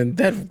 Man,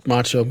 that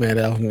Macho Man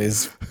album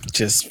is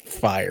just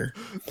fire.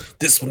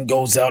 This one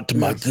goes out to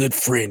my good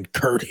friend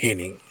Kurt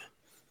Hennig.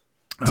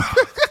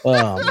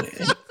 Oh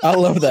man, I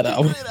love that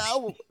album.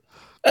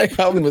 That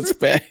album is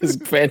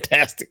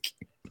fantastic.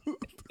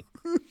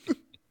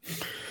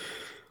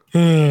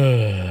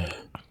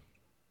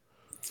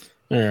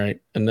 All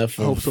right, enough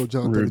of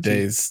rude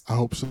days. I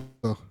hope so.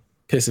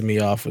 Pissing me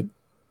off with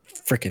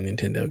freaking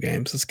Nintendo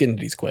games. Let's get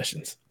into these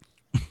questions.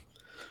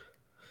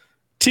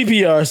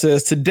 TPR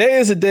says, today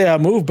is the day I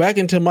moved back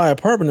into my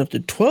apartment after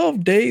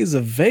 12 days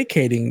of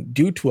vacating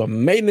due to a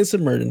maintenance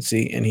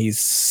emergency, and he's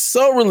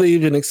so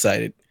relieved and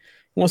excited.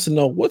 He wants to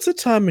know, what's a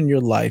time in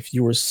your life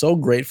you were so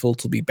grateful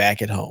to be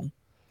back at home?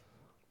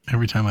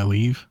 Every time I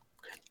leave.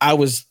 I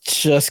was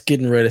just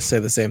getting ready to say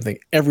the same thing.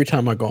 Every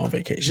time I go on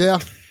vacation. Yeah.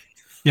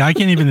 Yeah, I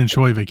can't even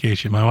enjoy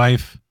vacation. My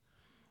wife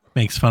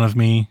makes fun of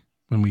me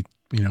when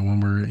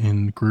we're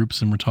in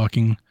groups and we're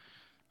talking.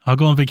 I'll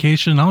go on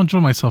vacation. I'll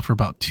enjoy myself for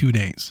about 2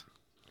 days.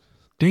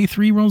 Day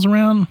 3 rolls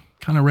around,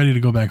 kind of ready to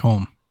go back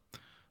home. I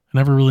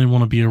never really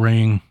want to be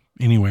away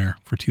anywhere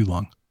for too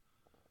long.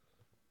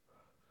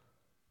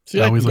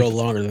 See, I can go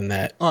longer than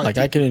that. Right,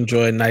 I can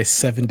enjoy a nice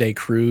 7-day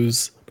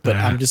cruise, but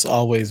I'm just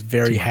always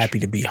very happy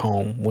to be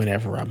home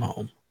whenever I'm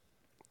home.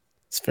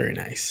 It's very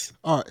nice.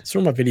 All right. That's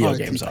where my video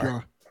games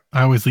are.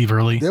 I always leave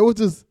early. There was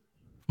this,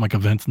 like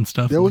events and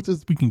stuff. We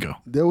can go.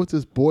 There was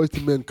this Boys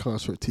to Men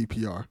concert,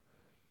 TPR.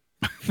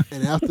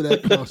 And after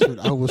that concert,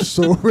 I was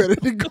so ready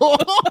to go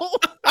home.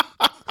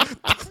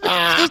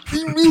 Just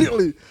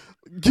immediately,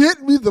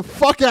 get me the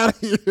fuck out of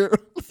here.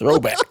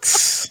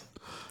 Throwbacks.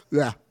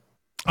 Yeah.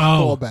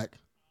 Oh. Callback.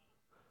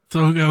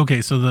 So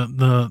okay, so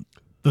the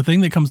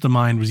thing that comes to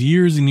mind was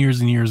years and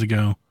years and years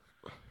ago,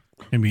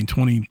 maybe in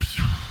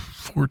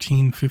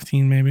 2014,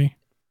 15 maybe.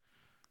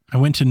 I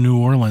went to New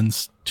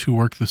Orleans to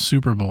work the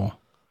Super Bowl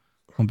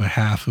on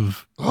behalf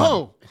of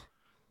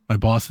my My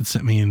boss had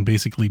sent me and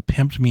basically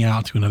pimped me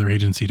out to another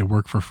agency to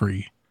work for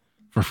free.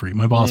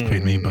 My boss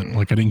paid me, but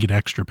like I didn't get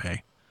extra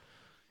pay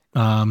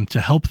to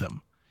help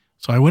them.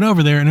 So I went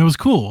over there and it was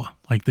cool.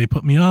 Like they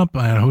put me up.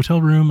 I had a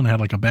hotel room and I had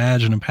like a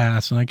badge and a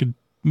pass and I could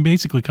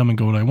basically come and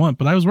go what I want.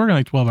 But I was working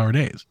like 12-hour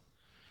days.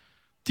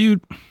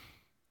 Dude,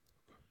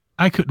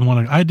 I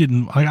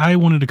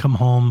wanted to come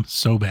home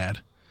so bad,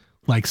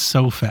 like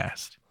so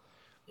fast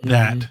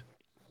that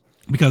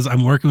because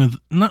I'm working with,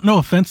 no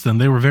offense to them,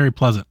 they were very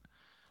pleasant,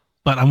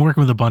 but I'm working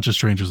with a bunch of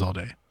strangers all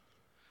day.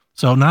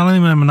 So not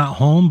only am I not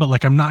home, but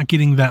like I'm not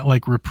getting that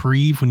like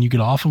reprieve when you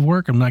get off of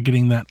work. I'm not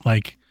getting that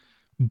like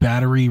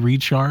battery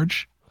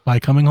recharge by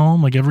coming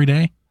home like every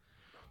day.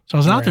 So I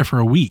was out there for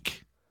a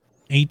week,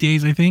 8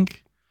 days, I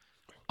think.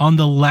 On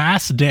the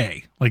last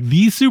day, like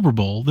the Super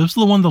Bowl, this is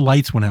the one the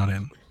lights went out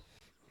in.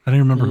 I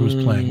didn't remember who was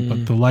playing,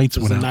 but the lights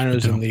went out. The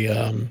Niners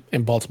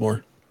in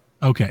Baltimore.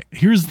 Okay,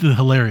 here's the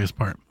hilarious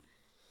part.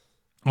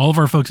 All of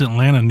our folks in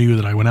Atlanta knew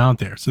that I went out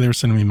there, so they were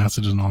sending me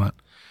messages and all that.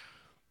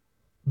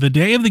 The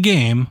day of the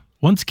game,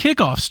 once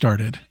kickoff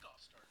started,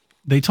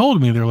 they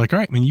told me, they're like, all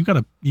right, man, you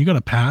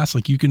gotta pass.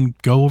 Like you can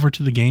go over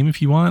to the game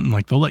if you want, and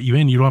like they'll let you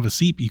in. You don't have a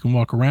seat, but you can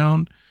walk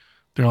around.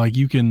 They're like,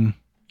 you can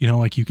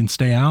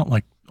stay out,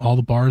 like all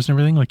the bars and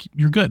everything. Like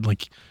you're good.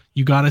 Like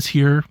you got us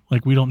here.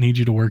 Like we don't need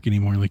you to work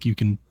anymore. Like you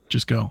can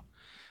just go.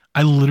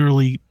 I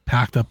literally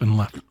packed up and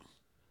left.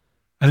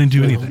 I didn't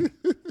do anything.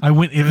 I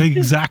went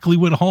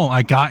home.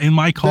 I got in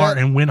my car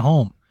and went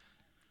home.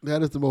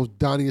 That is the most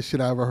Donnie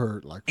shit I ever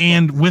heard. Like,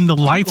 and when the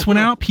lights went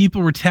out,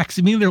 people were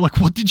texting me. They're like,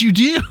 "What did you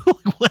do?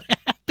 What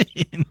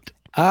happened?"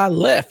 I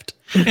left.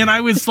 And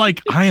I was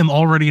like, I am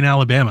already in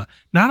Alabama.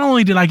 Not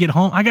only did I get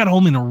home, I got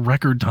home in a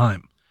record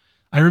time.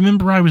 I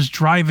remember I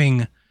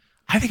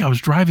think I was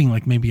driving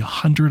like maybe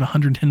 100,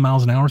 110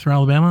 miles an hour through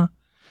Alabama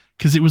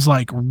because it was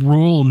like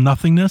rural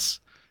nothingness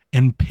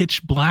and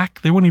pitch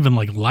black. There weren't even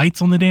like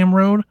lights on the damn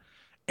road.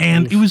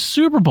 And it was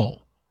Super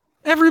Bowl.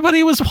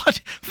 Everybody was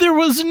watching. There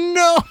was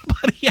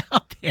nobody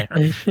out there.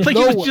 Like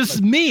it was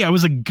just me. I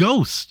was a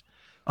ghost.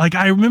 Like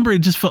I remember it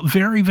just felt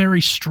very,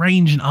 very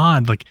strange and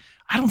odd. Like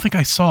I don't think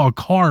I saw a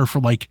car for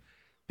like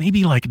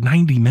maybe like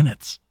 90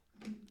 minutes.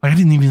 Like I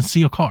didn't even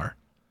see a car.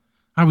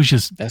 I was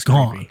just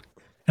gone. Creepy.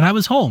 And I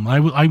was home.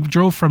 I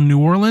drove from New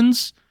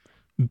Orleans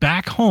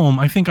back home.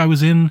 I think I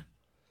was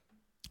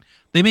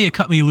they may have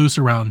cut me loose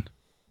around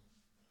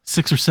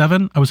 6 or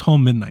 7. I was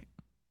home midnight.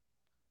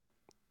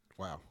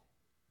 Wow.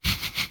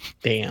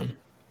 Damn.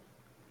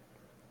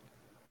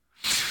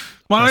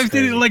 My wife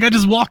did it like I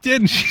just walked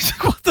in and she's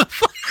like, what the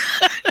fuck?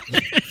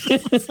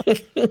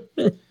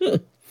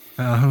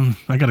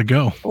 I gotta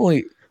go.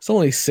 It's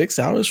only 6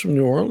 hours from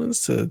New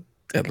Orleans to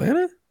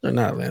Atlanta? Or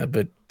not Atlanta,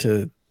 but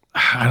to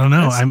I don't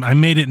know. I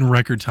made it in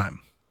record time.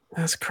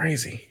 That's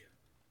crazy.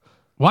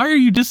 Why are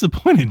you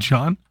disappointed,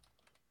 John?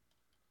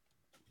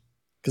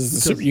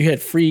 Because you had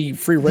free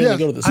reign to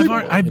go to the Super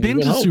Bowl. I've been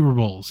to Super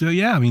Bowls. So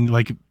yeah, I mean,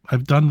 like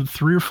I've done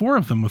 3 or 4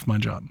 of them with my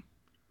job.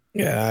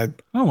 Yeah.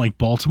 I don't like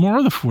Baltimore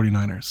or the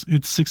 49ers.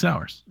 It's 6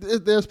 hours.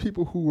 There's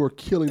people who were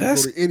killing to go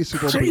to any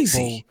Super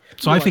Bowl.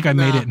 So I think I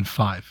made it in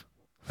 5.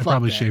 I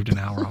probably shaved an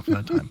hour off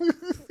that time.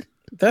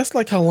 That's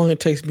like how long it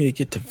takes me to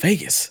get to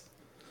Vegas.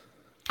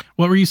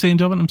 What were you saying,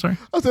 Delvin? I'm sorry.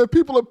 I said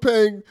people are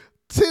paying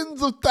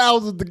tens of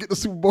thousands to get the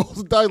Super Bowls,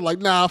 and I'm like,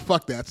 nah,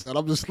 fuck that, son.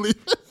 I'm just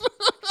leaving.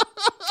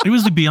 It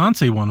was the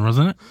Beyonce one,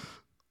 wasn't it?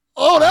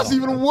 Oh, that's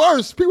even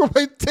worse. People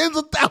pay tens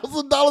of thousands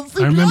of dollars.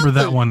 I remember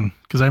that one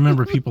because I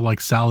remember people like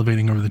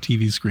salivating over the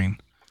TV screen.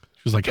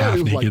 She was like half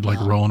naked, like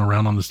rolling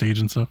around on the stage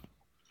and stuff.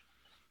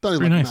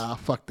 Pretty nice. Nah,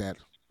 fuck that.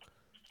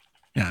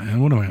 Yeah,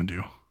 and what am I gonna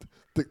do?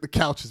 The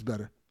couch is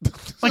better.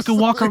 Like go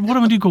walk. What am I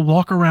gonna do? Go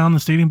walk around the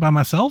stadium by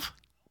myself?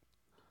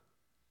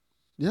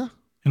 Yeah.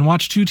 And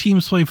watch 2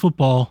 teams play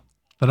football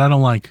that I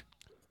don't like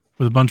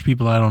with a bunch of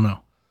people that I don't know.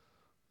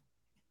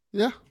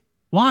 Yeah.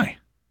 Why?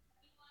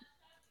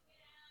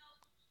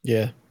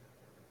 Yeah.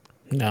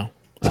 No,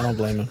 I don't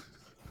blame him.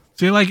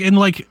 See,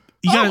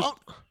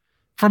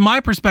 from my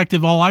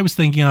perspective, all I was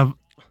thinking of,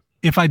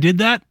 if I did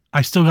that,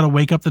 I still got to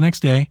wake up the next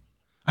day.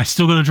 I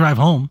still got to drive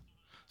home.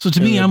 So to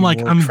me, I'm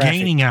like, I'm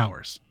gaining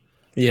hours.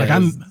 Yeah.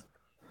 Like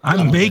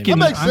I'm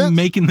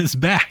making this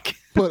back.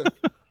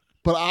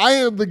 But I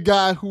am the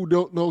guy who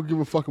don't give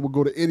a fuck and will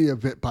go to any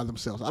event by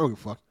themselves. I don't give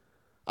a fuck.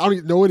 I don't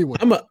even know anyone.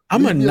 I'm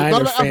a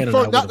Niner fan. I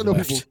prefer not to know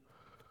people.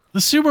 The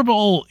Super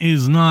Bowl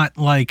is not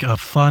like a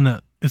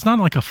fun. It's not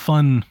like a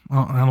fun.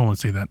 Well, I don't want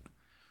to say that.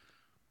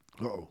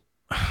 Uh-oh.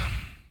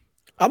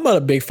 I'm not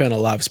a big fan of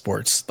live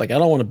sports. Like I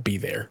don't want to be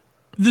there.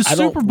 The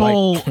Super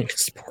Bowl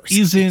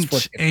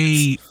isn't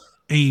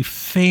a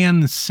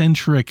fan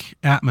centric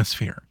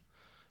atmosphere.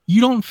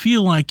 You don't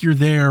feel like you're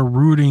there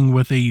rooting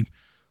with a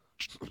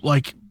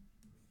like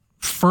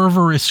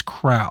fervorous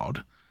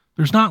crowd.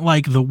 There's not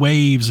like the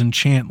waves and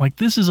chant. Like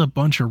this is a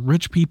bunch of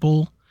rich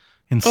people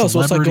and celebrities.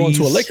 So it's like going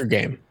to a Laker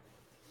game.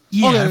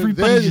 Yeah,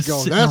 everybody's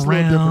just sitting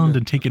around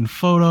and taking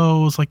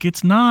photos. Like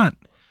it's not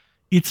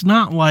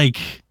like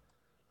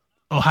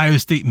Ohio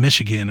State,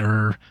 Michigan,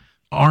 or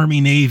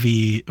Army,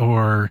 Navy,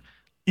 or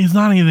It's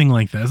not anything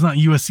like that. It's not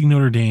USC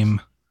Notre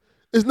Dame.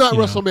 It's not You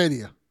know.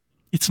 WrestleMania.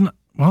 It's not.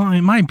 Well,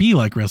 it might be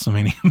like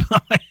WrestleMania.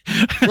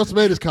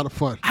 WrestleMania is kind of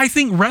fun. I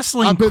think I've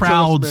wrestling been to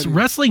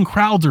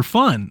crowds are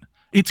fun.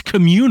 It's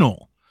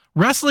communal.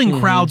 Wrestling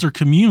crowds are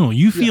communal.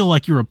 You feel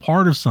like you're a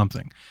part of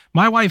something.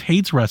 My wife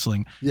hates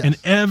wrestling, Yes. and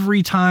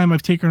every time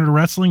I've taken her to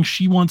wrestling,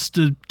 she wants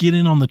to get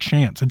in on the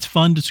chants. It's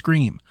fun to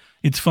scream.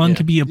 It's fun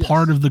to be a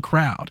part of the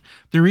crowd.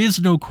 There is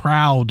no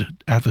crowd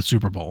at the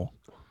Super Bowl.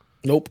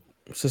 Nope.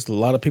 It's just a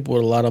lot of people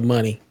with a lot of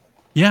money.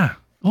 Yeah.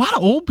 A lot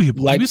of old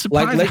people. Like- I'd be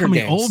surprised like at Laker how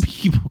many games. old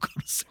people go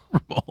to Super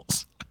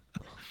Bowls.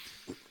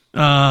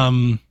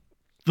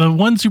 The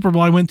one Super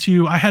Bowl I went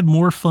to, I had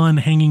more fun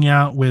hanging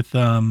out with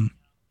the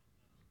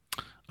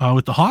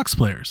Hawks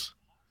players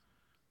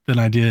than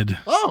I did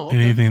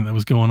anything that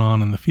was going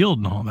on in the field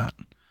and all that.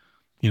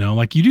 You know,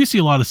 like you do see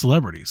a lot of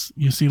celebrities.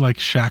 You see like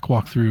Shaq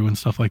walk through and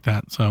stuff like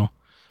that. So,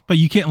 but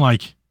you can't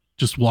like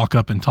just walk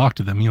up and talk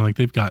to them. You know, like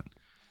they've got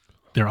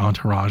their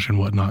entourage and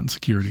whatnot and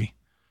security.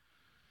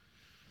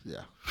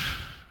 Yeah.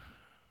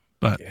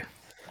 But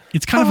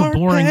it's kind of a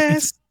boring.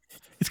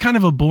 It's kind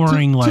of a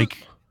boring, like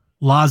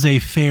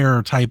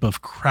laissez-faire type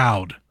of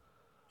crowd,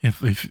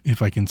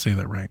 if I can say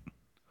that right.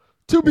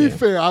 To be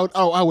fair, I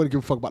wouldn't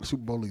give a fuck about the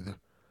Super Bowl either.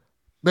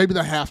 Maybe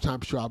the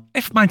halftime show.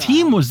 If my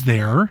team was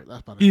there,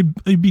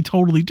 it'd be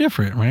totally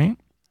different, right?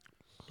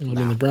 I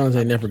mean, the Browns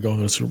ain't never going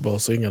to the Super Bowl,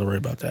 so you ain't got to worry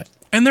about that.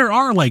 And there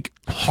are like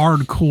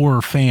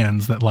hardcore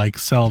fans that like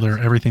sell their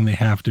everything they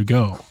have to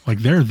go. Like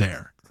they're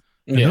there.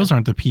 And those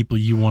aren't the people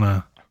you want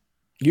to.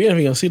 You ain't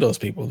even gonna see those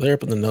people. They're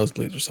up in the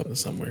nosebleeds or something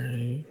somewhere.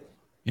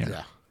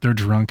 Yeah. They're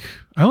drunk.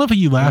 I love how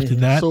you laughed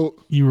at that. So-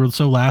 You were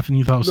so laughing.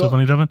 You thought it was so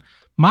funny, Devin.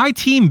 My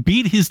team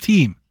beat his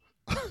team.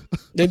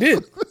 They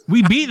did.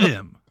 We beat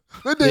them.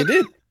 They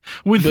did.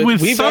 With But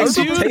we've some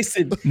also dude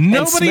tasted and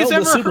nobody's smelled the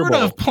ever Super heard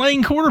Bowl. of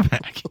playing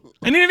quarterback.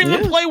 And he didn't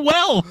even play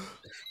well.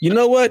 You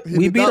know what? He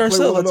We did beat not play ourselves.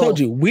 well I at told all.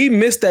 you. We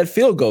missed that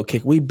field goal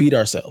kick. We beat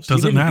ourselves. You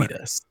Doesn't didn't matter. beat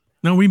us.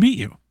 No, we beat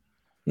you.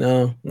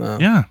 No.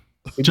 Yeah.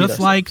 We beat Just ourselves.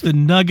 like the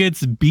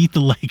Nuggets beat the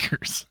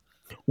Lakers.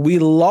 We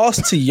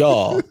lost to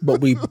y'all, but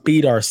we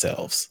beat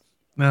ourselves.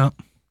 No.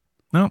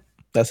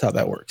 That's how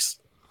that works.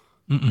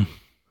 Mm-mm.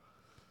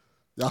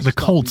 Y'all The stop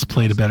Colts beating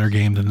played a yourself. better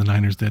game than the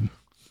Niners did.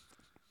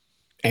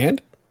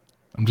 And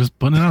I'm just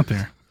putting it out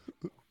there.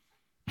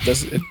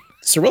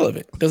 it's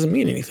irrelevant. It doesn't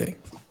mean anything.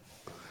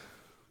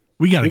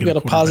 We got to We've get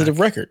got a positive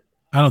record.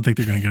 I don't think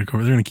they're going to get a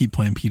quarterback. They're going to keep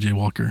playing PJ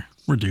Walker.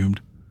 We're doomed.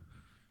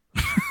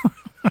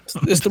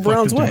 It's the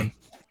Browns' Fuck they're way. doing.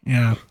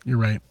 Yeah, you're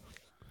right.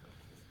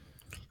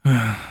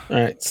 All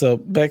right. So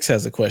Bex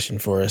has a question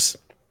for us.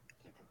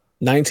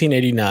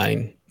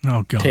 1989,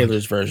 Oh, God.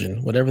 Taylor's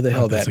version, whatever the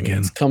hell this that again.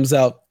 means, comes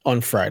out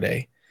on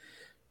Friday.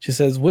 She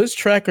says, which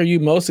track are you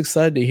most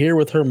excited to hear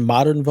with her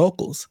modern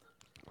vocals?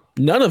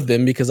 None of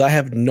them, because I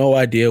have no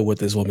idea what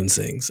this woman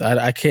sings.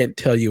 I can't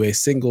tell you a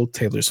single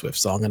Taylor Swift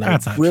song, and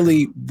That's I not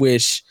really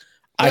wish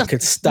I Yes,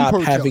 could you've stop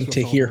heard having Taylor to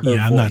Swift hear songs. her Yeah,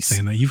 voice. I'm not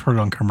saying that. You've heard it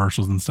on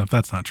commercials and stuff.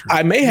 That's not true.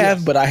 I may have,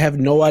 Yes. but I have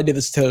no idea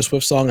this is a Taylor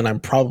Swift song, and I'm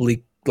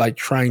probably like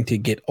trying to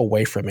get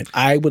away from it.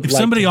 I would if like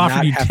somebody to offered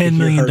not you have to $10 hear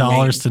million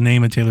her name. to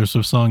name a Taylor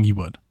Swift song, you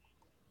would.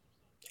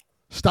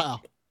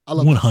 Style. I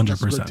love that song.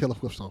 That's a 100%. great Taylor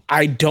Swift song.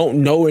 I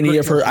don't know any Great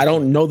of her. Taylor I Swift.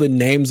 don't know the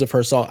names of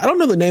her songs. I don't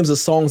know the names of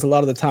songs a lot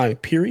of the time.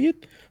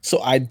 Period.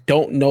 So I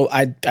don't know.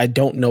 I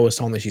don't know a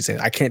song that she's saying.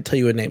 I can't tell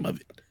you a name of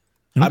it.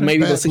 I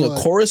maybe Bad will sing a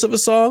Blood. chorus of a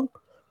song.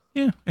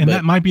 Yeah, and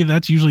But-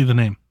 that's usually the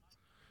name.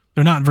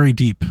 They're not very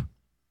deep,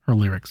 her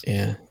lyrics.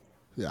 Yeah.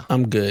 Yeah.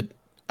 I'm good.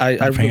 I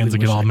Our fans really will get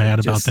wish all I could mad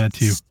about just that,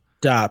 too.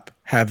 Stop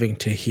having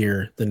to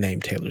hear the name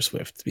Taylor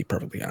Swift. To be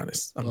perfectly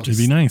honest, I'm It'd just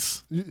be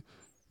nice.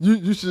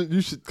 You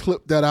should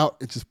clip that out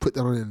and just put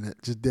that on the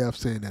internet. Just Dev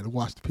saying that and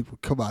watch the people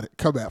come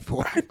out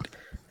for it.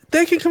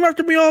 They can come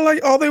after me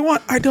all they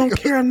want. I don't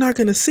care. I'm not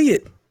going to see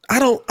it. I'm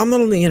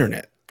not on the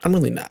internet. I'm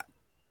really not.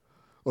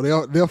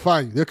 Well, they'll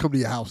find you. They'll come to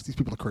your house. These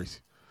people are crazy.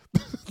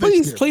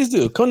 Please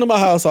do come to my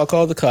house. I'll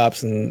call the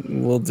cops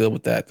and we'll deal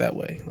with that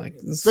way. Like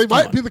They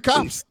might be the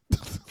cops.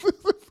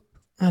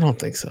 I don't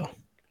think so.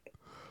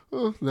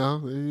 Oh, no,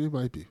 they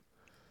might be.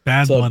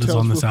 Bad So Blood is Taylor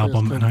on this Swift fans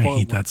album, come and I forward.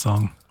 hate that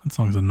song. That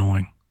song's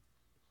annoying.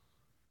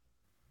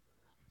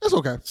 That's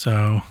okay.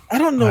 So I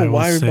don't know I will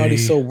why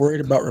everybody's say- so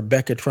worried about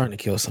Rebecca trying to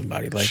kill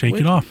somebody. Like shake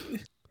what? it off.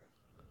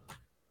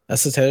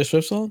 That's a Taylor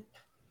Swift song.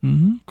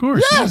 Of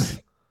course. Yes.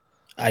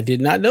 I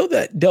did not know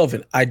that,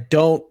 Delvin. I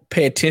don't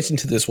pay attention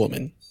to this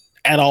woman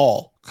at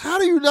all. How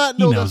do you not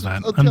He know knows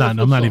that's that. a I'm Taylor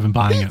not Swift even song?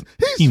 buying it.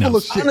 He's He full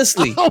knows. of shit.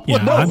 Honestly, Yeah,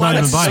 I'm not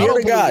even buying swear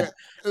it. to God.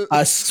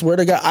 I swear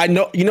to God, I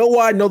know. You know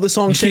why I know the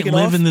song You "Shake can't It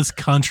live Off"? in this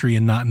country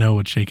and not know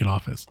what Shake It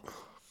Off is.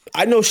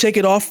 I know "Shake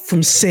It Off"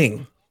 from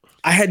Sing.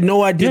 I had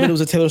no idea Yeah. that it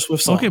was a Taylor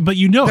Swift song. Okay, but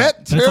you know That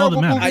it. That's all that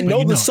terrible matters. movie- I but know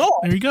you the it. song.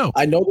 There you go.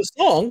 I know the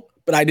song,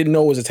 but I didn't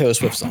know it was a Taylor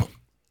Swift song.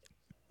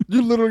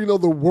 You literally know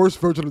the worst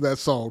version of that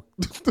song.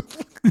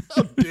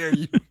 How dare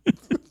you?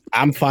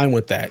 I'm fine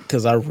with that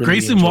because I really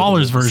Grayson enjoyed the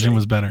Waller's movie version Sing.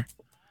 was better.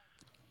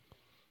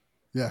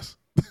 Yes.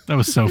 That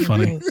was so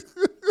funny.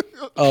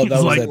 Oh, He that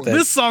was like, at that.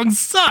 this song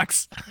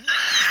sucks.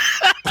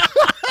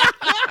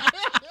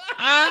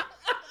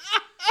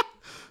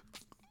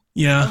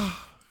 Yeah.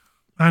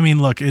 I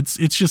mean, look,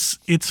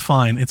 it's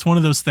fine. It's one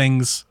of those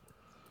things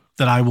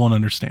that I won't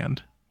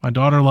understand. My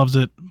daughter loves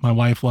it. My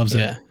wife loves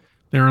it.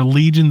 There are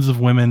legions of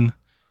women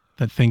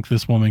that think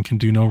this woman can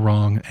do no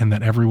wrong and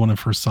that every one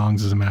of her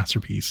songs is a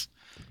masterpiece.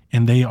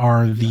 And they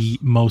are the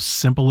most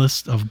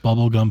simplest of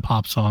bubblegum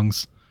pop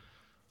songs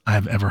I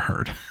have ever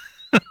heard.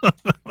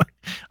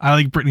 I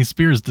like Britney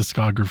Spears'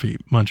 discography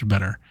much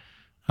better.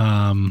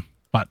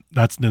 But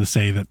that's to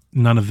say that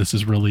none of this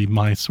is really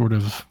my sort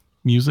of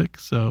music,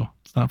 so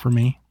it's not for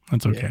me.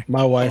 That's okay. Yeah,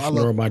 my wife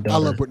nor my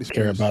daughter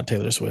care about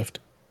Taylor Swift.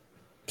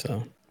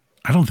 So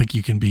I don't think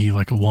you can be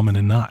like a woman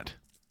and not.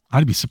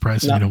 I'd be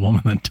surprised to meet a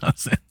woman that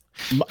doesn't.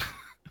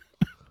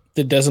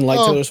 That doesn't like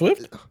Taylor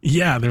Swift?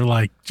 Yeah, they're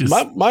like just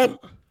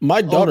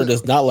my daughter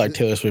does not like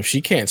Taylor Swift.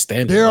 She can't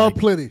stand it. There are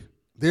plenty.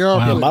 There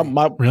are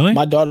plenty. Really?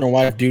 My daughter and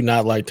wife do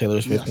not like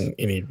Taylor Swift in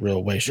any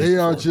real way. They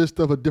are just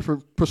of a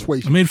different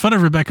persuasion. I made fun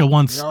of Rebecca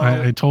once.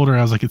 I told her,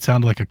 I was like, it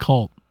sounded like a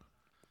cult.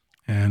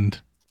 And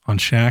on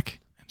Shaq,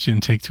 she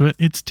didn't take to it.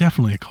 It's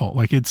definitely a cult.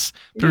 Like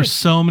there's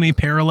so many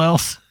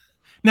parallels.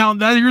 Now,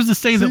 here's to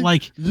say that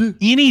like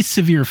any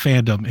severe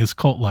fandom is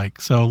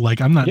cult-like. So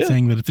like, I'm not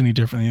saying that it's any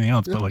different than anything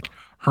else, but like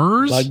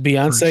hers, like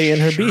Beyonce and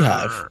her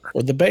Beehive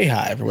or the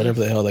Bayhive or whatever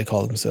the hell they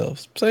call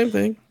themselves. Same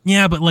thing.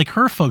 Yeah, but like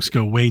her folks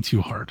go way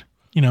too hard.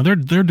 You know, they're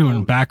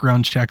doing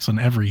background checks on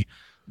every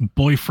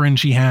boyfriend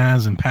she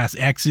has and past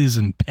exes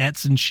and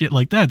pets and shit.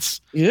 Like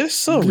that's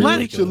so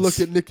ridiculous. You should look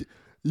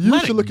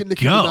at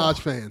Nicki Minaj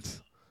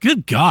fans.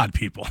 Good God,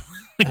 people!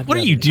 Like, what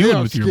are you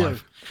doing with your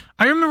life?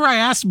 I remember I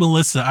asked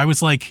Melissa. I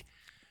was like,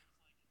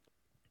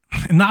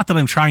 not that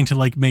I'm trying to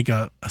like make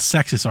a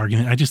sexist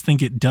argument. I just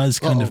think it does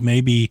kind of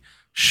maybe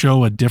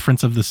show a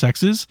difference of the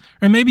sexes,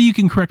 or maybe you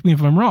can correct me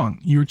if I'm wrong.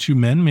 You're two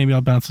men. Maybe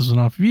I'll bounce this one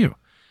off of you.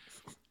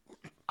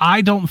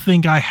 I don't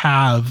think I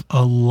have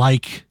a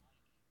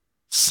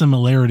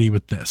similarity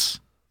with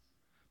this.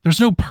 There's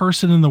no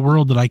person in the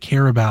world that I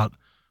care about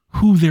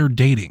who they're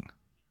dating.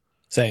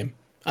 Same.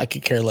 I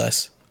could care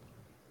less.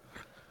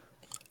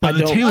 But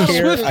the Taylor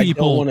Swift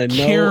people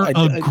care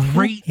a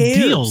great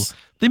deal.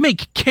 They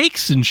make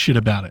cakes and shit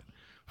about it.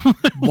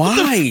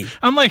 Why?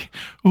 I'm like,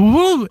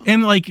 whoa.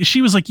 And like,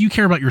 she was like, you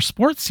care about your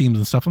sports teams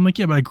and stuff. I'm like,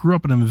 yeah, but I grew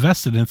up and I'm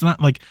invested. And it's not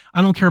like,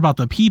 I don't care about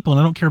the people and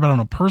I don't care about it on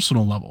a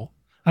personal level.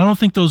 I don't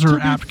think those are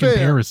apt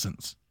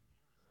comparisons.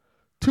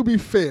 To be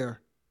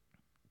fair,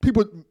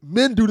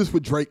 men do this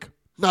with Drake,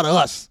 not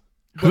us.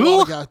 Who?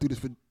 All the guys do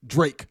this with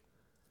Drake.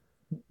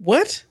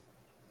 What?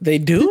 They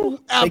do?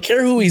 They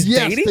care who he's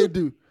dating? Yes, they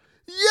do.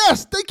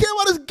 Yes, they care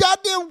about his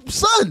goddamn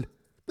son.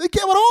 They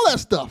care about all that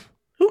stuff.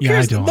 Who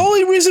cares? The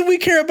only reason we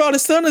care about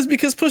his son is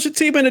because Pusha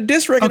T made a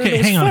diss record. Okay,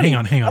 hang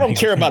on. I don't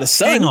care about his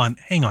son.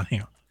 Hang on.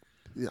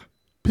 Yeah,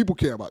 people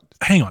care about it.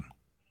 Hang on.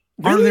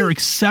 Really? Are there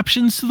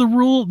exceptions to the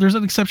rule? There's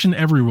an exception to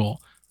every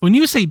rule. When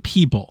you say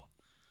people,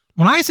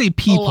 when I say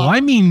people, I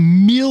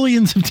mean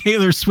millions of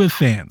Taylor Swift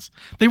fans.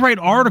 They write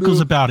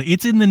articles about it.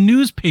 It's in the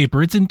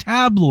newspaper. It's in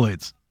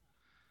tabloids.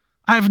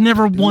 I've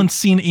never once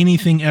seen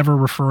anything ever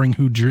referring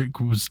who Drake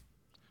was.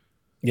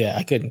 Yeah,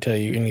 I couldn't tell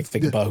you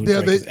anything about who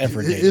Drake is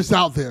ever dating. It's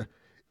out there.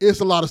 It's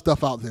a lot of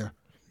stuff out there.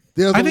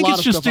 I think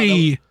it's just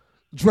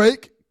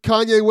Drake,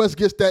 Kanye West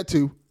gets that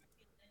too.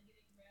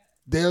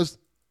 There's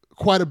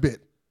quite a bit.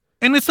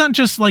 And it's not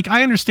just like,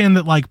 I understand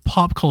that like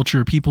pop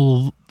culture,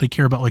 people, they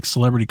care about like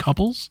celebrity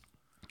couples,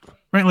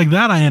 right? Like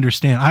that I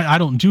understand. I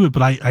don't do it,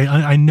 but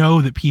I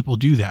know that people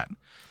do that.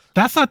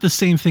 That's not the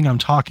same thing I'm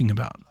talking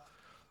about.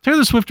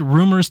 Taylor Swift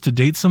rumors to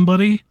date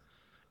somebody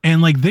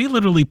and like they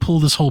literally pull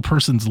this whole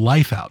person's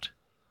life out.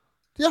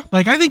 Yeah.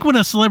 Like I think when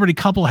a celebrity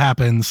couple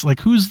happens, like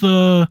who does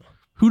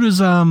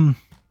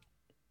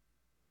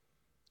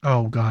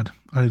oh God,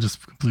 I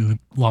just completely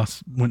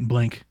went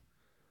blank.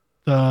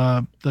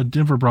 The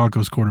Denver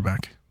Broncos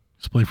quarterback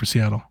who's played for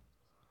Seattle.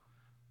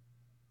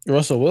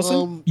 Russell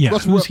Wilson? Yeah,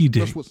 who's he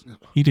date?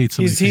 He dates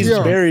somebody. He's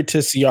married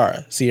to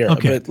Ciara.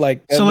 Okay. But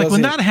like, so like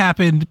when that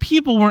happened,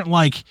 people weren't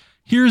like,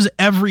 here's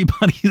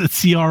everybody that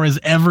Ciara has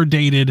ever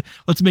dated.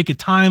 Let's make a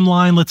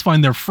timeline. Let's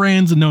find their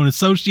friends and known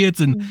associates.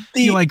 And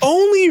the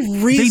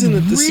only reason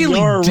that the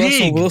Ciara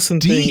Russell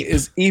Wilson thing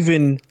is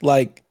even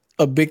like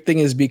a big thing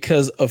is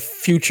because of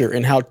Future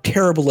and how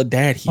terrible a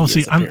dad he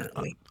is.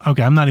 Apparently.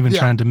 I'm not even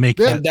trying to make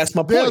that. That's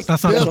my point.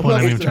 That's not the point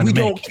I'm even trying to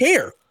make. We don't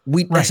care.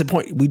 That's the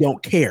point. We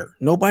don't care.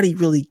 Nobody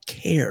really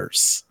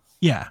cares.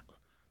 Yeah.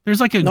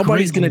 There's like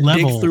nobody's going to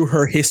dig through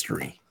her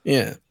history.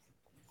 Yeah.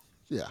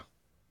 Yeah.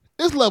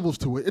 There's levels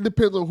to it. It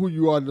depends on who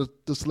you are and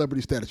the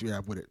celebrity status you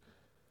have with it.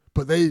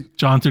 But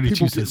John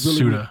 32 says really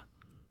Suda.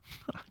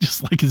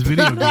 Just like his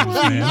video games,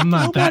 man. I'm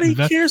not that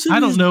invested.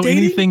 I don't know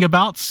anything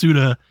about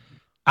Suda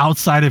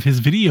outside of his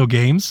video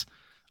games.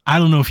 I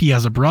don't know if he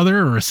has a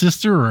brother or a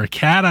sister or a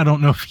cat. I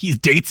don't know if he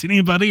dates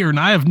anybody or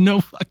not. I have no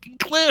fucking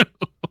clue.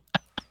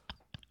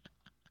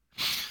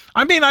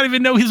 I may not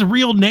even know his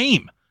real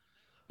name.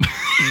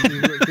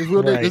 His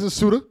real name is it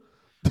Suda?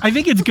 I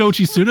think it's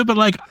Gochi Suda, but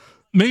like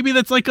maybe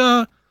it's like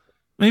a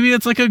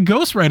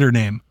ghostwriter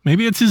name.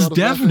 Maybe it's his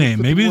dev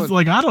name. Maybe it's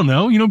like, I don't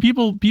know. You know,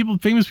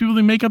 famous people,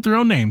 they make up their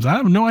own names. I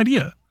have no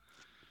idea.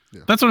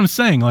 That's what I'm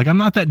saying. Like, I'm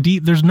not that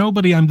deep. There's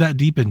nobody I'm that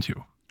deep into.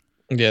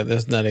 Yeah,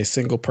 there's not a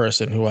single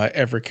person who I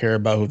ever care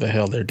about who the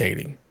hell they're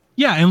dating.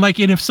 Yeah, and like,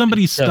 and if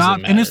somebody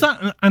stopped, and it's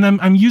not, and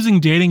I'm using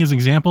dating as an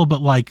example,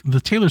 but like the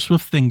Taylor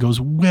Swift thing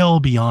goes well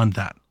beyond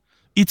that.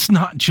 It's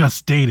not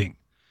just dating.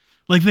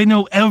 Like, they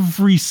know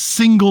every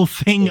single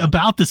thing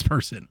about this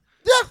person.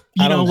 Yeah,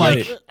 you know,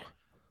 like,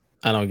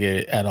 I don't get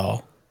it at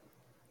all.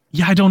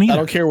 Yeah, I don't either. I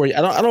don't care where you,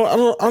 I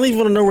don't even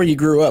want to know where you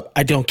grew up.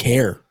 I don't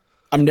care.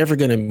 I'm never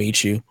gonna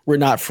meet you. We're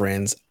not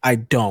friends. I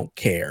don't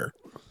care.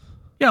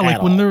 Yeah,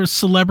 like when there's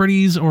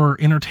celebrities or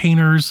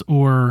entertainers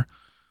or,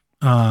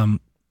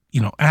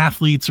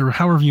 athletes or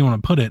however you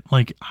want to put it.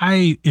 Like,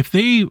 if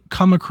they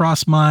come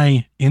across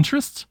my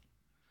interests,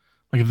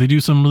 like if they do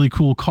some really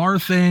cool car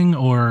thing,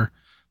 or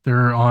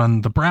they're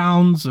on the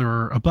Browns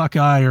or a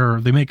Buckeye,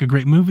 or they make a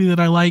great movie that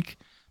I like,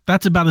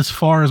 that's about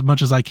as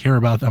much as I care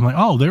about them. I'm like,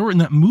 oh, they were in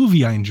that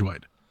movie I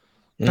enjoyed.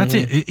 That's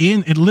it.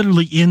 It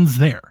literally ends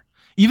there.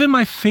 Even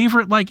my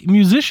favorite like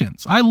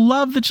musicians, I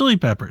love the Chili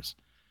Peppers.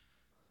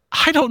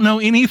 I don't know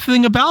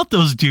anything about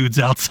those dudes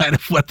outside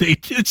of what they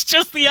did. It's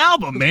just the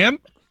album, man.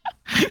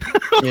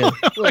 Yeah.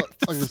 It's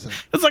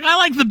like, I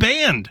like the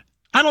band.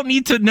 I don't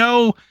need to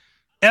know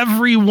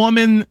every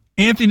woman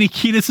Anthony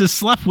Kiedis has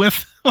slept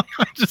with.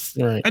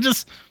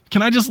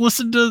 Can I just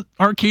listen to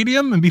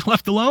Arcadium and be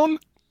left alone?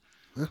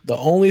 The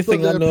only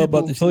thing I know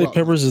about the Chili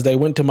Peppers is they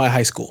went to my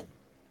high school.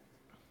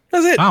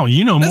 That's it. Wow,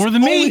 you know more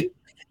than me.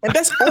 And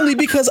that's only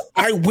because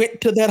I went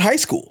to that high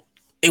school.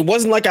 It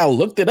wasn't like I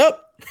looked it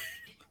up.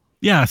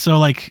 Yeah, so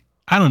like,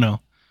 I don't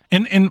know.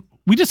 And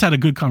we just had a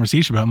good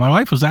conversation about it. My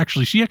wife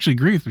she actually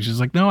agreed with me.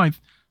 She's like, no, I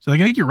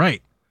think you're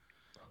right.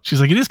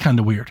 She's like, it is kind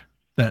of weird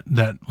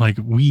that like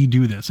we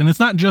do this. And it's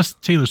not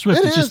just Taylor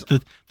Swift. It's just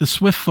the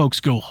Swift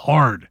folks go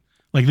hard.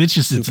 Like,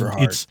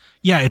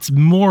 it's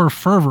more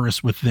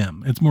fervorous with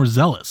them. It's more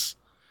zealous.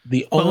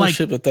 The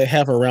ownership that they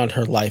have around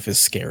her life is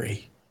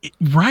scary.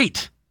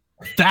 Right.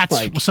 That's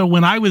like, so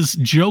when I was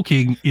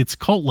joking, it's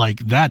cult like,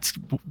 that's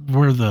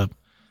where that's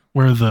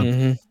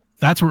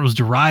where it was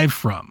derived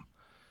from.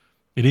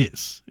 It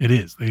is.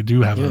 They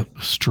do have a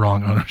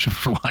strong ownership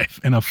for life.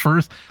 And I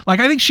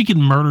think she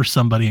can murder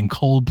somebody in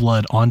cold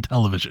blood on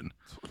television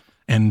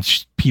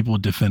and people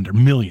would defend her.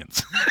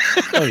 Millions.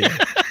 Oh yeah.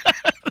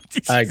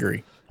 I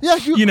agree. Yeah,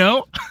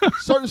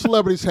 certain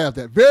celebrities have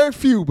that. Very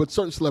few, but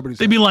certain celebrities.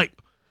 They'd be like,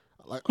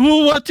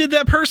 well, what did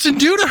that person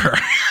do to her?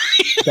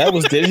 That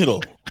was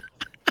digital.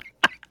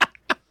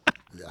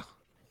 Yeah.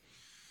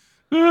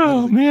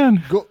 Oh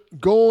man.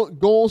 Go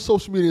on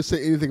social media and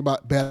say anything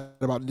bad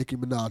about Nicki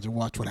Minaj and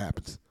watch what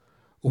happens.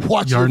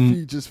 Watch your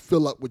feed just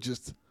fill up with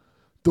just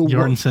the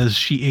Yarden says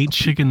she ate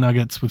chicken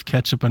nuggets with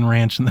ketchup and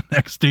ranch, and the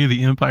next day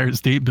the Empire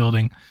State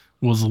Building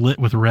was lit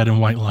with red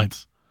and white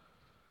lights.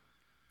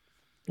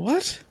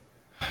 What?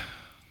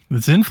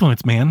 It's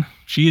influence, man.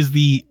 She is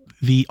the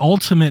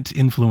ultimate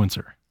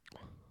influencer.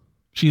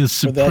 She is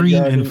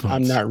supreme influence.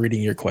 I'm not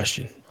reading your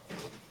question.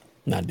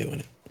 Not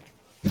doing it.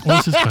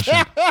 What's his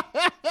question?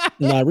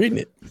 Not reading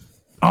it.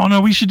 Oh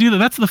no, we should do that.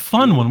 That's the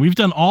fun one. We've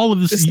done all of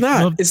this. It's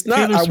not.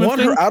 I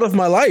want her out of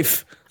my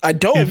life. I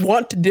don't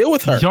want to deal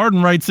with her.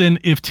 Yarden writes in,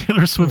 if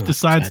Taylor Swift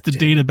decides to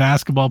date a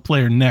basketball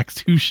player next,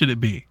 who should it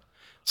be?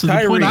 So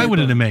Kyrie, the point I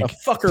wanted to make.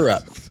 Fuck her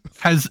up.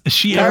 Has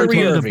she ever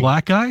dated a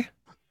black guy?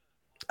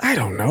 I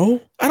don't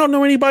know. I don't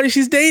know anybody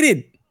she's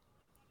dated.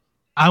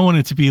 I want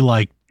it to be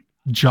like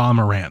Ja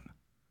Morant.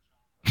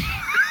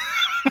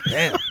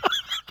 Damn.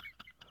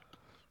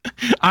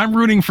 I'm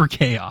rooting for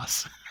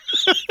chaos.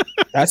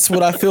 That's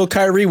what I feel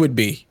Kyrie would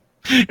be.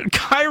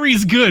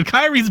 Kyrie's good.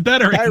 Kyrie's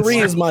better. Kyrie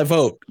is my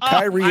vote.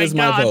 Kyrie is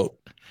my vote.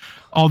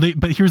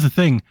 But here's the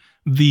thing.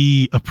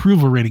 The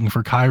approval rating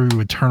for Kyrie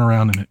would turn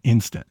around in an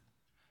instant.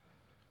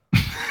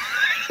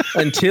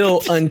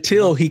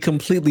 until he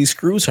completely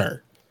screws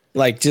her.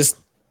 Like, just.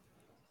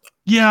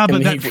 Yeah,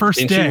 but that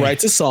first day, she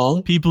writes a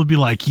song. People would be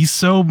like, he's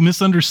so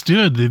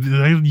misunderstood.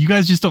 You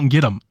guys just don't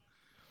get him.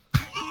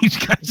 You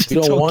guys just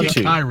don't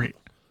get Kyrie.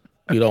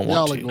 You don't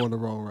want to. Y'all are going the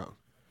wrong route.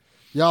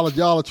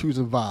 Y'all are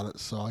choosing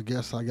violence, so I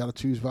guess I got to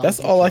choose violence.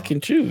 That's all I can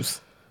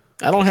choose.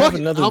 I don't have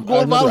another. I'm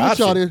going violence with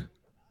y'all then.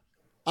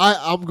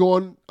 I'm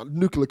going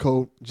nuclear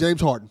code. James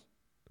Harden.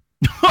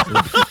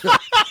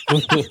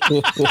 Let's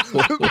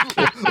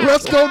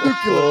go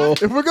nuclear.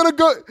 If we're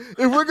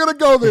gonna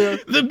go there,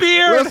 the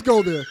beer. Let's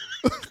go there.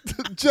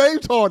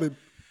 James Harden.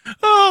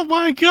 Oh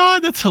my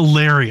God, that's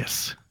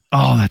hilarious.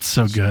 Oh, that's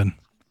so good.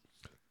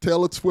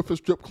 Taylor Swift and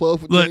strip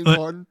club with James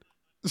Harden.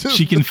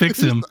 She can fix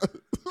him.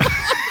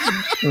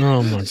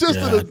 Oh my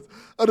God.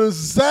 A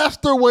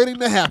disaster waiting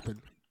to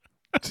happen.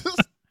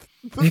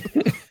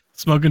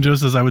 Smoking Joe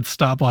says I would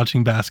stop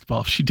watching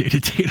basketball if she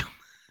dated Tatum.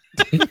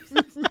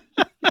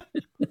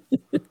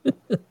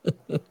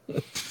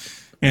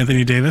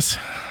 Anthony Davis.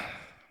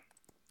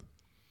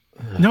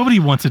 Nobody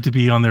wants it to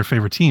be on their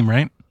favorite team,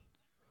 right?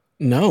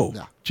 No.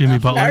 Jimmy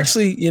Butler.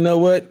 Actually, you know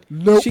what?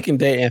 Nope. She can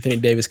date Anthony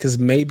Davis because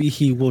maybe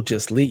he will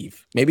just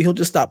leave. Maybe he'll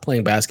just stop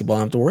playing basketball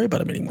and not have to worry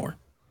about him anymore.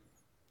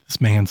 This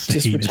man's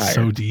Just hate retire. is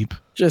so deep.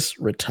 Just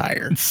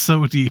retire. It's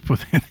so deep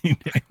with Anthony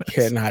Davis.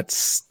 Cannot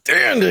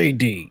stand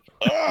AD.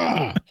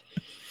 Ugh.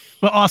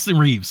 But Austin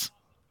Reeves,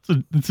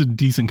 it's a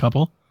decent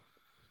couple.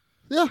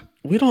 Yeah.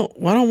 I don't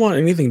want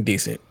anything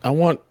decent. I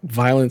want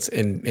violence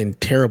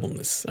and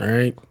terribleness. All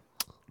right.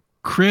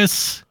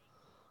 Chris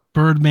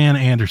Birdman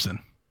Anderson.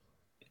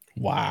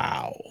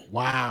 Wow.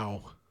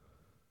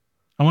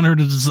 I want her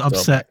to just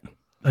upset.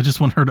 I just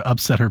want her to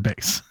upset her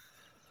base.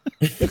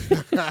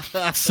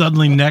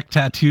 Suddenly neck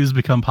tattoos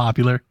become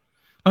popular.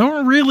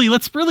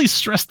 Let's really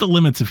stress the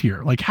limits of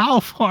here. Like,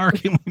 how far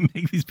can we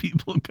make these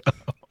people go?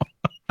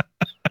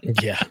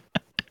 Yeah.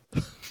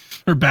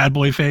 Her bad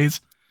boy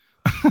phase.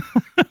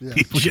 Yeah.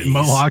 People getting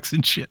mohawks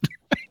and shit.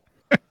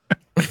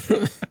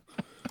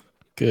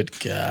 Good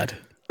God.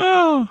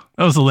 Oh,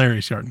 that was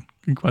hilarious, Yarden.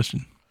 Good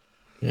question.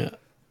 Yeah.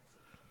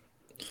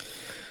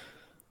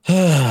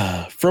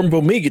 From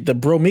Bromigo, the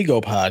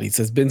Bromigo pod, he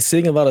says, been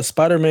seeing a lot of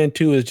Spider-Man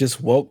 2 is just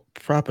woke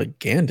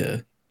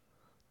propaganda.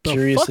 The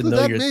Curious fuck to does know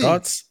that your mean?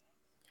 thoughts.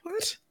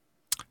 What?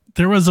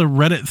 There was a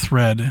Reddit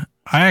thread.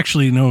 I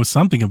actually know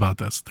something about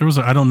this.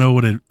 I don't know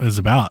what it is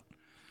about.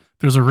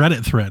 There's a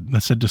Reddit thread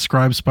that said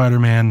describe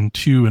Spider-Man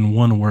 2 in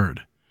one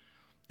word.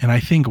 And I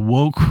think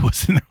woke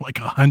was in there like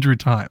 100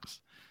 times.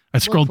 I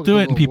scrolled through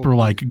it and people were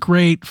like,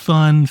 great,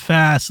 fun,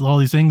 fast, all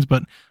these things.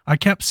 But I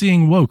kept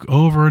seeing woke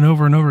over and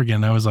over and over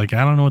again. I was like,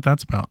 I don't know what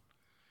that's about.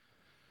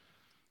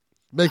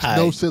 Makes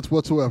no sense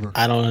whatsoever.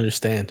 I don't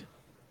understand.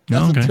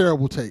 That's a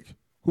terrible take.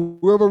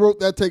 Whoever wrote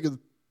that take is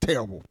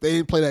terrible. They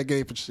didn't play that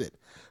game for shit.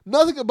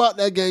 Nothing about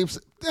that game.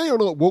 They don't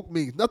know what woke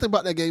means. Nothing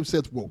about that game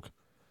says woke.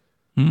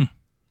 And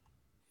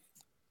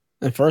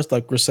first,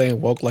 like we're saying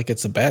woke like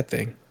it's a bad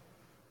thing.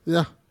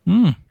 Yeah.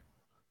 That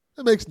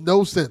makes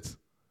no sense.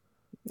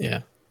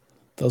 Yeah.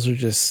 Those are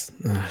just,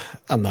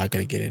 I'm not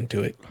going to get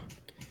into it.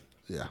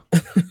 Yeah.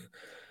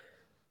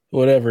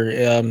 Whatever.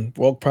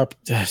 Woke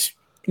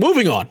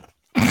moving on.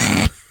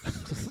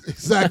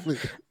 Exactly.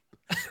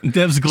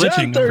 Dev's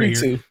glitching John over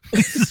here.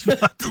 He's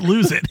about to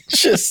lose it.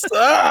 Just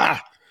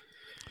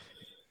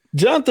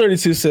John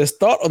 32 says,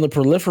 thought on the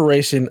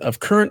proliferation of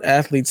current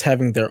athletes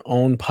having their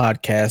own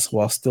podcasts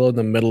while still in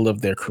the middle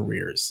of their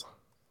careers.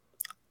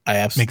 I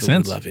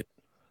absolutely love it.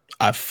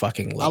 I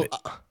fucking love it.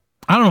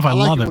 I don't know if I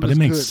love it, but it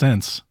makes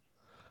sense.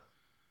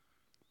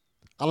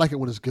 I like it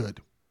when it's good.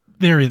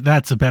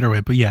 That's a better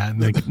way, but yeah,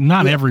 like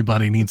not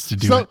everybody needs to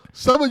do it.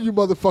 Some of you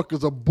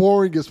motherfuckers are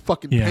boring as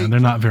fucking paint. Yeah, they're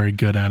not very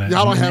good at it.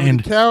 Y'all don't have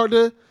any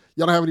character.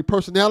 Y'all don't have any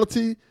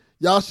personality.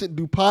 Y'all shouldn't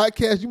do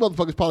podcasts. You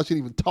motherfuckers probably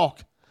shouldn't even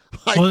talk.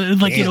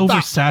 It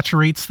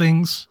oversaturates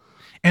things.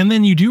 And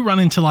then you do run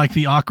into like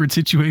the awkward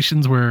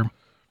situations where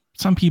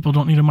some people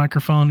don't need a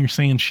microphone. You're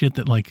saying shit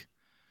that like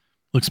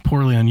looks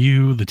poorly on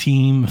you, the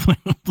team.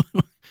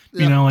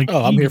 You know, like,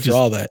 I'm here for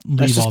all that.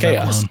 That's just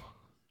chaos. That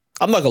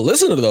I'm not gonna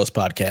listen to those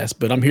podcasts,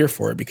 but I'm here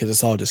for it because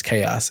it's all just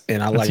chaos,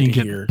 and I like to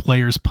hear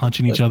players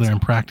punching each other in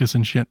practice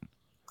and shit.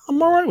 I'm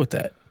all right with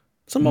that.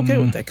 So I'm okay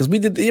with that because we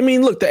did. I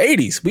mean, look, the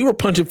 '80s, we were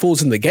punching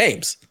fools in the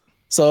games,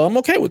 so I'm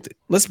okay with it.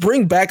 Let's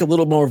bring back a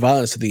little more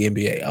violence to the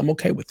NBA. I'm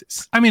okay with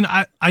this. I mean,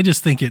 I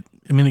just think it.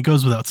 I mean, it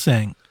goes without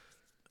saying.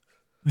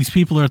 These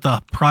people are at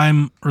the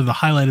prime or the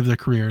highlight of their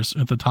careers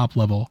at the top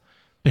level.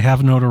 They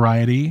have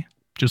notoriety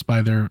just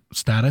by their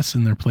status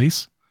and their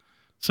place.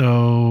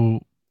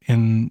 So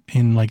in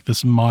like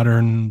this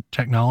modern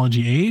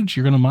technology age,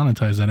 you're going to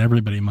monetize that.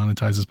 Everybody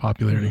monetizes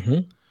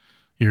popularity.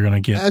 You're going to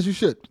get, as you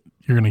should,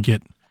 you're going to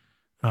get,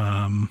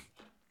 I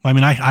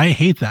mean, I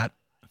hate that.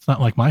 It's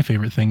not like my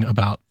favorite thing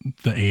about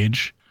the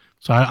age.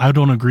 So I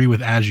don't agree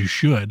with as you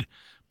should,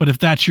 but if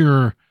that's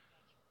your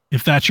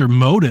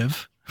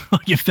motive,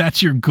 like if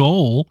that's your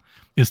goal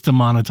is to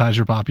monetize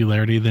your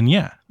popularity, then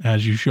yeah,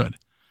 as you should.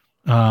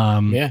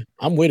 Yeah,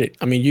 I'm with it.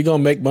 I mean, you're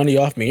gonna make money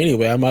off me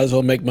anyway. I might as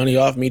well make money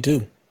off me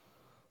too.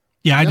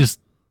 Yeah, I just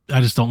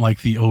don't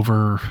like the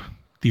over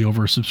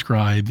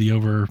subscribe,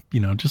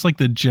 just like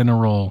the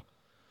general.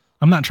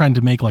 I'm not trying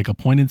to make like a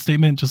pointed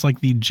statement, just like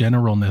the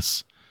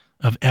generalness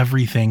of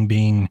everything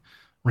being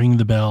ring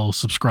the bell,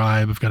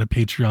 subscribe. I've got a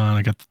Patreon.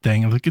 I got the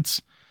thing. Like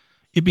it's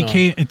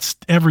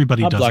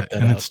everybody does it,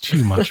 and it's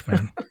too much,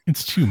 man.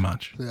 It's too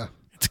much. Yeah,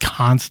 it's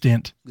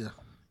constant. Yeah,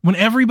 when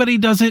everybody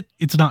does it,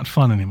 it's not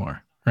fun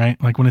anymore.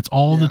 Right? Like when it's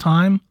all the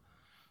time,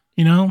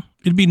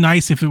 it'd be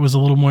nice if it was a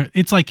little more,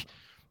 it's like,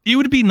 it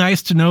would be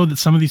nice to know that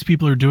some of these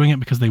people are doing it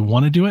because they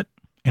want to do it.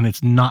 And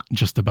it's not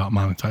just about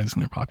monetizing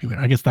their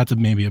popularity. I guess that's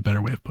maybe a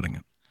better way of putting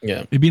it. Yeah.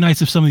 It'd be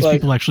nice if some of these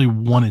people actually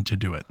wanted to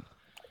do it.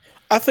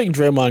 I think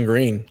Draymond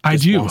Green. I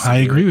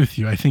agree with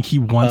you. I think he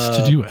wants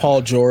to do it.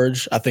 Paul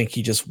George, I think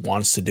he just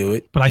wants to do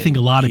it. But I think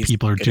a lot of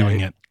people are doing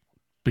it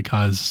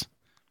because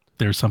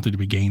there's something to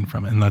be gained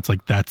from it. And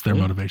that's their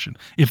motivation.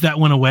 If that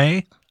went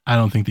away, I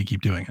don't think they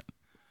keep doing it.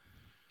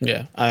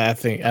 Yeah, I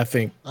think I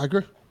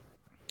agree.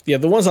 Yeah,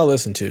 the ones I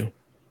listen to,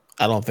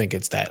 I don't think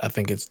it's that. I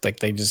think it's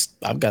like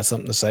I've got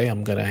something to say.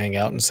 I'm gonna hang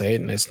out and say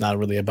it, and it's not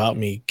really about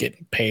me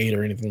getting paid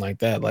or anything like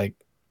that. Like,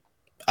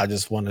 I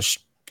just want to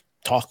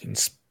talk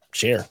and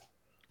share.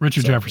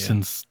 Richard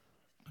Jefferson's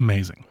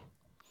amazing.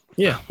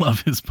 Yeah, I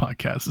love his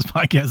podcast. His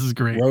podcast is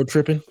great. Road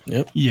Tripping.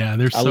 Yep. Yeah,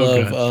 they're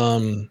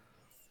so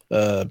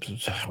good.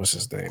 What's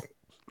his name?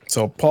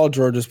 So Paul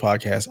George's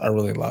podcast, I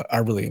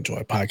really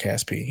enjoy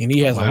Podcast P, and he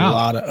has a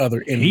lot of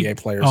other NBA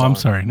players. I'm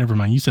sorry, never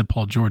mind. You said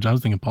Paul George. I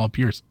was thinking Paul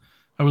Pierce.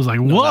 I was like,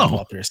 no, whoa,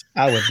 Paul Pierce.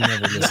 I would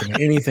never listen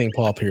to anything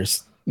Paul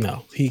Pierce.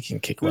 No, he can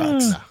kick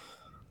rocks.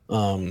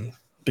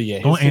 But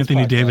yeah, I want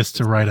Anthony Davis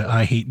to write a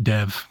 "I Hate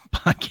Dev"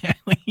 podcast.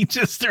 He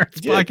just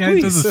starts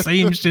podcast, does the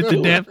same shit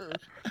to Dev.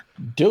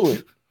 Do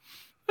it.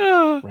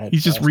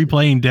 He's just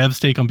replaying Dev's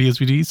take on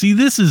PSVG. See,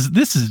 this is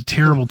a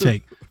terrible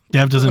take.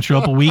 Dev doesn't show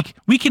up a week.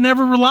 We can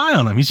never rely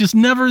on him. He's just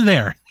never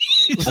there.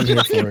 I'm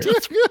here for it.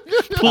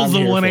 Pulls the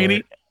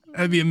 180.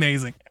 That'd be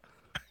amazing.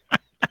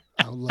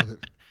 I love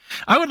it.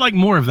 I would like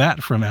more of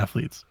that from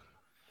athletes.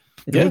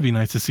 It would be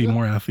nice to see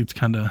more athletes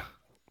kind of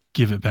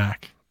give it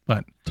back.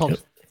 But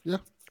yeah.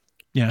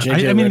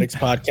 JJ Redick's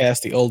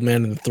podcast, The Old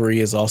Man and the Three,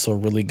 is also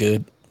really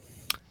good.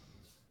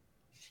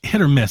 Hit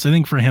or miss. I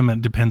think for him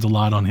it depends a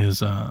lot on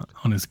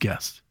his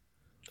guest.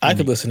 I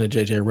could listen to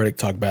JJ Redick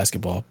talk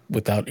basketball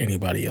without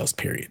anybody else,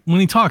 period. When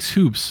he talks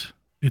hoops,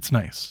 it's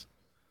nice.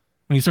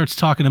 When he starts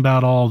talking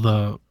about all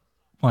the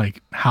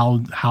like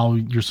how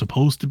you're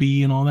supposed to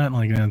be and all that,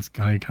 like that's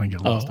I kind of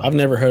get lost. I've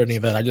never heard any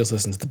of that. I just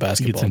listen to the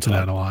basketball. He gets into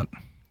that a lot.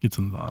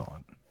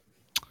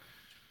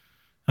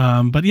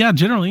 But yeah,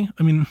 generally,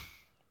 I mean,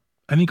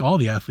 I think all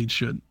the athletes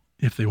should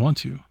if they want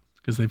to,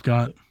 because they've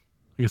got,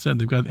 like I said,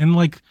 and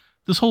like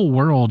this whole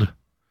world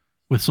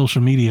with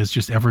social media is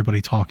just everybody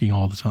talking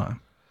all the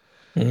time.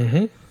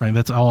 Mm-hmm. Right.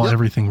 That's all,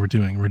 everything we're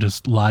doing. We're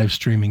just live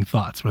streaming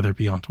thoughts, whether it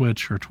be on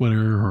Twitch or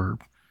Twitter or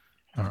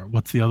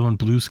what's the other one?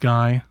 Blue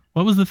Sky.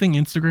 What was the thing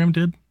Instagram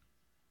did?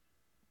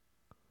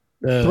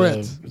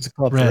 Threads. Is it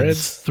called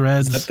Threads?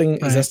 Threads. Is that thing?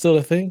 Right. Is that still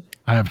a thing?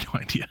 I have no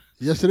idea.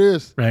 Yes, it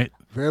is. Right.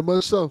 Very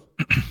much so.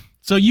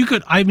 So you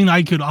could,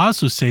 I could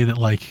also say that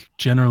like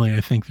generally, I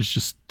think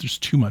there's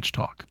too much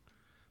talk.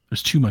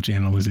 There's too much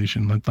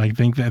analyzation. Like I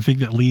think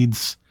that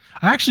leads.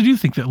 I actually do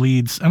think that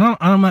leads. And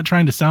I'm not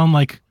trying to sound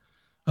like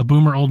a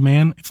boomer old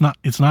man. It's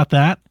not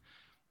that.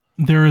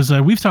 There is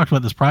we've talked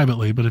about this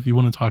privately, but if you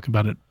want to talk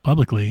about it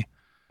publicly,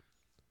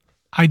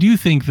 I do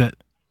think that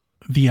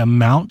the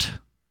amount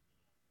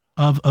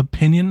of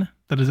opinion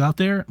that is out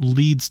there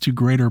leads to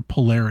greater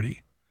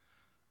polarity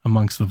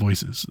amongst the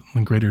voices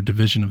and greater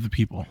division of the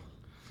people,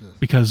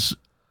 because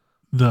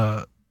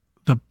the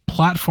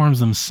platforms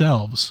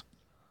themselves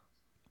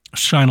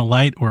shine a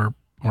light or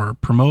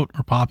promote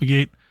or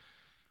propagate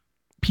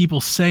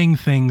people saying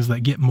things that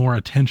get more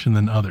attention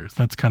than others.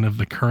 That's kind of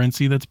the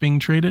currency that's being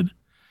traded.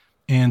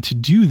 And to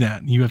do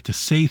that, you have to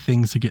say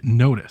things to get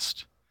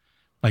noticed.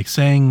 Like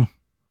saying,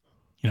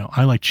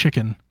 I like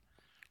chicken.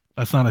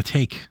 That's not a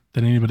take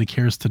that anybody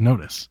cares to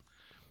notice,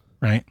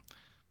 right?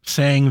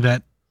 Saying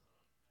that,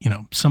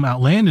 some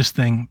outlandish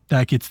thing,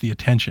 that gets the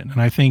attention.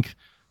 And I think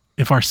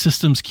if our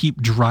systems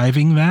keep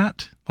driving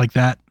that, like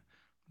that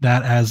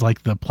as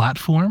like the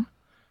platform,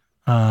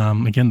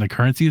 again, the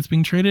currency that's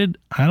being traded,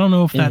 I don't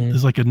know if that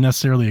is like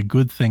necessarily a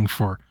good thing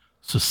for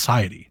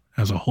society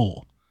as a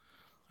whole.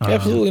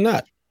 Absolutely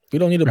not. We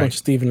don't need a bunch of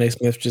Stephen A.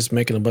 Smith just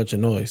making a bunch of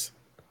noise.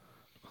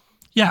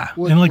 Yeah.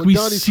 And like we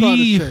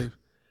see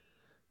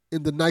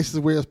in the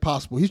nicest way as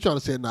possible. He's trying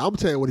to say, I'm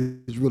telling you what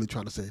he's really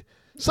trying to say.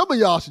 Some of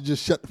y'all should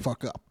just shut the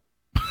fuck up.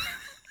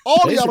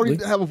 All of y'all don't need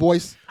to have a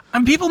voice.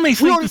 And people may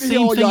think the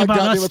same thing about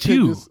us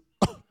too.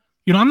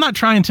 I'm not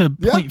trying to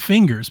point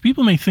fingers.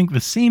 People may think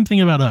the same thing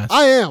about us.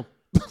 I am.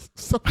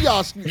 Some of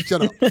y'all should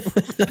shut up.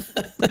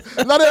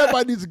 Not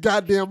everybody needs a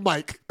goddamn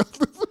mic.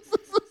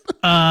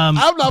 I'm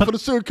not going to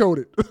sugarcoat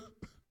it.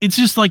 It's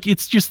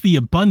just the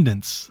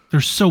abundance.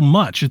 There's so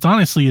much.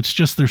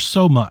 There's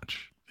so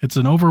much. It's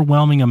an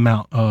overwhelming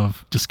amount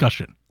of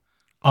discussion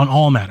on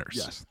all matters.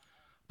 Yes.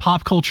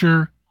 Pop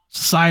culture,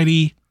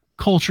 society,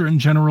 culture in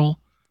general,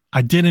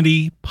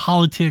 identity,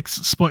 politics,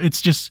 sport.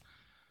 It's just,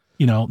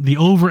 the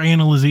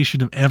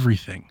overanalyzation of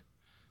everything.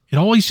 It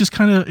always just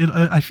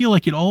I feel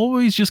like it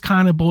always just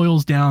kind of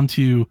boils down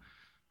to,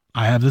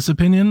 I have this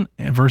opinion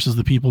versus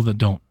the people that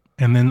don't.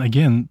 And then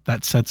again,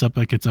 that sets up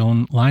like its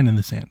own line in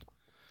the sand.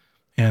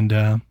 And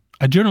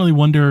I generally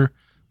wonder,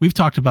 we've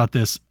talked about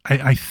this.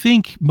 I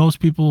think most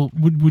people,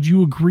 would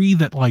you agree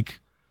that like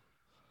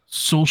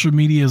social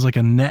media is like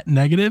a net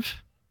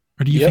negative?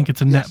 Or do you think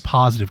it's a net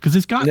positive? Because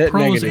it's got net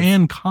pros negative.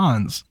 And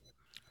cons.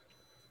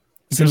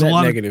 There's a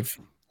lot negative.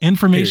 Of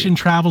information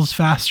travels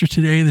faster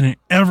today than it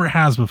ever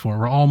has before.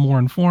 We're all more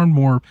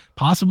informed,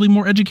 possibly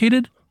more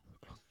educated.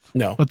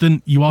 No. But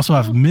then you also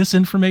have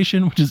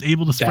misinformation, which is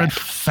able to spread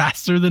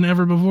faster than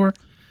ever before.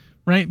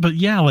 Right. But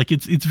yeah, like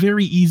it's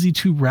very easy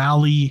to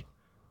rally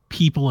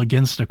people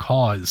against a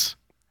cause.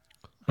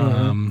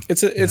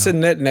 It's a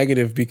net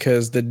negative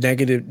because the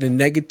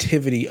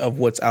negativity of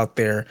what's out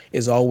there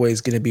is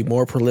always going to be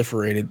more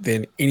proliferated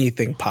than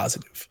anything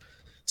positive.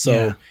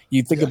 So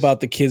you think about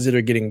the kids that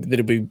are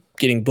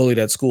getting bullied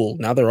at school.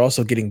 Now they're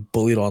also getting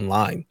bullied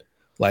online.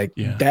 Like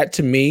that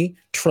to me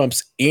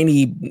trumps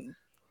any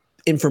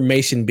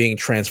information being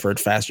transferred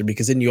faster,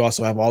 because then you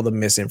also have all the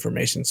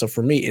misinformation. So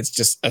for me, it's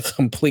just a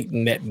complete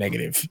net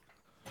negative.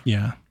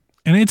 Yeah.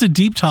 And it's a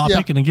deep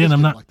topic. And again,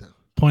 I'm not like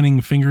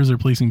pointing fingers or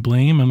placing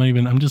blame. I'm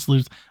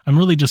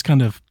really just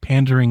kind of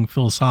pandering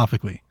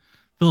philosophically.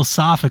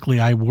 Philosophically,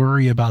 I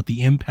worry about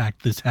the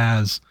impact this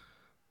has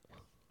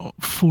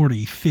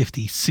 40,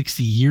 50,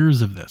 60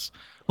 years of this.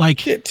 Like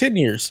 10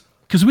 years.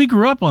 Because we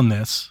grew up on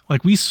this.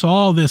 Like we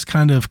saw this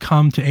kind of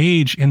come to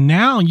age. And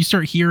now you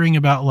start hearing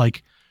about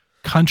like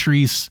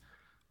countries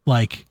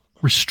like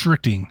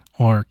restricting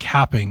or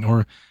capping,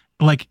 or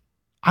like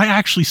I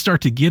actually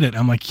start to get it.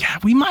 I'm like, yeah,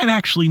 we might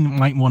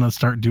want to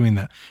start doing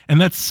that. And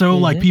that's so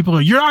like people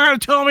are, you're not going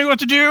to tell me what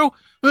to do.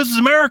 This is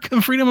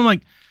American freedom. I'm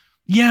like,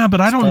 yeah, but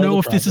I don't know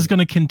if this is going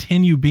to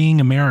continue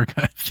being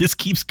America if this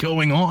keeps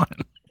going on.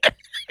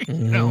 You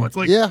know, it's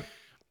like,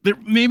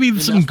 maybe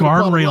some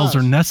guardrails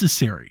are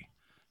necessary.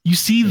 You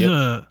see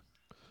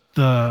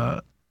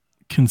the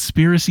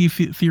conspiracy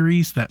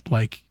theories that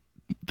like,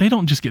 they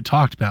don't just get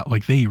talked about,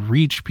 like they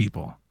reach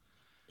people.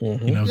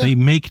 You know, they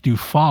make new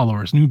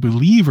followers, new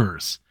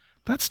believers.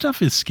 That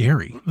stuff is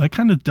scary. That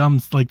kind of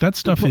dumb, like that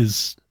stuff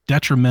is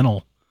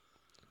detrimental.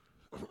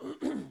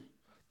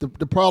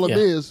 The problem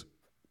is,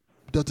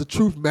 does the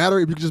truth matter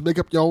if you can just make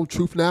up your own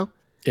truth now?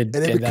 And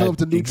it becomes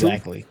the new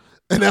truth.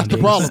 And that's the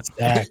problem.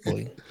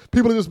 Exactly.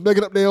 People are just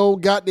making up their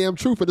own goddamn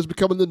truth and it's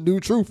becoming the new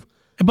truth.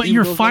 But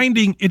you're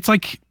finding, it's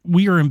like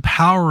we are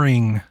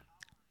empowering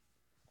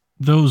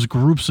those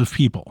groups of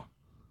people.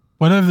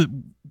 Whatever,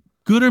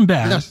 good and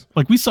bad. Yes.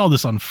 Like we saw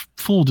this on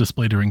full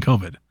display during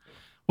COVID.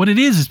 What it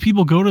is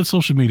people go to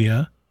social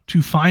media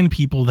to find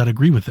people that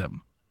agree with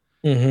them.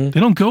 They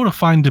don't go to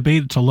find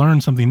debate to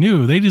learn something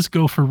new. They just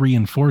go for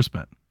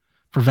reinforcement,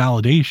 for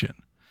validation.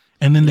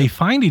 And then they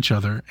find each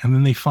other, and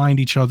then they find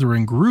each other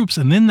in groups.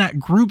 And then that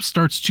group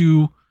starts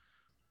to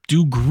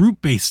do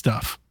group-based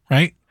stuff,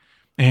 right?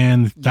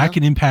 And that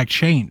can impact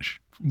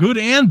change, good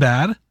and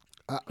bad.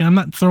 And I'm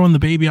not throwing the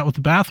baby out with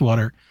the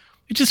bathwater.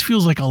 It just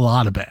feels like a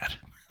lot of bad.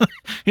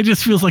 It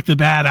just feels like the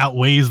bad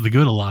outweighs the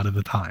good a lot of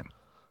the time.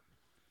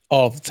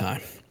 All the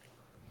time.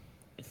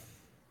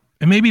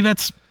 And maybe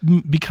that's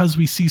because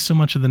we see so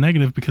much of the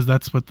negative, because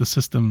that's what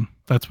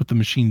the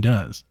machine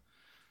does.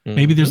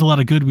 Maybe there's a lot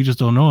of good we just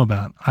don't know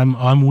about.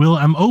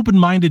 I'm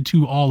open-minded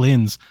to all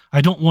ends. I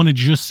don't want to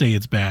just say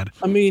it's bad.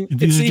 I mean,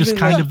 these are just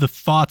kind of the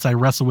thoughts I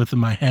wrestle with in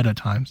my head at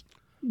times.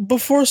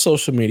 Before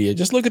social media,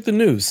 just look at the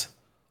news.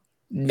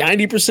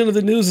 90% of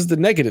the news is the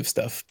negative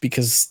stuff,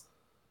 because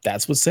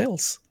that's what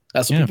sells.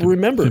 That's what people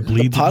remember.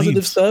 The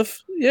positive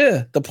stuff.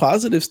 Yeah. The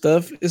positive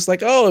stuff is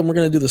like, oh, and we're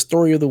going to do the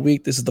story of the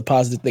week. This is the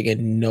positive thing.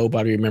 And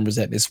nobody remembers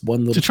that. It's one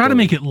little to try to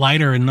make it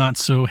lighter and not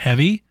so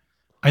heavy.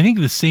 I think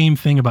the same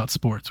thing about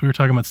sports. We were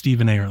talking about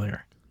Stephen A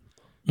earlier.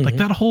 Like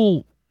that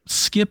whole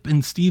Skip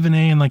and Stephen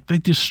A, and like they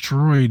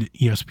destroyed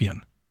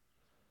ESPN.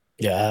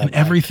 Yeah. And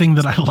everything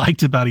that I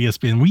liked about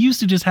ESPN. We used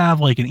to just have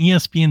like an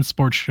ESPN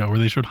sports show where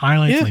they showed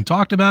highlights and they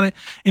talked about it.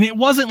 And it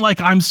wasn't like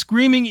I'm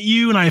screaming at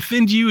you and I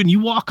offend you and you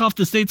walk off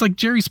the stage. It's like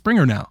Jerry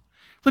Springer now.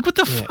 Like, what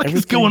the fuck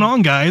is going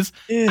on, guys?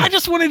 I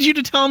just wanted you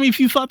to tell me if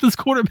you thought this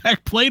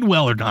quarterback played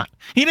well or not.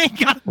 It ain't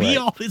got to be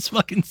all this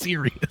fucking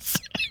serious.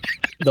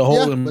 The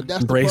whole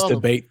embrace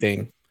debate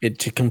thing,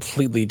 it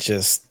completely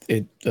just,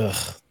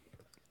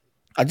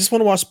 I just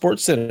want to watch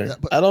Sports Center. Yeah,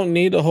 I don't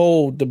need a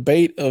whole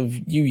debate of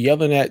you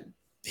yelling at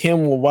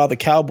him while the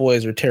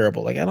Cowboys are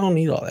terrible. Like, I don't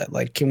need all that.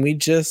 Like, can we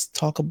just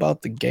talk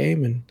about the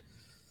game and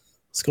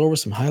let's go over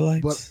some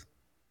highlights?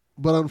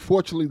 But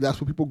unfortunately, that's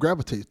what people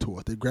gravitate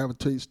toward. They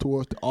gravitate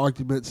towards the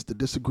arguments, the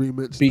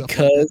disagreements.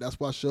 Because that's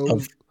why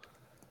shows.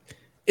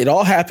 It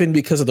all happened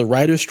because of the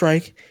writer's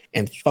strike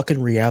and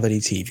fucking reality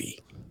TV.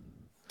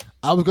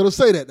 I was going to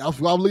say that. That's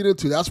what I'm leading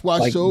to. That's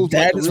why shows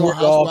that like The Real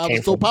Housewives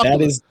are so popular.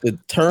 That is the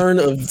turn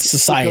of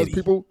society.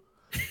 Because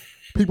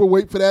people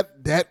wait for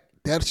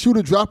that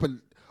shooter drop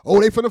and,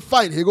 they finna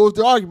fight. Here goes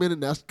the argument,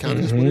 and that's kind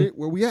of just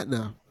where we at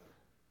now.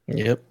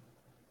 Yep.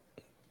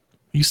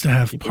 Used to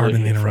have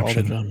pardon the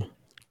interruption.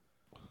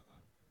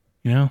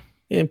 You know?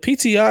 And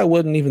PTI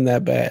wasn't even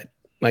that bad.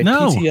 Like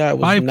PTI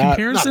was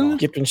not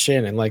Skip and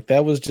Shannon. Like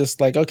that was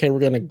just like, okay, we're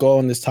gonna go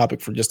on this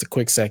topic for just a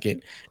quick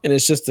second, and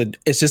it's just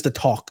a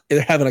talk. They're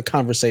having a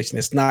conversation.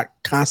 It's not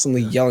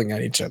constantly yelling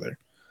at each other.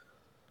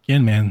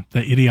 Again, man,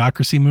 the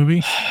Idiocracy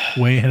movie,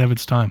 way ahead of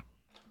its time.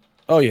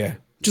 Oh yeah,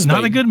 just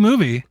not a good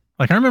movie.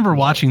 Like I remember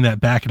watching that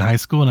back in high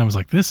school, and I was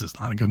like, this is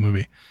not a good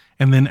movie.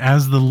 And then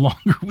as the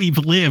longer we've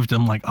lived,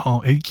 I'm like, oh,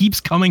 it keeps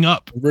coming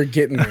up. We're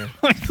getting there.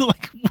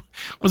 like,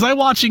 was I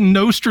watching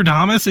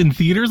Nostradamus in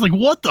theaters? Like,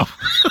 what the?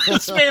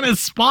 This man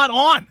is spot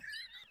on.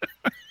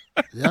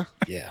 Yeah.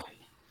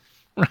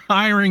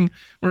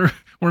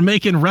 We're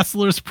making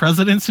wrestlers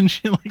presidents and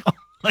shit. Like, oh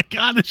my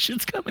god, this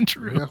shit's coming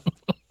true.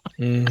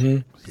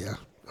 Yeah.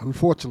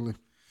 Unfortunately.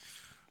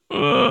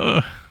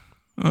 Yeah.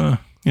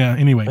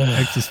 Anyway,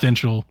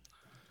 existential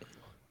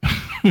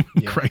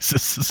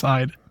crisis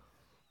aside.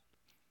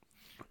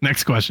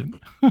 Next question.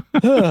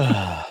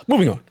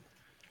 Moving on.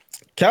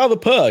 Cal the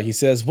Pug, he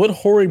says, what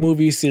horror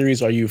movie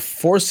series are you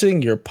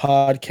forcing your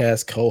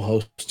podcast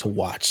co-host to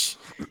watch?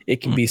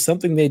 It can be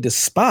something they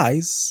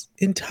despise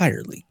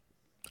entirely.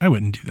 I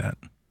wouldn't do that.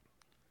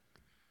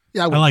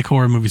 Yeah, I like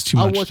horror movies too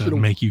much to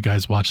make you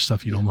guys watch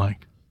stuff you don't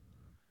like.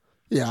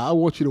 Yeah, I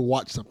want you to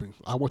watch something.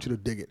 I want you to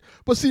dig it.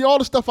 But see, all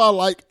the stuff I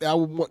like, I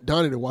would want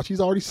Donnie to watch.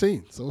 He's already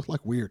seen, so it's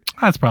like weird.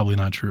 That's probably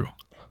not true.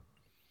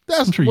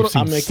 That's I'm sure you've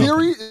seen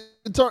series.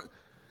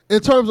 In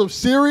terms of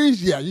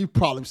series, yeah, you've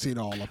probably seen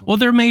all of them. Well,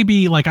 there may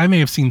be I may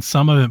have seen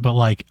some of it, but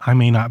I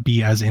may not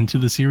be as into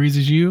the series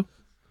as you,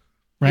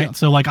 right? Yeah.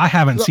 So I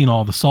haven't seen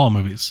all the Saw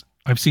movies.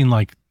 I've seen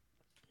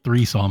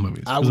 3 Saw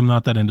movies because I'm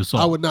not that into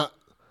Saw.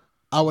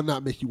 I would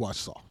not make you watch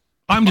Saw.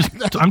 I'm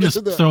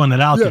just throwing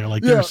it out there.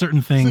 There are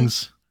certain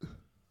things.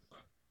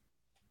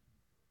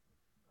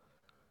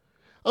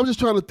 I'm just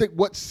trying to think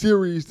what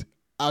series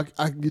I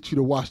can get you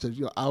to watch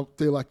that I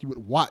feel like you would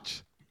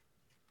watch.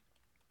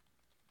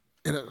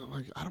 And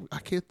I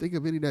can't think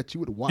of any that you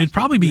would watch. It'd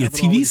probably be a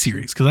TV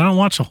series because I don't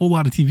watch a whole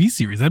lot of TV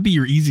series. That'd be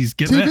your easiest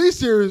get. TV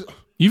series.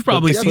 You've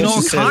probably seen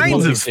all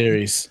kinds of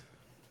series.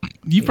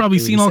 You've probably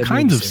seen all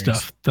kinds of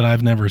stuff that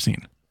I've never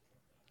seen.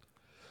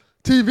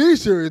 TV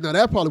series, now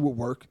that probably would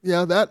work.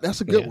 Yeah, that's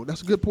a good one.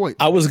 That's a good point.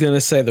 I was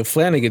gonna say the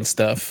Flanagan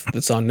stuff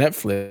that's on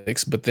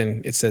Netflix, but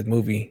then it said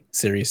movie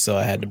series, so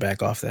I had to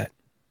back off that.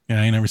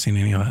 Yeah, I ain't never seen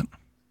any of that.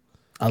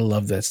 I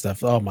love that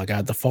stuff. Oh my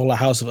god, the Fallout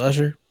House of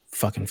Usher,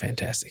 fucking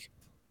fantastic.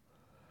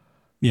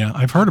 Yeah,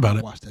 I've heard about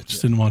it.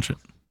 Just didn't watch it.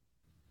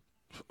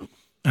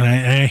 And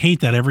I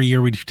hate that every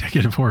year we do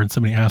Decade Horror and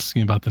somebody asks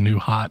me about the new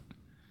hot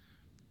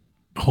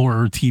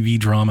horror TV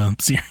drama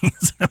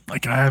series. I'm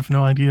like, I have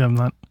no idea.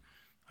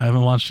 I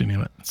haven't watched any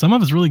of it. Some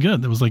of it's really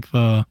good. There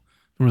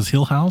was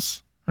Hill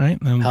House,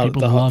 right? And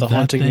people love the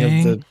haunting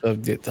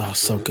of the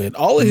so good.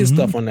 All of his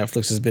stuff on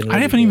Netflix has been really I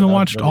haven't even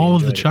watched all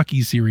of the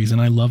Chucky series, and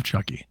I love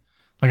Chucky.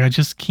 I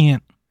just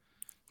can't.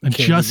 You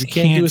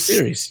can't do a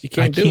series. You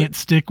can't do it. I can't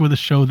stick with a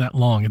show that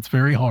long. It's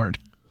very hard.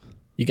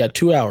 You got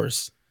 2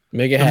 hours.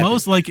 Make it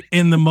happen.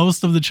 In the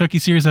most of the Chucky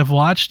series I've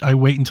watched, I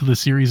wait until the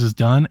series is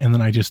done, and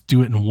then I just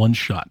do it in one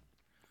shot.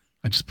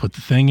 I just put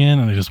the thing in,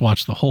 and I just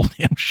watch the whole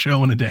damn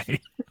show in a day.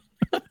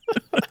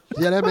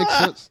 Yeah, that makes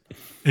sense.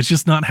 It's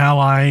just not how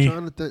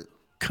I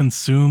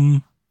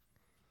consume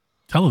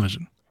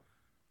television.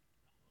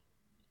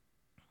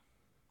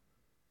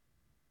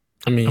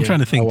 I mean, I'm trying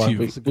to think too.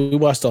 We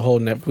watched the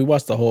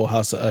whole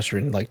House of Usher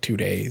in 2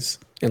 days,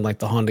 and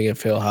the Haunting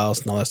of Hill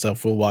House and all that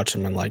stuff. We'll watch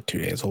them in 2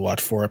 days. We'll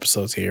watch 4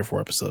 episodes here, 4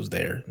 episodes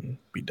there, and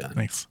be done.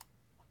 Thanks.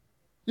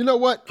 You know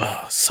what?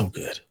 Oh, so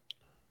good.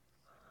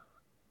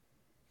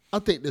 I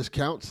think this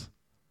counts.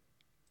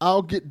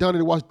 I'll get Donnie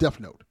to watch Death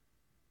Note.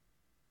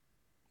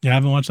 Yeah, I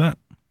haven't watched that.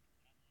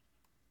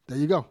 There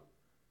you go.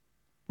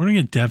 We're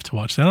gonna get Dev to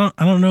watch that.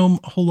 I don't know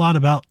a whole lot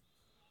about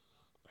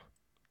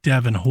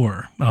Dev and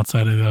horror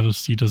outside of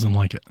that. He doesn't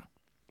like it.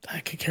 I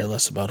could care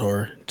less about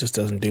horror. It just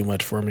doesn't do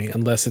much for me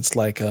unless it's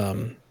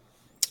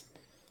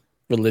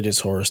religious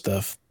horror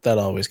stuff. That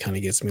always kind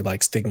of gets me,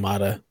 like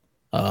Stigmata.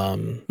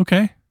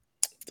 Okay.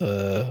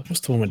 What's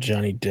the one with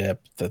Johnny Depp?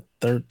 The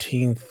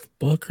 13th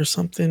book or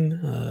something?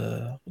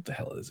 What the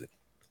hell is it?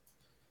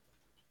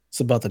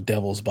 It's about the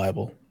Devil's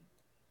Bible.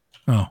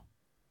 Oh,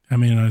 I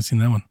mean, I've seen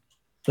that one.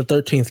 The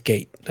 13th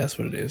Gate. That's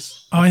what it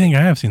is. Oh, I think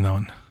I have seen that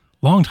one.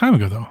 Long time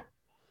ago, though.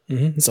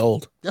 Mm-hmm. It's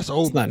old. That's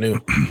old. It's not new.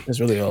 It's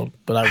really old.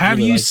 But have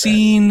you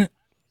seen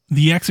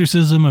The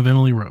Exorcism of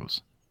Emily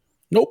Rose?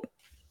 Nope.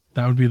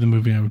 That would be the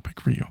movie I would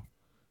pick for you.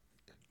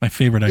 My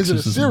favorite exorcism.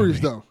 Is it a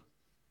series, though?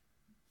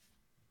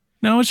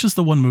 No, it's just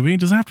the one movie.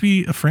 Does it have to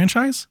be a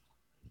franchise?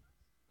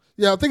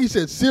 Yeah, I think he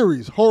said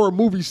series, horror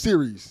movie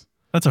series.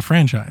 That's a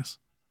franchise.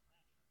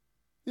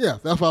 Yeah,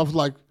 that's why I was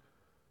like.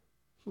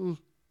 When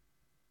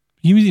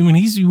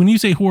you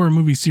say horror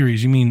movie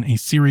series, you mean a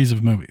series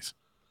of movies,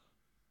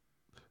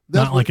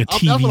 not like a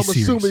TV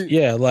series. Assuming,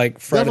 yeah, like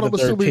Friday the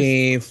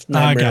 13th,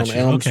 Nightmare on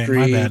Elm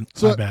Street.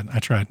 My bad. I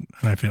tried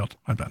and I failed.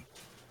 My bad.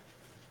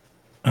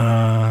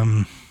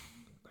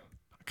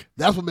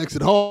 That's what makes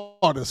it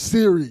hard. A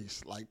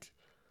series, like.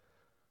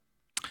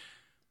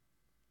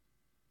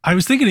 I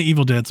was thinking of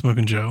Evil Dead,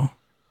 Smoking Joe,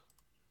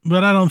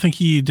 but I don't think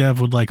Dev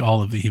would like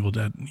all of the Evil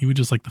Dead. He would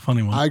just like the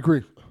funny one. I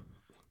agree.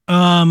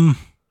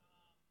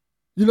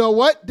 You know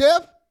what,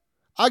 Dev?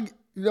 You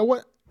know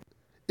what?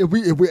 If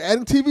we're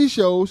adding TV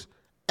shows,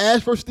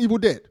 Ash vs. Evil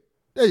Dead.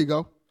 There you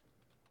go.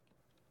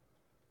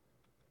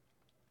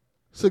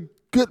 It's a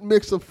good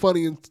mix of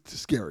funny and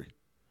scary.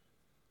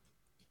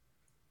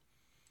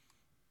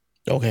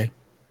 Okay.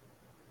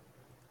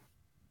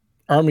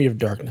 Army of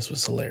Darkness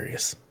was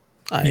hilarious.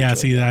 I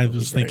was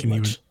thinking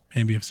you would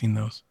maybe have seen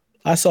those.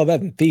 I saw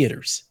that in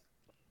theaters.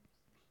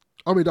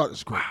 Army of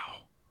Darkness. Wow.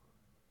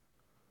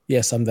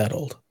 Yes, I'm that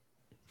old.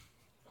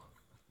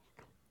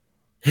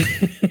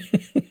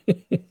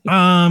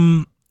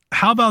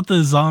 How about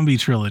the zombie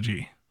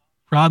trilogy?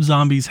 Rob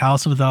Zombie's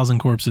House of a Thousand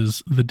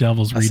Corpses, The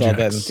Devil's Rejects. I saw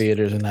that in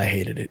theaters and I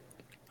hated it.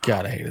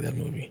 God, I hated that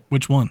movie.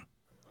 Which one?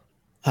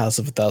 House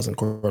of a Thousand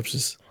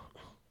Corpses.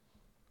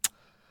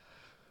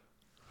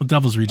 Well,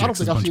 Devil's Rejects. I don't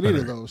think I've seen any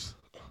of those.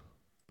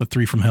 The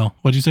Three from Hell.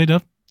 What'd you say,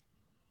 Duff?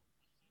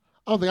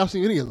 I don't think I've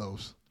seen any of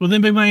those. Well,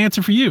 then be my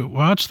answer for you.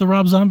 Watch the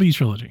Rob Zombie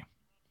trilogy.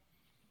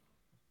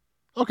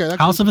 Okay.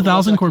 House of a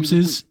Thousand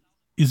Corpses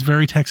is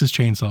very Texas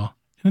Chainsaw,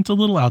 and it's a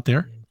little out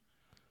there.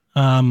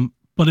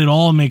 But it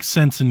all makes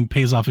sense and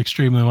pays off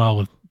extremely well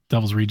with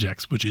Devil's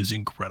Rejects, which is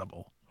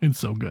incredible. It's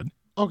so good.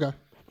 Okay.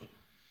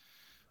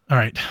 All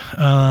right.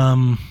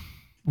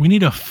 We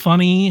need a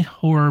funny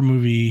horror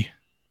movie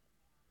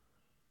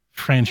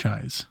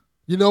franchise.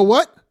 You know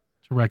what?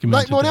 To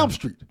recommend. Nightmare on Elm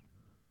Street.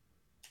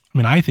 I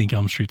mean, I think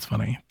Elm Street's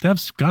funny.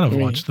 Dev's got to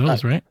watch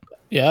those, right?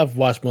 Yeah, I've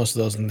watched most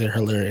of those and they're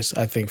hilarious.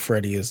 I think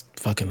Freddy is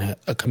fucking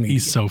a comedian.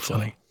 He's so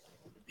funny.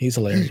 He's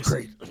hilarious. He's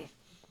great.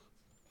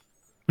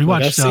 We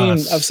watched.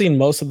 I've seen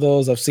most of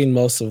those. I've seen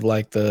most of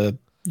like the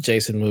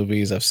Jason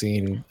movies. I've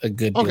seen a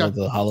good deal of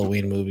the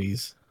Halloween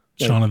movies.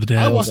 Shaun of the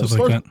Dead, stuff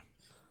like that.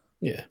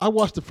 Yeah, I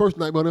watched the first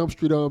Nightmare on Elm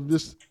Street.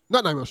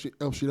 Not Nightmare on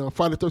Elm Street.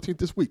 Friday the 13th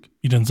this week.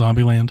 You done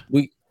Zombieland?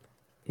 We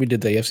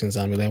did that. You've seen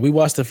Zombieland. We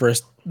watched the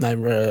first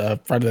Nightmare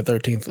Friday the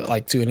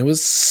 13th too, and it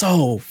was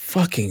so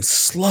fucking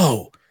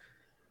slow.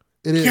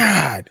 It is.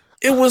 God,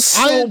 it was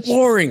so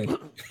boring.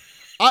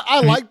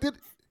 I liked it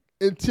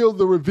until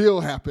the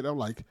reveal happened. I'm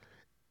like,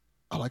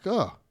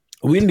 oh.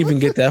 We didn't even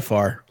get that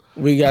far.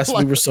 We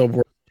were so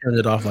bored. Turned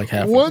it off like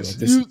halfway.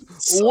 Once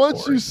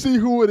you see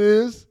who it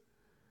is,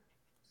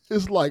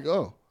 it's like,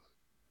 oh.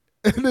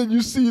 And then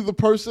you see the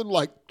person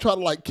like try to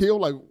like kill.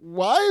 Like,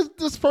 why is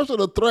this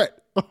person a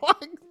threat?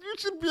 Like, you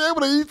should be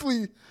able to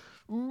easily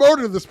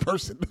murder this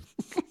person.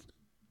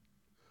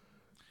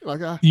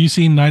 You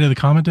seen Night of the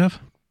Comet, Dev?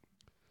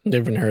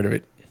 Never even heard of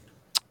it.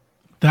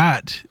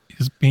 That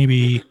is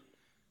maybe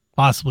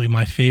possibly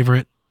my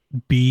favorite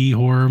B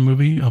horror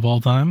movie of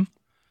all time.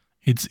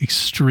 It's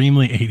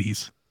extremely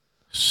 80s.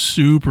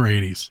 Super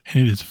 80s.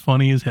 And it is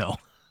funny as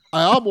hell.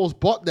 I almost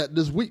bought that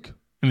this week.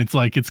 And it's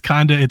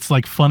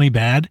like funny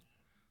bad.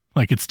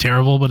 Like it's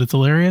terrible, but it's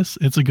hilarious.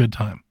 It's a good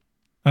time.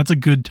 That's a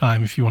good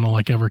time if you want to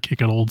like ever kick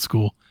it old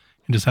school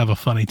and just have a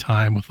funny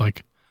time with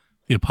like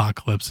the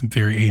apocalypse and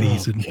very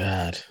 80s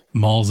and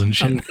malls and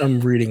shit.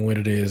 I'm reading what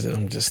it is and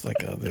I'm just like,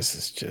 oh, this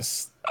is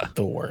just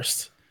the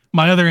worst.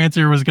 My other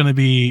answer was going to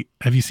be,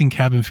 have you seen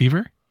Cabin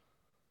Fever?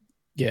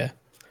 Yeah.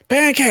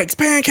 Pancakes.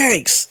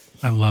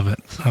 I love it.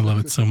 I love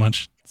it so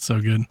much. It's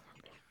so good.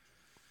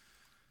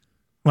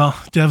 Well,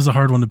 Dev's a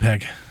hard one to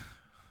peg.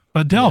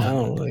 But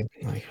Delvin,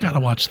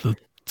 gotta watch the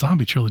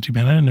zombie trilogy,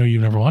 man. I didn't know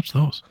you never watched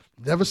those.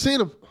 Never seen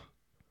them.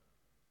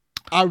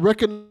 I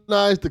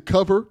recognize the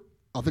cover.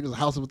 I think it's a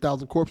House of a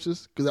Thousand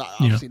Corpses because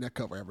I've seen that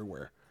cover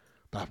everywhere.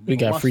 We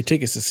got free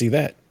tickets to see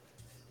that.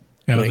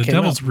 Yeah, The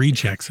Devil's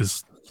Rejects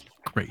is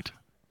great.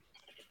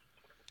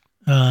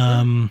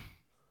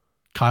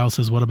 Kyle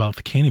says, what about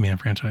the Candyman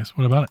franchise?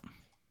 What about it?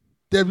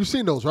 Dev, you've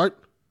seen those, right?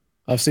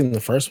 I've seen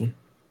the first one.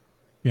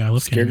 Yeah, I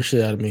love scared the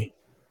shit out of me.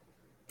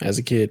 As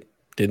a kid,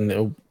 didn't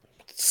know.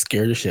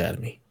 Scared the shit out of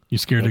me. You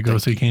scared to go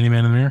see Candyman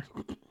in the mirror?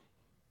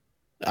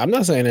 I'm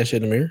not saying that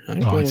shit in the mirror. I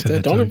ain't playing with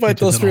that. Don't invite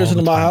those spirits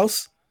into my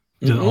house.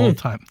 You did it all the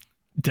time.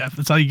 Death.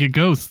 That's how you get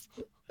ghosts.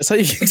 That's how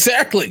you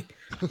exactly.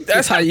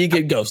 That's how you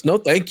get ghosts. No,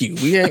 thank you.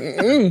 We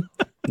ain't.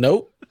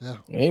 Nope. Yeah.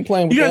 We ain't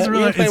playing with that. You guys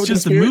realize it's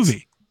just a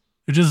movie.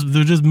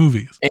 They're just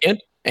movies.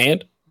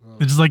 And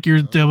it's just like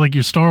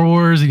your Star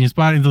Wars and your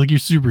like your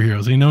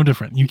superheroes. Ain't no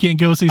different. You can't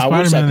go see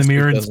Spider-Man in the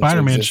mirror and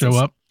Spider-Man show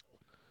up.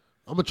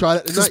 I'm gonna try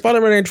that tonight.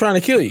 Spider-Man ain't trying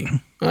to kill you.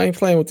 I ain't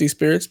playing with these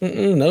spirits.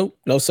 Nope.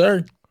 No,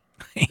 sir.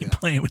 I ain't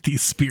playing with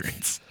these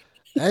spirits.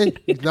 Hey,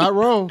 he's not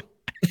wrong.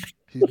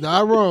 He's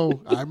not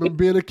wrong. I remember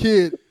being a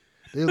kid.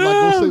 They was like,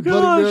 go say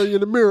Bloody Mary in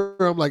the mirror.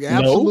 I'm like,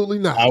 absolutely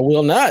not. I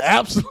will not.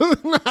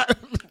 Absolutely not.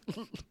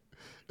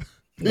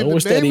 Don't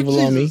wish that evil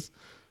on me.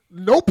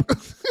 Nope.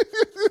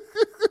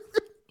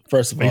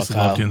 First of all, I used to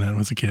love doing that when I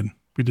was a kid.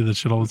 We did that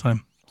shit all the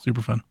time.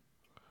 Super fun.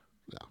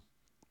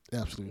 No,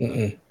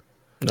 absolutely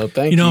not. No,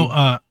 thank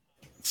you.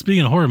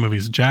 Speaking of horror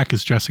movies, Jack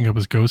is dressing up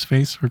as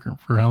Ghostface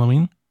for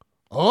Halloween.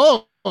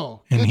 Oh.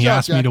 And he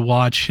asked me to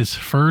watch his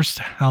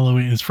first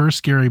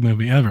scary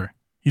movie ever.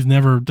 He's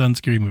never done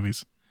scary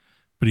movies,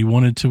 but he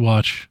wanted to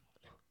watch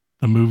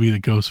the movie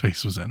that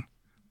Ghostface was in.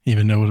 He didn't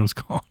even know what it was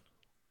called.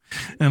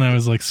 And I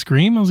was like,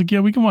 Scream? I was like, yeah,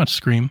 we can watch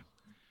Scream.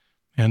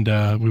 And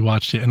we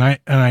watched it. And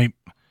I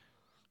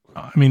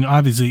mean,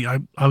 obviously, I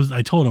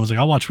told him, I was like,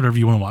 I'll watch whatever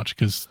you want to watch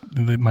because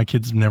my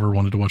kids never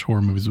wanted to watch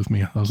horror movies with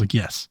me. I was like,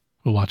 yes,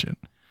 we'll watch it.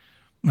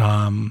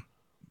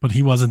 But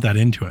he wasn't that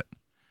into it.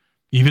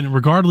 Even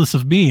regardless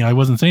of me, I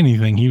wasn't saying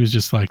anything. He was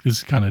just like, this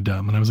is kind of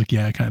dumb. And I was like,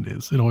 yeah, it kind of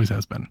is. It always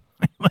has been.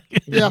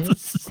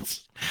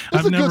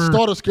 It's a good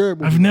starter scary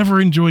movie. I've never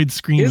enjoyed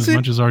Scream as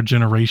much as our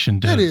generation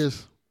did. It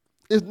is.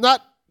 It's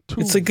not too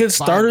It's a good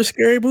starter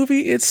scary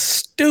movie. It's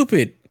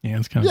stupid. Yeah,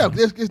 it's kind of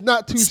it's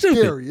not too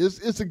scary.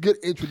 It's a good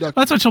introduction.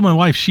 That's what I told my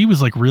wife. She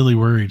was like really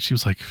worried. She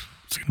was like,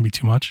 it's going to be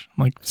too much.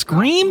 I'm like,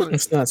 Scream?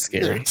 It's not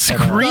scary.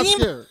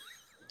 Scream?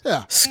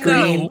 Yeah.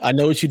 Scream. No. I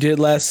Know What You Did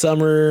Last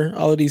Summer.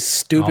 All of these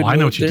stupid. I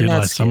Know What You Did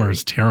Last Summer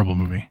is a terrible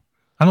movie.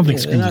 I don't think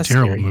Scream's a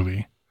terrible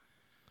movie.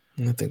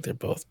 I think they're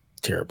both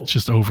terrible. It's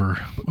just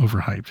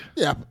overhyped.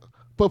 Yeah.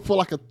 But for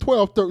like a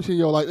 12,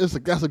 13-year-old, like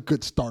that's a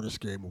good starter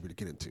scary movie to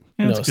get into.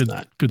 Yeah, No, it's it's good,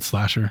 not. good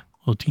slasher,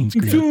 little teen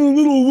screen. Feeling a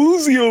little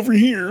woozy over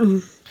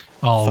here.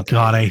 Oh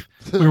God,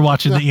 we were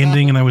watching the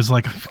ending and I was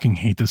like, I fucking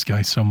hate this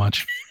guy so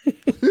much.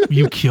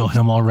 You kill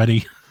him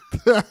already.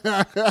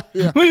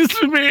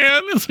 Listen,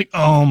 man, it's like,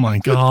 oh my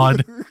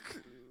God.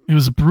 It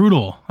was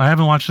brutal. I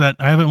haven't watched that.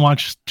 I haven't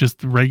watched just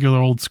the regular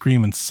old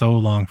Scream in so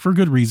long, for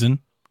good reason,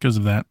 because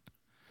of that.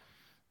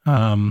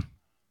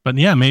 But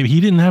yeah, maybe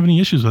he didn't have any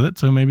issues with it,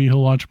 so maybe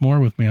he'll watch more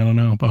with me. I don't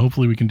know, but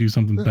hopefully we can do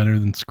something better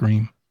than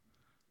Scream.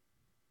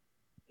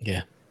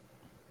 Yeah.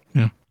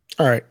 Yeah.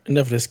 All right,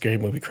 enough of this scary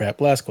movie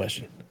crap. Last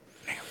question.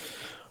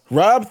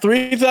 Rob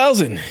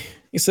 3000.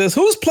 He says,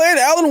 "Who's playing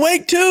Alan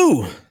Wake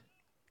 2?"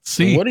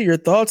 See, What are your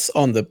thoughts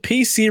on the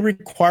PC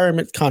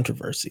requirement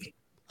controversy?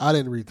 I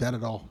didn't read that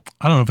at all.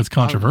 I don't know if it's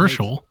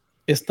controversial.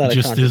 It's not It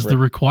just is the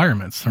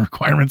requirements. The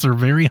requirements are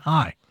very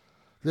high.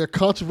 They're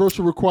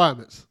controversial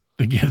requirements.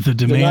 The They're not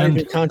demand.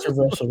 even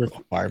controversial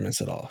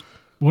requirements at all.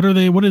 What are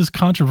they? What is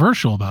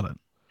controversial about it?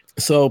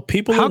 So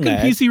people How are can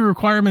mad. PC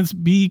requirements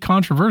be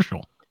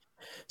controversial?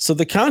 So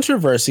the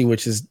controversy,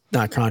 which is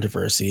not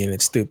controversy and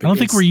it's stupid. I don't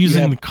think we're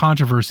using the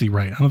controversy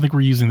right. I don't think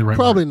we're using the right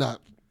Probably word.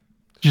 not.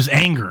 Just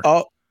anger.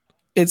 Oh,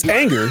 it's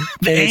anger.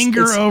 The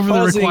anger it's over the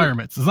causing-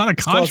 requirements. It's not a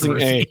It's causing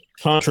controversy.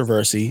 a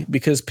controversy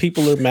because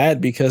people are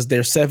mad because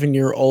their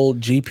 7-year-old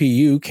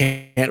GPU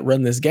can't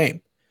run this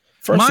game.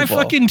 First My of all,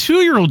 fucking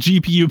 2-year-old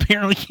GPU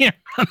apparently can't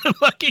run the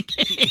fucking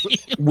game.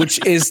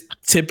 which is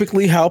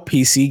typically how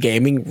PC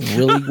gaming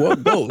really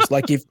goes.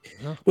 Like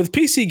with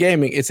PC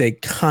gaming, it's a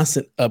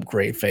constant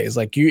upgrade phase.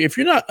 Like if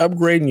you're not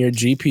upgrading your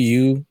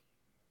GPU,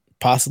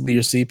 possibly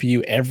your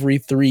CPU every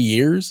 3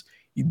 years,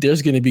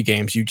 there's going to be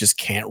games you just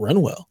can't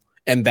run well.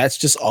 And that's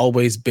just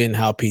always been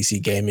how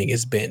PC gaming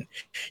has been.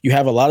 You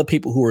have a lot of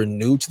people who are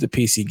new to the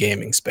PC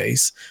gaming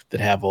space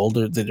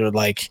that are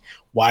like,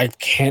 why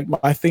can't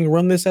my thing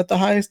run this at the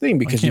highest thing?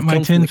 Because Can't you've my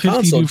come from the 1050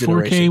 console do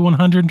 4K generation.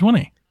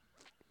 120?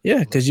 Yeah,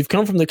 because you've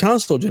come from the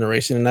console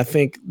generation, and I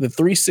think the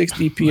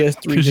 360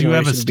 PS3 'Cause you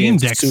have a generation Steam being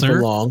Deck, super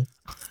sir. long.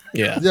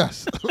 Yeah,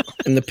 Yes.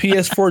 and the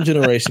PS4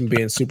 generation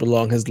being super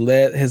long has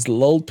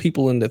lulled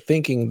people into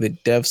thinking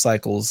that dev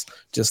cycles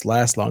just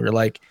last longer.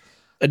 Like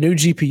a new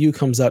GPU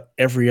comes out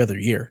every other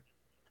year.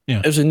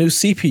 Yeah. There's a new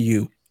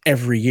CPU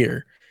every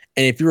year,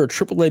 and if you're a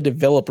AAA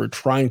developer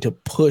trying to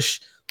push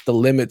the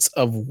limits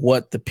of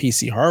what the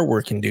PC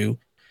hardware can do,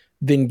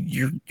 then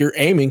you're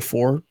aiming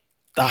for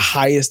the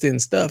highest end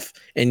stuff.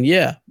 And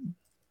yeah,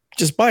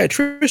 just by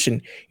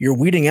attrition, you're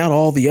weeding out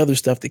all the other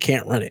stuff that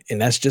can't run it. And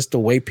that's just the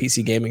way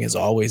PC gaming has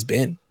always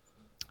been.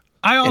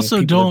 I And also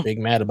people are don't. big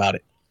mad about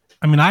it.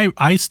 I mean,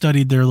 I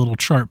studied their little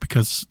chart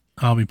because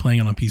I'll be playing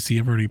it on PC.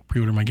 I've already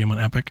pre-ordered my game on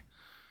Epic.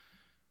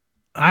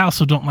 I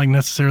also don't like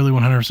necessarily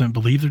 100%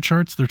 believe their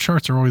charts. Their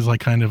charts are always like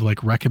kind of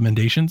like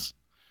recommendations.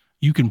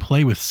 You can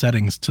play with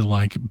settings to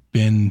like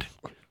bend.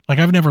 Like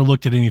I've never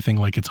looked at anything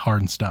like it's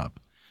hard and stop.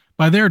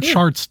 By their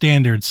chart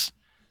standards,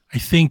 I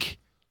think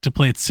to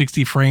play at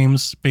 60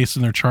 frames based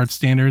on their chart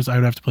standards, I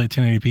would have to play at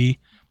 1080p.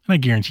 And I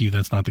guarantee you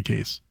that's not the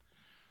case.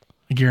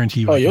 I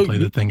guarantee you I can play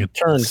the thing at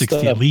turn 60,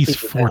 stuff at least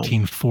super down.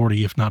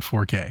 1440, if not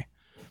 4K.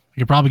 I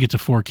could probably get to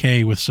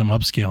 4K with some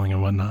upscaling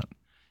and whatnot.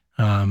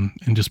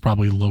 And just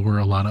probably lower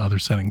a lot of other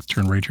settings,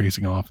 turn ray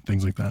tracing off and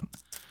things like that.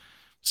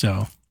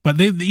 So, but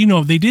they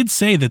did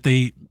say that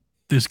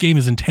this game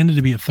is intended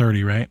to be at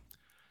 30, right?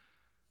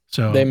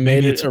 So They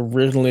made it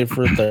originally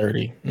for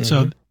 30.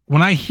 So Mhm.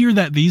 when I hear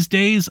that these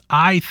days,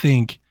 I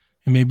think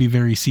it may be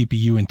very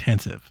CPU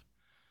intensive.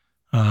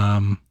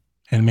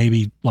 And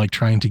maybe like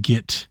trying to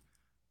get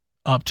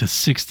up to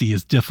 60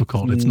 is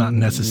difficult. It's not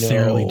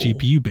necessarily No.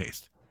 GPU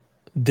based.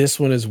 This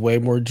one is way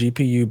more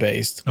GPU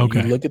based. When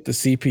Okay. you look at the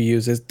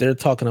CPUs, they're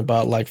talking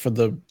about like for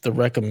the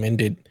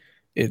recommended,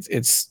 it's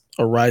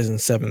a Ryzen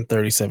 7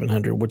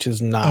 3700, which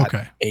is not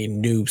Okay. a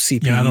new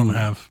CPU. Yeah, I don't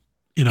have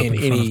it up in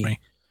front of me.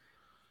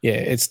 Yeah,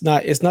 it's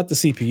not the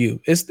CPU.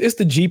 It's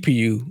the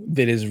GPU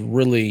that is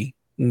really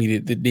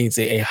needed. That needs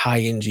a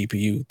high end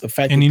GPU. The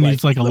fact And that he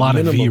needs like a the lot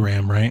of minimum-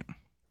 VRAM, right?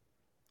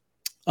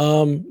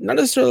 Not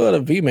necessarily a lot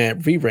of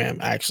VRAM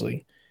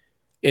actually.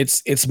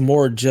 It's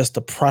more just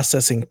the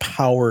processing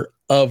power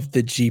of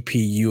the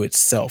GPU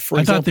itself. For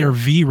I thought their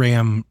example,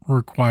 VRAM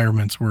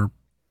requirements were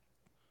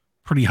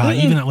pretty high,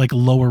 even at like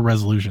lower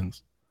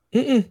resolutions.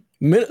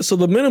 so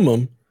the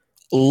minimum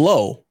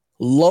low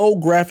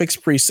graphics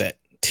preset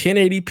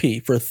 1080p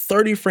for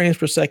 30 frames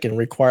per second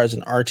requires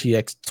an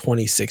RTX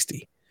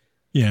 2060.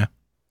 Yeah.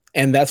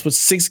 And that's with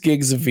 6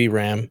 gigs of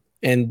VRAM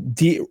and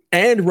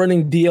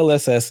running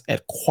DLSS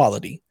at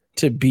quality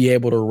to be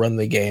able to run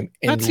the game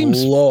and That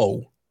seems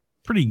low.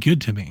 pretty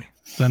good to me.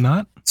 Is that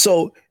not?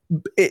 So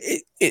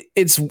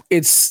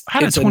it's I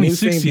had it's a a new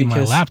thing 2060 in my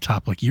because-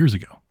 laptop like years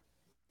ago.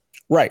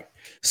 Right.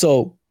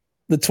 So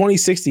the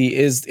 2060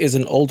 is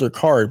an older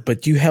card,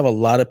 but you have a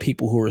lot of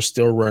people who are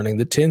still running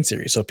the 10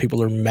 series. So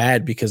people are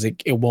mad because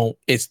it won't.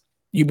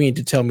 You mean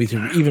to tell me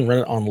to even run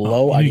it on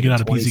low? You need to get a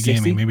out of PC 2060?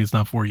 gaming. Maybe it's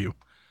not for you.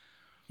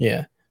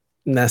 Yeah.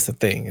 And that's the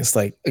thing. It's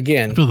like,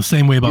 again, I feel the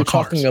same way you're about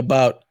cars. talking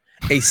about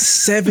a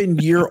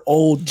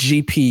 7-year-old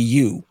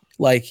GPU.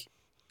 Like,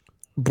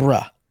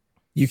 bruh,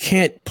 you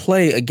can't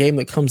play a game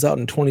that comes out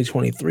in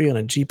 2023 on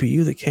a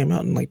GPU that came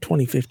out in like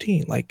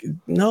 2015. Like,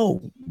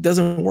 no, it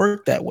doesn't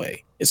work that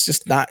way. It's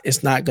just not.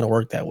 It's not going to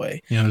work that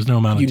way. Yeah, there's no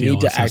amount of you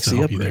need to DLSS actually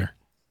help you upgrade.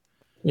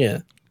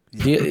 there.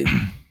 Yeah,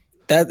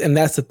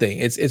 that's the thing.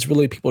 It's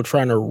really people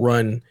trying to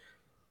run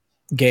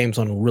games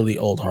on really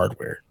old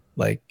hardware.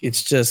 Like,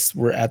 it's just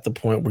we're at the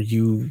point where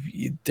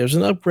there's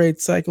an upgrade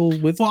cycle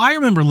with. Well, I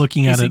remember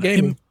looking at it.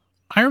 gaming.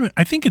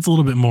 I think it's a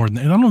little bit more than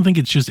that. I don't think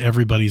it's just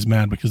everybody's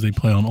mad because they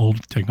play on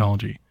old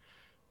technology.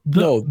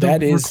 The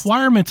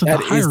requirements at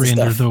the higher end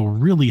are though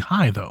really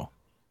high though.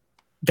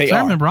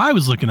 I remember I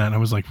was looking at it and I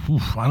was like,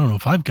 I don't know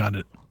if I've got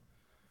it.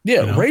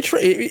 Yeah, you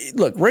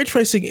know? Ray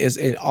tracing is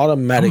an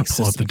automatic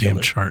system. Pull up the damn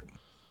chart.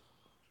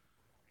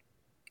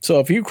 So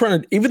if you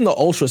run even the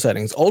ultra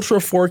settings, ultra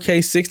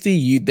 4K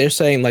 60, they're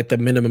saying like the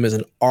minimum is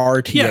an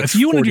RTX. Yeah, if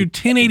you want to do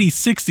 1080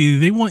 60,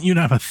 they want you to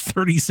have a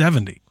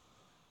 3070.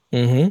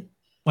 Mm-hmm.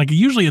 Like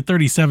usually a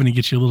 3070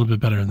 gets you a little bit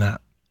better than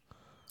that.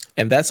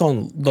 And that's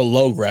on the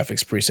low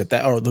graphics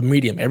preset, or the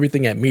medium,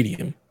 everything at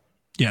medium.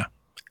 Yeah.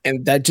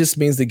 And that just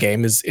means the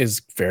game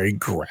is very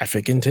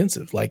graphic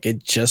intensive. Like,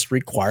 it just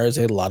requires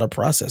a lot of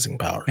processing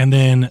power. And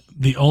then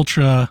the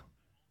ultra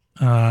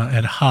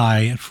at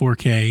high at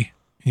 4K,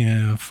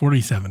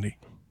 4070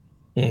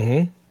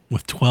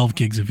 with 12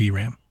 gigs of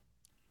VRAM.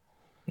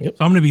 Yep.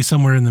 So I'm going to be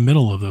somewhere in the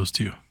middle of those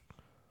two.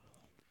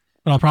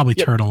 But I'll probably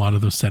turn a lot of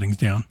those settings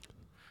down,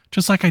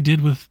 just like I did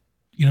with,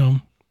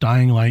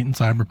 Dying Light and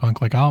Cyberpunk.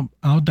 Like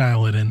I'll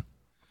dial it in.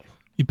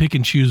 You pick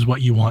and choose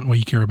what you want, what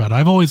you care about.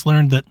 I've always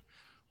learned that.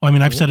 Well, I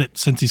mean, I've said it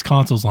since these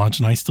consoles launched,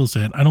 and I still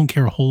say it. I don't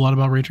care a whole lot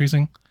about ray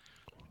tracing.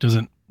 It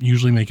doesn't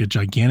usually make a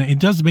gigantic. It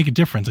does make a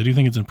difference. I do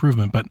think it's an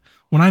improvement. But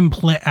when I'm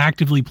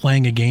actively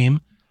playing a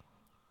game,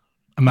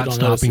 I'm not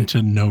stopping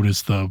to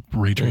notice the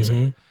ray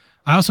tracing.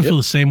 I also feel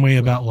the same way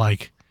about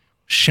like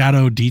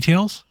shadow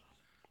details.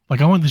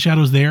 Like I want the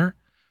shadows there,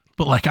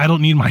 but like I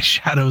don't need my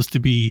shadows to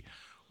be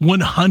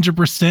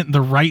 100%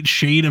 the right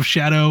shade of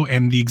shadow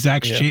and the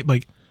exact shape.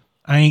 Like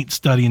I ain't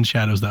studying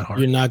shadows that hard.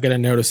 You're not going to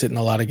notice it in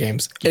a lot of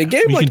games. In a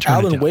game like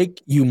Alan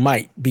Wake, you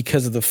might,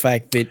 because of the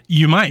fact that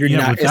you might. You're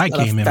not, with that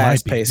game, it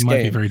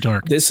might be very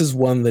dark. This is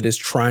one that is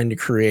trying to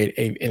create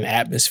an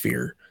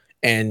atmosphere,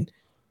 and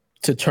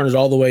to turn it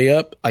all the way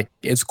up, like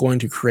it's going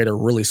to create a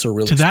really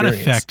surreal to experience.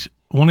 That effect.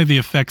 One of the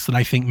effects that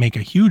I think make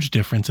a huge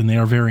difference, and they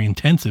are very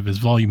intensive, is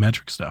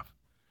volumetric stuff.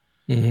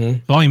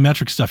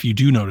 Volumetric stuff you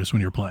do notice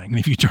when you're playing, and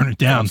if you turn it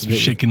down, some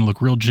shit can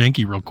look real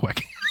janky real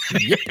quick.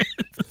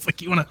 It's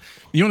like you want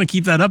to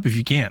keep that up if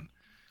you can.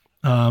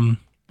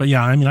 But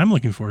yeah, I mean, I'm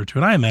looking forward to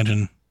it. I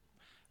imagine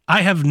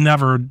I have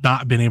never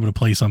not been able to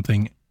play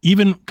something,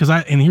 even because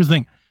and here's the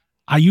thing,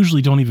 I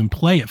usually don't even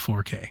play at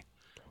 4K,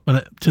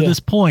 but to this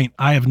point,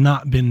 I have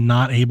not been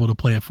not able to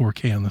play at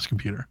 4K on this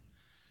computer.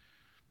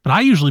 But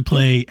I usually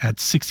play at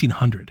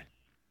 1600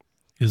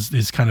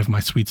 is kind of my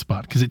sweet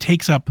spot, because it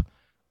takes up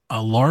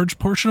a large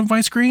portion of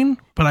my screen,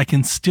 but I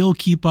can still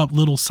keep up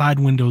little side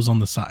windows on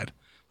the side.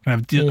 I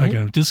can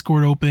have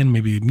Discord open,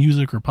 maybe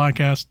music or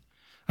podcast.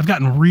 I've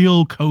gotten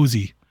real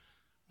cozy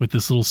with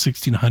this little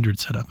 1600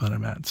 setup that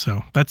I'm at.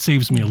 So that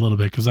saves me a little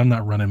bit, because I'm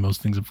not running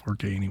most things at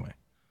 4K anyway.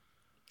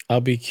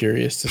 I'll be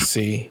curious to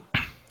see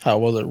how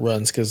well it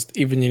runs, because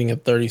even needing a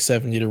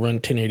 3070 to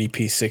run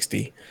 1080p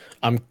 60,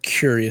 I'm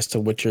curious to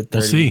what your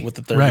 30, what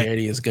the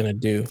 3080 is going to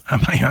do.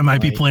 I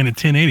might be playing at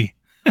 1080.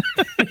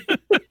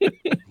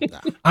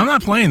 I'm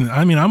not playing.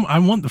 I mean, I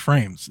want the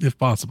frames if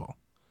possible,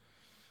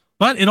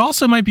 but it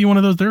also might be one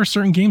of those. There are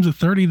certain games at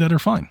 30 that are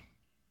fine.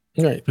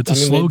 Right. If it's a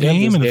slow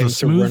game and it's a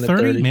smooth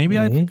 30, maybe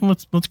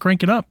let's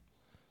crank it up.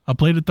 I'll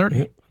play it at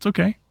 30. It's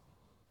okay.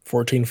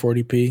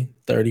 1440p,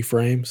 30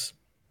 frames.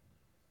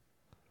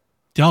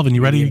 Delvin,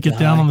 you ready to get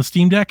down on the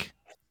Steam Deck?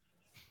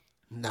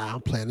 Nah,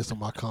 I'm playing this on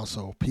my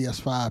console,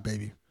 PS5,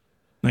 baby.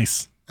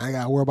 Nice. I ain't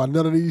got to worry about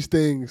none of these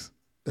things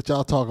that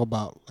y'all talk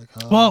about, like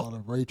all the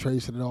ray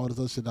tracing and all this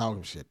other shit. I don't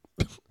give a shit.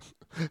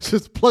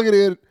 Just plug it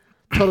in,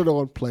 turn it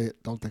on, play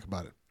it. Don't think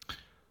about it.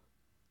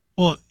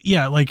 Well,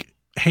 yeah, like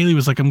Haley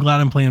was like, I'm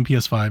glad I'm playing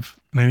PS5,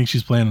 and I think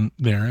she's playing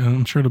there, and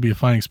I'm sure it'll be a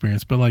fine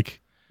experience. But like,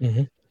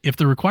 if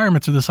the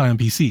requirements are this high on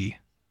PC,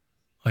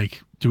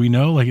 like, do we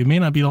know? Like, it may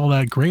not be all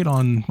that great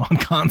on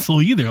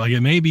console either. Like,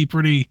 it may be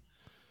pretty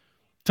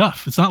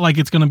tough. It's not like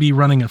it's going to be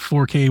running at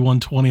 4K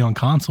 120 on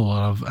console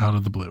out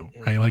of the blue,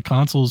 right? Like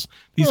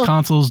these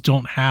consoles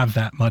don't have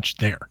that much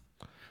there,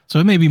 so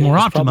it may be more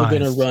optimized. It's probably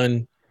going to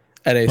run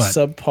at a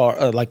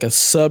subpar, like a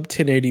sub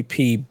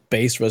 1080p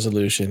base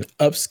resolution,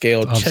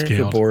 upscaled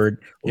checkerboard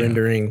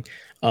rendering,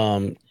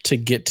 to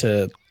get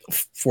to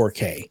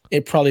 4K.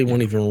 It probably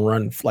won't even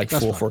run like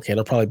full 4K.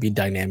 It'll probably be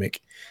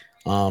dynamic,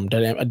 a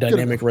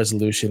dynamic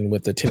resolution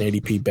with the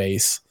 1080p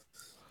base.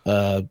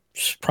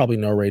 Probably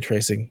no ray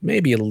tracing,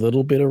 maybe a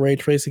little bit of ray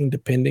tracing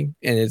depending,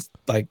 and it's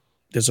like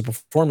there's a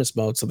performance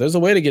mode, so there's a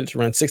way to get it to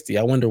run 60.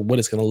 I wonder what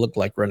it's going to look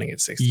like running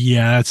at 60.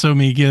 Yeah, so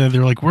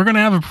they're like, we're going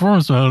to have a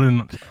performance mode,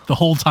 and the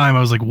whole time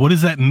I was like, what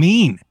does that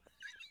mean?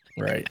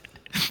 Right.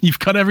 You've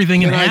cut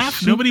everything in Can I half.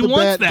 shoot Nobody the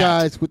wants bad that.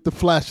 guys with the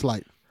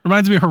flashlight.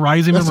 Reminds me of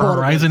Horizon. That's Remember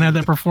what I Horizon wanna had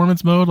that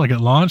performance mode like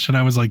at launch, and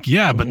I was like,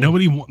 yeah, but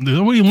nobody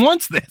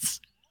wants this.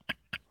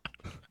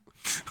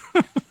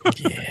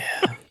 Yeah.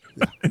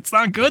 It's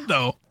not good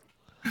though.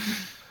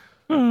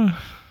 I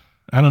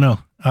don't know.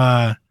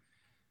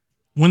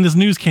 When this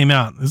news came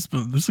out, this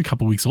is a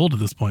couple weeks old at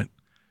this point.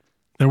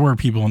 There were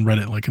people on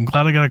Reddit like, I'm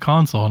glad I got a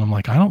console, and I'm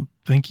like, I don't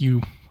think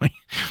you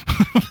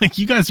like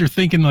you guys are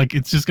thinking like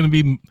it's just going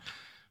to be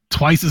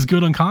twice as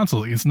good on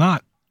console. It's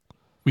not.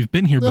 We've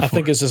been here before. I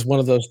think it's just one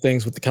of those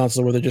things with the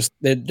console where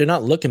they're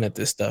not looking at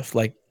this stuff.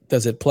 Like,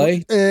 does it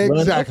play?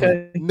 Exactly.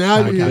 Okay. Now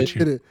I you got hit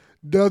you. it.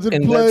 Does it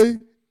And play?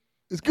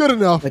 It's good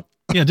enough.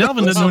 Yeah,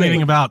 Delvin doesn't know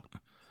anything about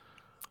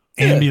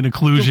ambient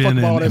occlusion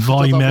Fuck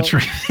all and that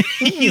shit you're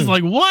volumetric. He's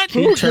like, what?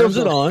 He turns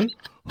it on.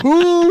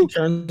 Who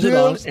Turns it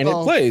on gives and it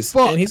a plays,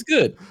 fuck? and he's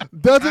good.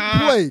 Does it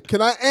play?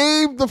 Can I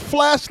aim the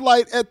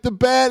flashlight at the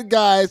bad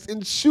guys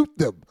and shoot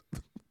them?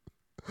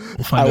 We'll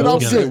I find out will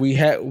together.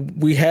 say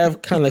we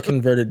have kind of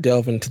converted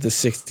Delvin to the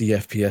 60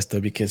 FPS though,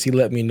 because he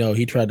let me know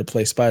he tried to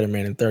play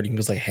Spider-Man in 30. He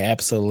was like,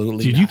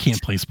 absolutely, Dude, not. you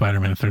can't play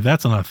Spider-Man in 30.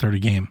 That's not a 30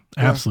 game.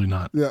 Absolutely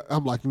not. Yeah,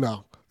 I'm like,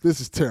 no, this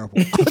is terrible.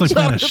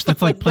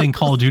 That's like playing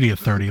Call of Duty at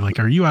 30. Like,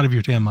 are you out of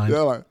your damn mind?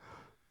 Yeah, like,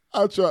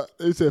 I tried.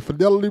 They said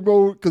fidelity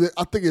mode because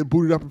I think it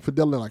booted up in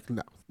fidelity. Like,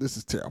 no, this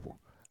is terrible.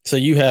 So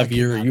you have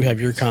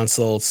your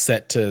console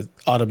set to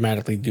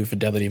automatically do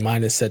fidelity.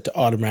 Mine is set to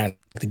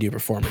automatically do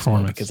performance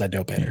mode because I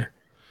know better.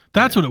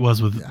 That's what it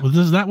was with.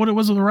 Is that what it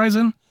was with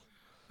Horizon?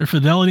 Their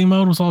fidelity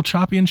mode was all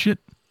choppy and shit.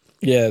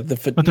 Yeah,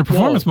 But their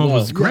performance mode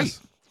was great.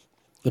 Yes.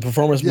 The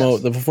performance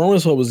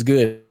mode was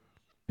good.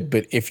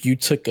 But if you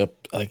took a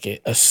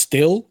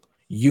still,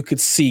 you could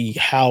see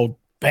how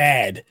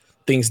bad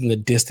things in the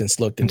distance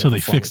looked in Until the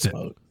they fixed it.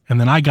 mode. And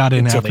then I got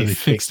in Until after they they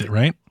fixed fixed it,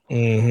 right?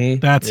 Mm-hmm.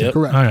 That's it.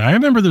 Correct. All right, I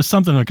remember there's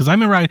something because I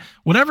remember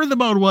whatever the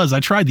mode was, I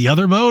tried the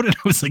other mode and I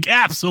was like,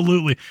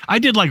 absolutely. I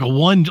did like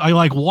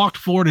I walked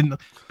forward and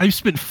I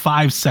spent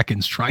 5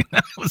 seconds trying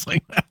that. I was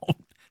like, no,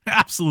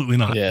 absolutely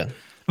not. Yeah. And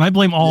I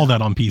blame all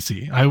that on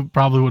PC. I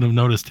probably would have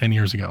noticed 10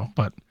 years ago,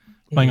 but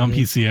playing on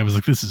PC, I was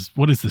like,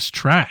 what is this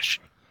trash?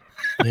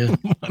 Yeah.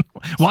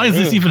 Why is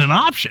this even an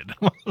option?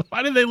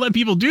 Why did they let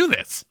people do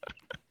this?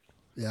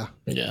 Yeah.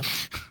 Yeah.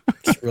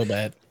 It's real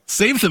bad.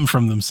 Save them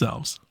from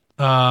themselves.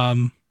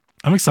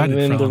 I'm excited.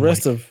 And then for the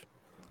Alan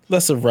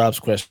rest of Rob's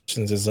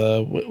questions is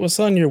what's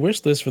on your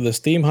wish list for the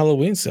Steam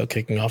Halloween sale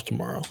kicking off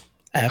tomorrow?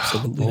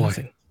 Absolutely boy.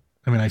 nothing.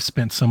 I mean, I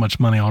spent so much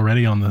money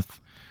already on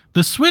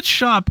the Switch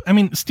shop. I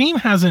mean, Steam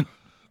hasn't.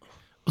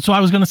 So I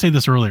was going to say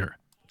this earlier.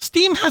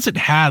 Steam hasn't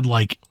had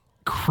like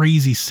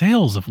crazy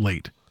sales of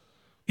late.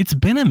 It's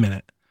been a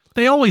minute.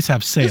 They always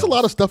have sales. There's a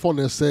lot of stuff on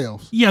their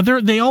sales. Yeah,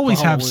 they always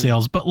have Halloween.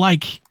 sales, but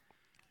like,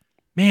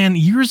 man,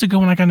 years ago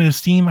when I got into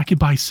Steam, I could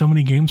buy so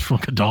many games for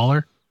like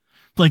 $1.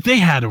 Like they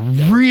had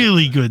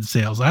really good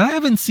sales. I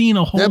haven't seen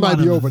a whole That might lot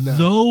be of over now.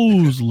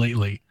 those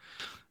lately.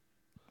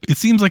 It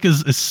seems like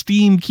as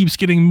Steam keeps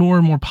getting more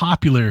and more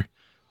popular,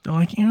 they're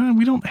like,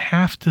 we don't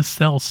have to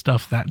sell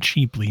stuff that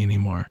cheaply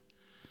anymore.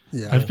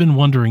 Yeah. I've been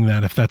wondering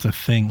that if that's a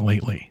thing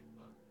lately.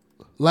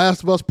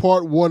 Last of Us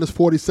Part 1 is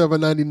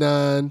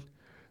 $47.99.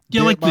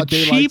 Yeah, like the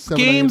cheap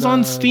games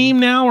on Steam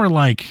now are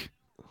like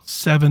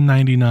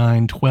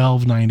 $7.99,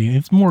 $12.90.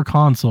 It's more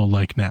console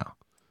like now.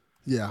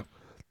 Yeah.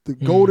 The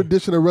gold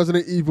edition of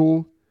Resident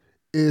Evil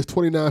is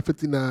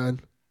 $29.59.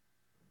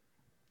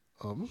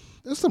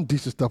 There's some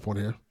decent stuff on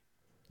here.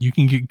 You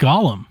can get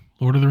Gollum,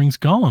 Lord of the Rings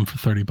Gollum for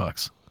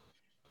 $30.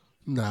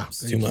 Nah, It's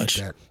they too keep much.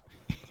 that.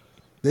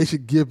 They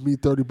should give me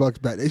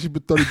 $30 back. They should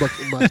put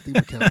 $30 in my Steam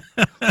account.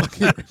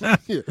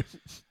 Here.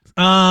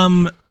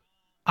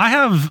 I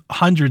have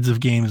hundreds of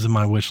games in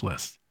my wish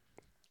list.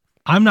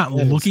 I'm not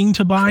That is looking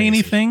to buy crazy.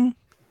 anything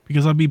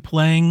because I'll be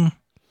playing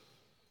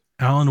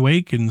Alan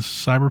Wake and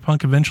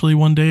Cyberpunk eventually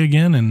one day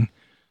again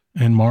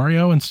and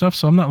Mario and stuff.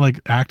 So I'm not like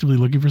actively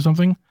looking for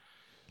something.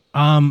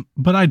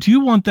 But I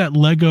do want that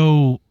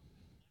Lego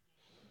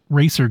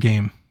racer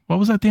game. What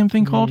was that damn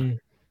thing called?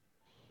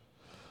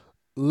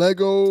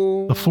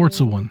 Lego. The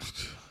Forza one.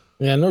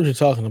 Yeah, I know what you're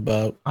talking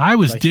about. I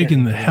was I can't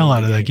digging the remember hell the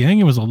out of that game. game.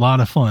 It was a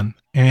lot of fun.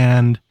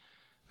 And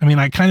I mean,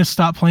 I kind of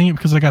stopped playing it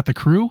because I got the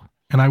Crew,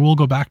 and I will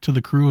go back to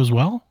the Crew as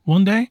well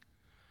one day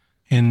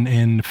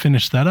and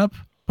finish that up.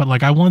 But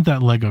like, I want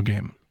that Lego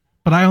game.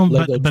 But I don't,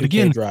 Lego but 2K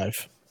again,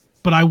 Drive.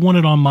 but I want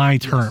it on my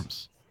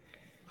terms.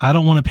 I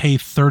don't want to pay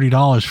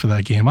 $30 for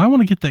that game. I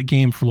want to get that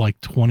game for like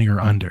 20 or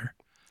under.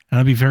 And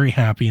I'd be very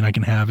happy and I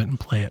can have it and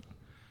play it.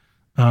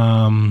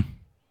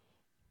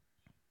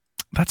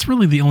 That's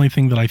really the only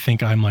thing that I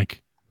think I'm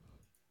like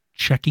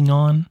checking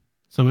on.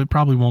 So it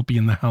probably won't be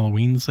in the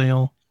Halloween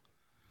sale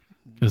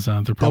because they're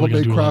Devil probably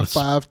going May to do a Cry lot of.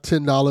 5,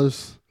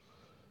 $10.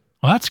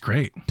 Well, that's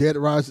great. Dead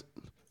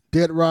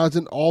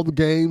Rising. All the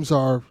games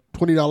are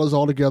 $20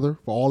 altogether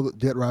for all the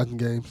Dead Rising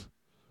games.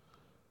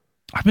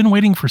 I've been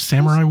waiting for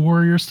Samurai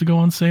Warriors to go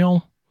on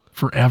sale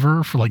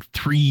forever, for like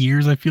 3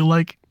 years, I feel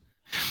like.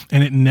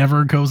 And it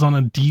never goes on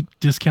a deep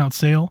discount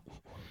sale.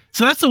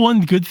 So that's the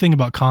one good thing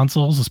about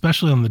consoles,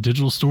 especially on the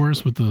digital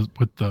stores with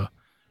the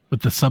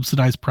with the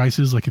subsidized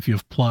prices, like if you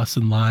have Plus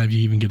and Live, you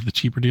even get the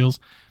cheaper deals.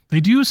 They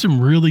do some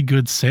really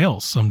good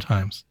sales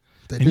sometimes.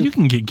 You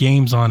can get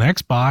games on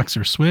Xbox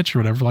or Switch or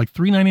whatever for like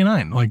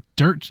 $3.99. Like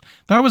dirt.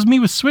 That was me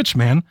with Switch,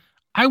 man.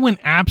 I went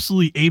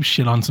absolutely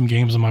apeshit on some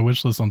games on my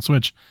wish list on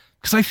Switch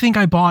because I think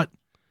I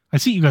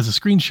see you guys a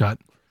screenshot,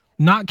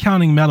 not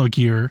counting Metal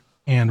Gear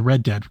and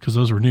Red Dead because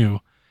those were new.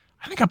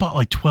 I think I bought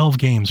like 12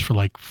 games for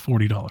like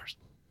 $40.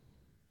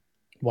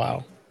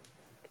 Wow.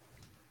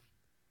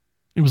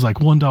 It was like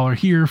 $1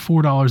 here,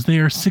 $4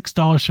 there,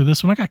 $6 for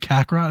this one. I got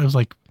Kakarot. It was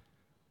like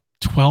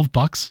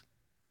 $12.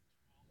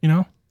 You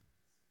know?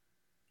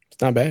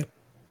 It's not bad.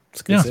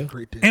 It's good sale.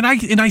 And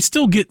I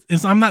still get,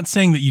 I'm not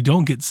saying that you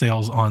don't get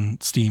sales on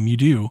Steam. You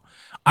do.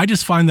 I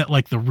just find that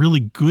like the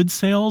really good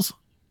sales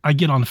I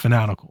get on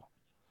Fanatical.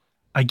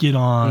 I get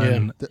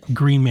on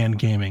Green Man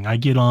Gaming. I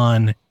get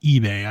on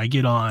eBay. I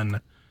get on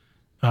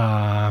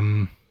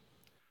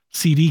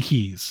CD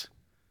Keys.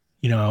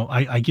 You know,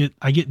 I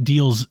get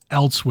deals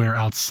elsewhere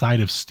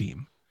outside of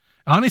Steam.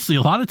 Honestly,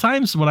 a lot of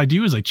times what I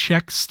do is I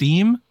check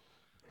Steam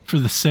for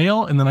the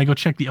sale and then I go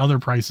check the other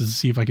prices to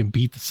see if I can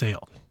beat the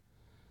sale.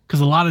 Because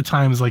a lot of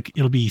times, like,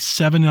 it'll be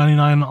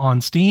 $7.99 on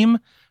Steam,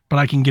 but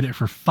I can get it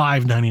for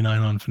 $5.99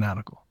 on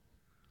Fanatical.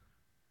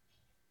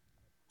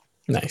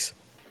 Nice.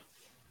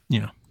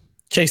 Yeah.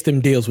 Chase them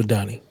deals with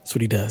Donnie. That's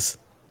what he does.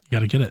 You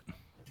got to get it.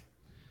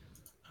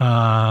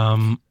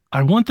 I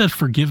want that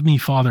Forgive Me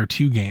Father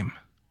 2 game.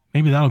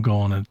 Maybe that'll go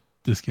on a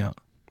discount.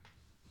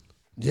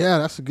 Yeah,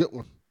 that's a good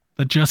one.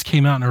 That just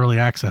came out in early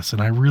access,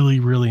 and I really,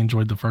 really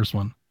enjoyed the first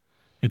one.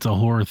 It's a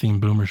horror-themed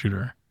boomer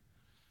shooter.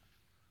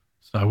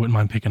 So I wouldn't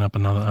mind picking up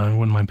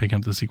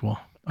the sequel.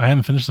 I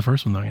haven't finished the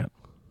first one though yet.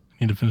 I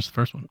need to finish the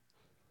first one.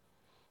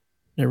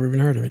 Never even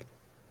heard of it.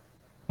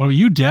 What are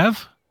you,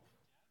 Dev?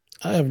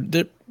 I have.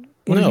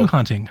 What are you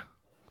hunting?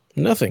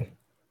 Nothing.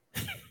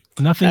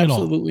 Nothing at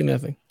all. Absolutely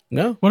nothing.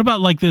 No. What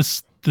about like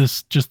this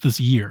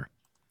year?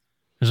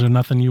 Is there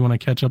nothing you want to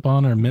catch up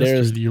on or miss?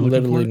 There's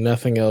literally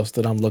nothing else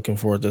that I'm looking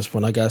for at this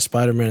point. I got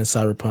Spider-Man and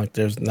Cyberpunk.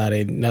 There's not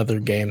another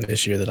game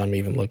this year that I'm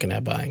even looking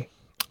at buying.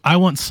 I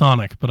want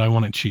Sonic, but I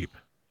want it cheap.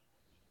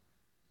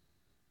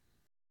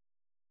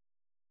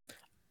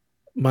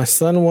 My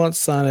son wants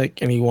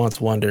Sonic and he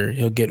wants Wonder.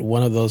 He'll get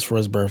one of those for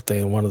his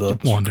birthday and one of those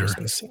for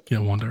Christmas.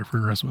 Get Wonder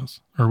for Christmas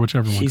or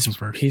whichever one comes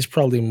first. He's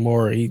probably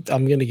more.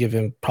 I'm going to give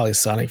him probably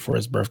Sonic for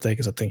his birthday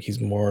because I think he's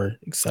more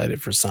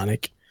excited for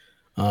Sonic.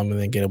 And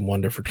then get him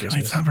Wonder for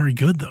Christmas. It's not very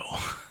good though.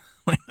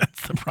 Like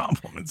that's the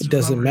problem. It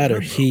doesn't matter.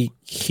 He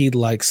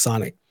likes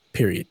Sonic.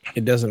 Period.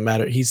 It doesn't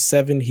matter. He's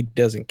 7. He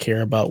doesn't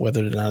care about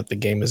whether or not the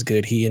game is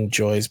good. He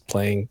enjoys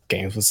playing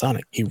games with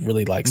Sonic. He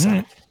really likes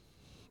Sonic.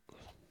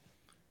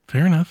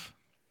 Fair enough.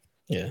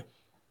 Yeah.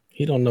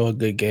 He don't know a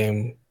good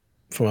game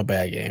from a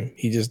bad game.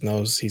 He just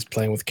knows he's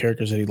playing with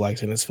characters that he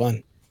likes and it's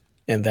fun.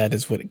 And that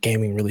is what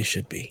gaming really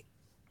should be.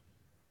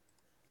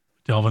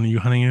 Delvin, are you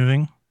hunting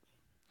anything?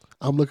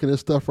 I'm looking at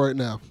stuff right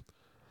now.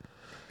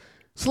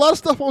 It's a lot of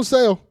stuff on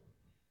sale.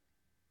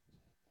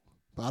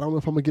 But I don't know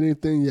if I'm going to get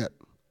anything yet.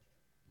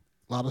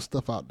 A lot of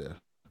stuff out there.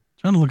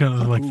 Trying to look at it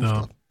like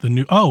the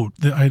new.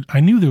 I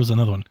knew there was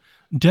another one.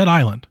 Dead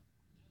Island.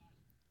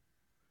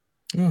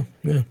 Oh,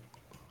 yeah.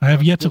 I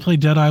have yet to play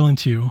Dead Island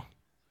 2.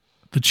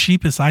 The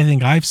cheapest I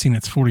think I've seen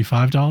it's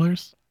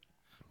 $45,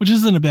 which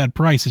isn't a bad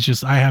price. It's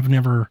just I have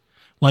never,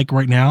 like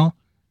right now,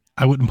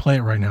 I wouldn't play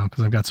it right now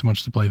because I've got so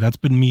much to play. That's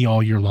been me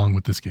all year long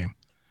with this game.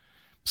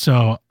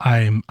 So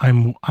I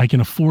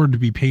can afford to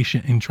be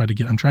patient and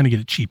I'm trying to get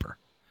it cheaper.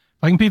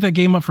 If I can pick that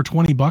game up for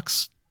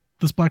 $20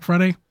 this Black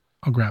Friday,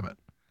 I'll grab it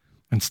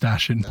and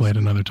stash it and play it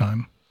another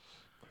time.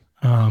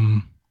 But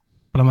I'm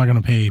not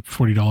going to pay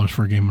 $40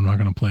 for a game I'm not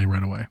going to play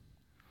right away.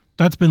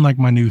 That's been like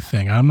my new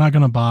thing. I'm not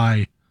going to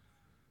buy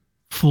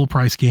full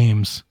price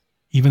games,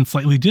 even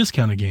slightly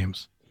discounted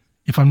games,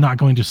 if I'm not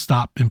going to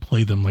stop and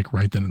play them like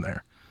right then and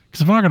there.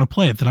 Because if I'm not going to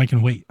play it, then I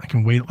can wait. I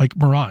can wait like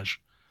Mirage.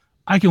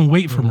 I can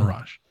wait for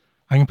Mirage.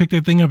 I can pick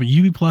that thing up at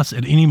UB Plus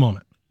at any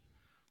moment.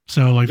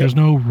 So like there's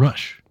no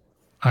rush.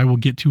 I will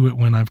get to it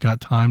when I've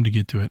got time to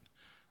get to it.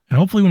 And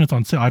hopefully when it's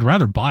on sale, I'd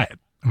rather buy it.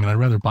 I mean, I'd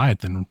rather buy it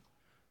than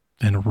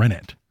rent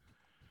it.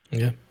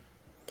 Yeah.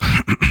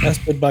 That's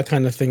been my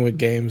kind of thing with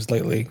games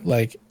lately.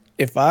 Like,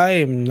 if I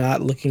am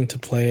not looking to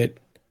play it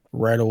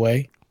right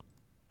away,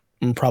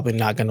 I'm probably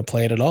not going to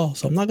play it at all.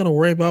 So I'm not going to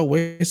worry about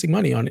wasting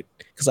money on it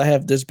because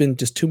there's been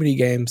just too many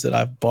games that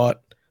I've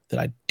bought that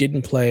I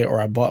didn't play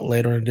or I bought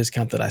later on a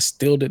discount that I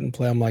still didn't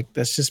play. I'm like,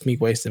 that's just me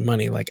wasting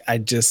money. Like,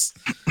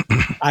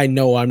 I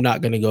know I'm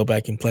not going to go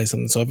back and play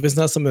something. So if it's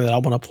not something that I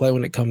want to play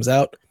when it comes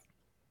out,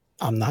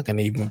 I'm not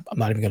even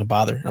going to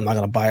bother. I'm not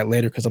going to buy it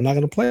later because I'm not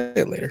going to play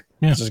it later.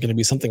 Yeah. There's going to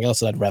be something else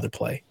that I'd rather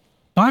play.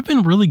 I've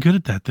been really good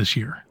at that this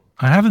year.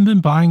 I haven't been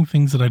buying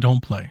things that I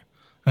don't play.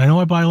 I know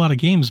I buy a lot of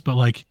games, but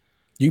like...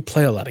 You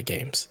play a lot of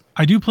games.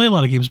 I do play a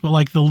lot of games, but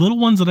like the little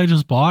ones that I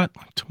just bought,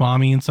 like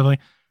Tamami and stuff like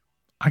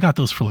I got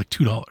those for like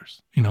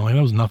 $2. You know, like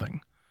that was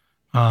nothing.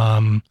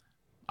 I'm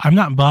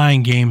not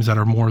buying games that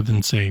are more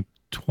than say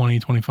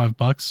 $20,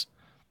 $25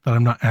 that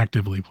I'm not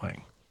actively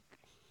playing.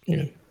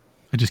 Yeah.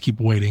 I just keep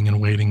waiting and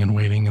waiting and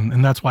waiting.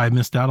 And that's why I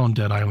missed out on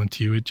Dead Island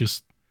 2. It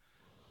just,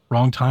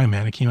 wrong time,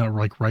 man. It came out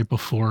like right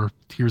before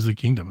Tears of the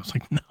Kingdom. It's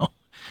like, no,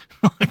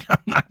 like, I'm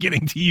not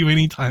getting to you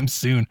anytime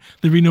soon.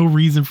 There'd be no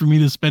reason for me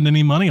to spend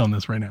any money on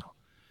this right now.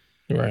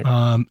 Right.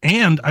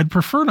 And I'd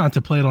prefer not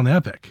to play it on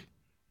Epic.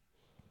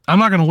 I'm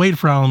not going to wait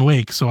for Alan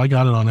Wake, so I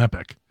got it on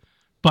Epic.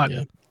 But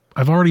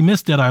I've already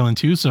missed Dead Island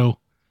 2, so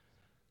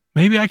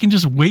maybe I can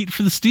just wait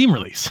for the Steam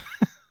release.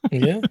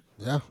 Yeah.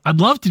 I'd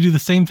love to do the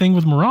same thing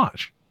with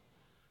Mirage.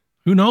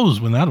 Who knows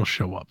when that'll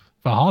show up?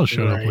 Valhalla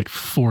showed up like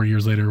 4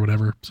 years later or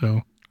whatever,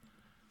 so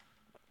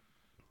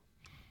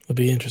it'll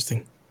be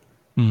interesting.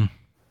 Hmm.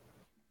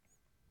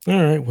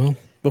 All right, well,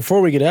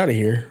 before we get out of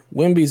here,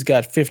 Wemby's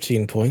got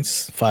 15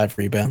 points, 5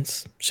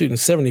 rebounds, shooting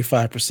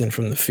 75%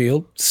 from the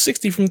field,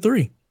 60 from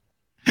 3.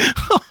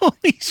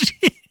 Holy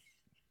shit.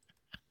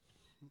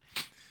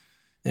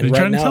 And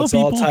right now it's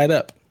all tied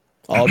up.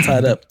 All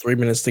tied up. 3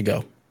 minutes to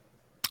go.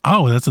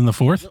 Oh, that's in the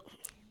fourth?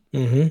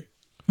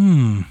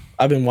 Mm-hmm.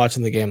 I've been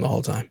watching the game the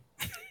whole time.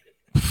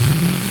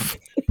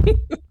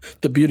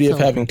 The beauty of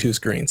having 2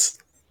 screens.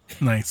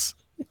 Nice.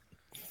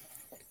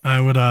 I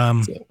would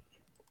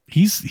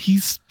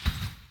he's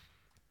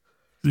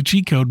the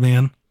cheat code,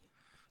 man.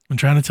 I'm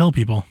trying to tell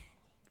people.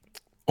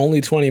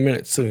 Only 20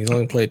 minutes, so he's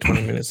only played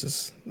 20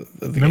 minutes.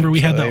 Remember we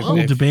had that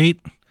whole debate?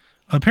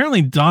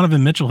 Apparently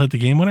Donovan Mitchell hit the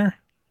game winner.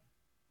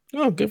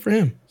 Oh, good for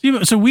him.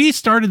 So we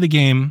started the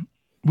game.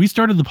 We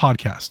started the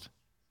podcast.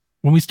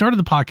 When we started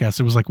the podcast,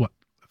 it was like, what,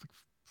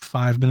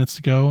 5 minutes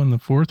to go in the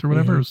fourth or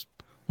whatever? It was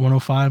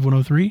 105,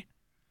 103.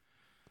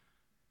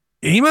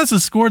 He must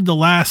have scored the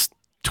last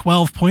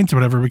 12 points or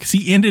whatever because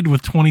he ended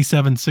with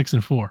 27, 6,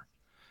 and 4.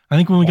 I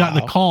think when we got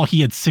the call,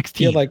 he had 16.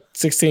 He had like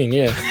 16,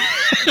 yeah.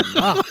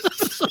 Wow.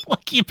 So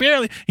like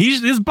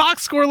his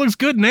box score looks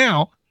good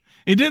now.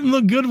 It didn't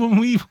look good when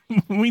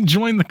we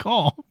joined the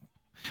call,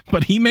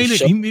 but he made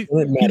it.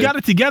 He got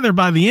it together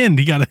by the end.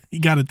 He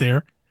got it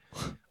there.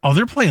 Oh,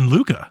 they're playing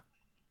Luka.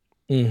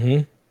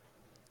 Mm-hmm.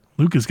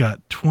 Luka's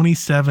got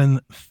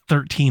 27,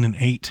 13, and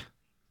 8.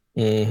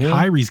 Mm-hmm.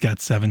 Kyrie's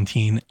got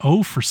 17,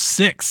 0 for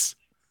 6.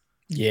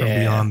 Yeah, from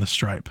beyond the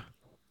stripe,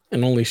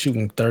 and only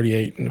shooting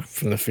 38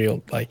 from the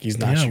field. Like he's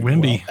not shooting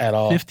Wemby, well at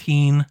all.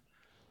 15,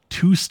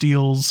 2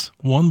 steals,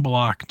 1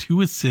 block,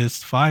 2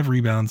 assists, 5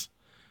 rebounds.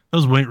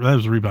 Those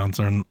rebounds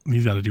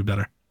he's got to do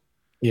better.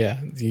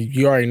 Yeah,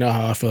 you already know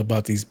how I feel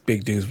about these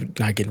big dudes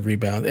not getting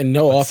rebounds and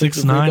no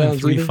offensive 6'9"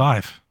 rebounds. and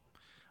 3'5".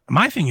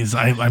 My thing is,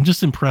 I'm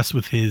just impressed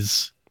with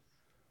his.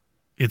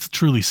 It's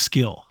truly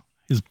skill.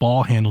 His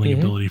ball handling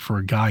ability for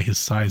a guy his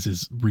size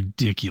is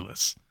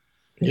ridiculous.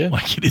 Yeah,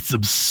 like it's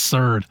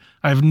absurd.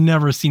 I've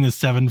never seen a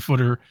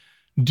 7-footer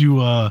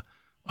do a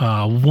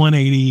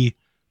 180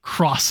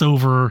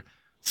 crossover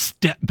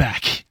step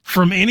back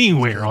from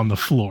anywhere on the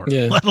floor,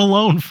 let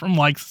alone from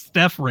like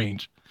Steph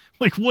range.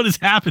 Like, what is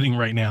happening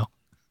right now?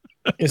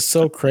 It's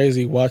so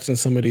crazy watching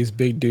some of these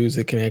big dudes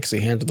that can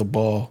actually handle the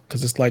ball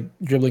because it's like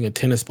dribbling a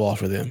tennis ball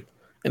for them.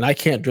 And I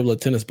can't dribble a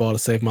tennis ball to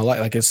save my life.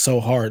 Like, it's so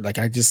hard. Like,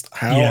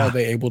 how are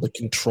they able to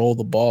control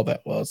the ball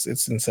that well?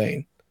 It's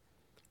insane.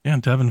 Yeah,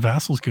 Devin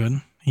Vassal's good.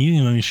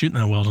 He's shooting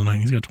that well tonight.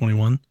 He's got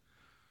 21.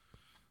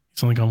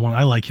 He's only got 1.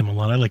 I like him a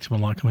lot. I liked him a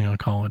lot coming out of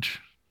college.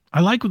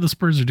 I like what the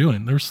Spurs are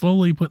doing. They're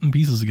slowly putting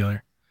pieces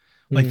together.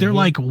 Like, they're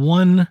like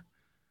one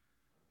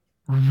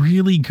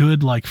really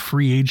good, like,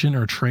 free agent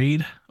or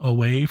trade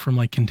away from,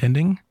 like,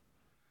 contending.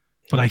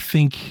 But I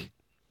think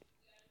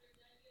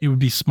it would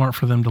be smart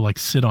for them to, like,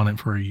 sit on it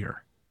for a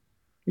year.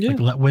 Yeah,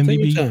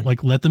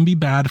 like, let them be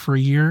bad for a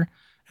year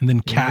and then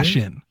cash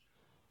in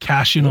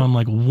on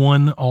like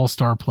one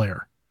all-star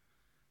player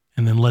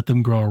and then let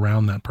them grow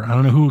around that. I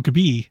don't know who it could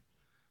be.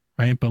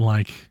 Right. But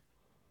like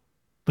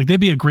they'd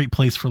be a great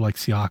place for like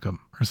Siakam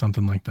or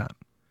something like that.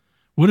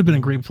 Would have been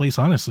a great place,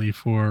 honestly,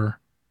 for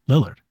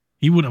Lillard.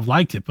 He would have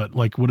liked it, but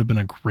like would have been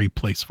a great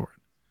place for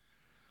it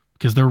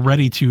because they're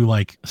ready to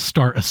like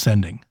start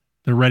ascending.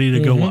 They're ready to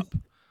go up.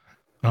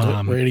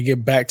 Ready to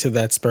get back to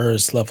that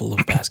Spurs level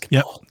of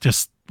basketball. Yep.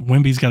 Just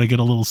Wemby's got to get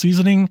a little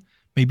seasoning,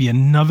 maybe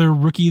another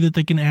rookie that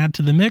they can add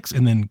to the mix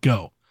and then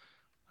go.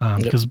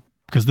 Because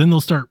then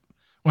they'll start.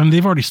 Well,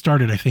 they've already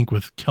started, I think,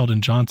 with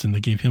Keldon Johnson. They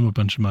gave him a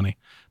bunch of money.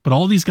 But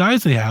all these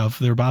guys they have,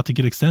 they're about to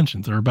get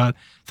extensions.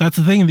 That's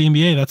the thing in the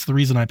NBA. That's the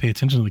reason I pay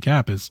attention to the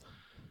cap is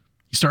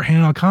you start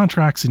handing out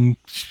contracts and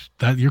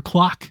that your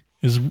clock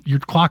is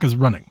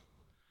running.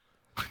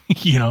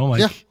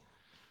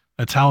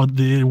 That's how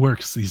it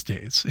works these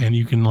days. And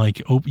you can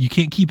you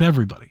can't keep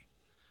everybody.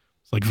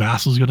 It's like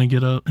Vassal's going to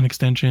get an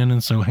extension, and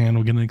Sohan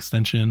will get an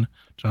extension.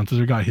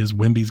 Jonathan got his.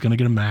 Wemby's going to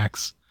get a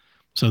max.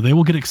 So they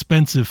will get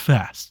expensive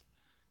fast.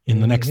 In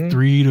the next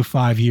 3 to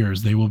 5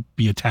 years, they will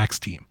be a tax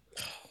team.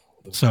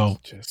 So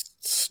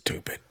just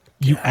stupid.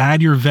 You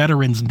add your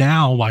veterans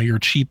now while you're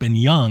cheap and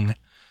young,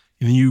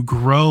 and then you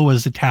grow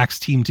as a tax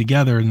team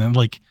together, and then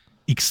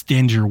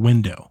extend your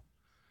window.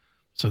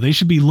 So they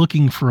should be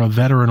looking for a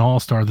veteran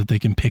all-star that they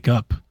can pick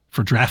up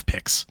for draft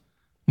picks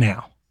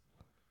now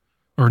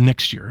or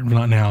next year,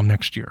 not now,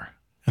 next year,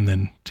 and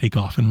then take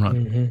off and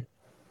run.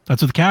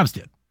 That's what the Cavs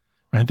did.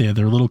 right? They had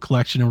their little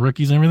collection of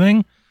rookies and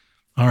everything.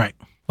 All right,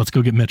 let's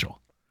go get Mitchell.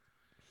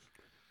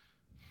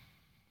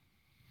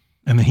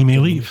 And then he may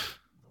leave.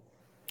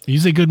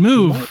 He's a good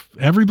move.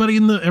 Everybody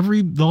in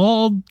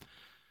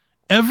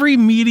every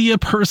media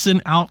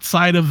person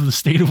outside of the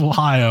state of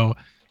Ohio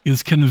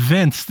is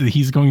convinced that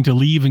he's going to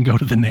leave and go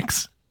to the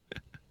Knicks.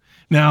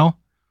 Now,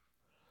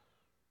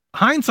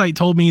 hindsight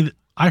told me that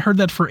I heard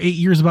that for 8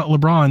 years about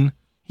LeBron.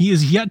 He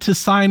is yet to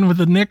sign with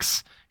the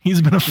Knicks.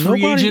 He's been a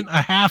free agent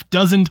a half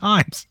dozen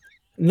times.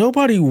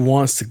 Nobody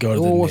wants to go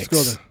to the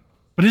Knicks.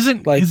 But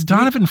is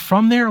Donovan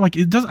from there? Like,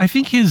 it does. I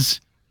think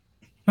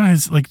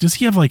does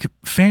he have like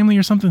family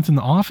or something in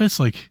the office?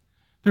 Like,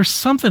 there's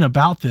something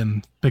about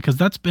them, because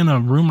that's been a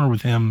rumor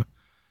with him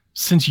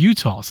since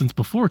Utah, since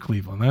before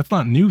Cleveland. That's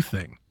not a new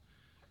thing.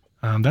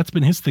 That's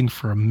been his thing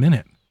for a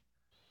minute.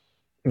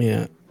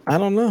 Yeah, I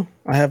don't know.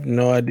 I have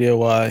no idea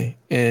why.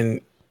 And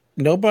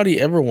nobody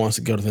ever wants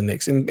to go to the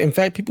Knicks. And in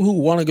fact, people who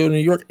want to go to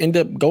New York end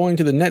up going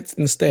to the Nets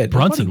instead.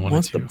 Brunson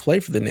wants to play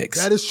for the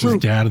Knicks. That is true.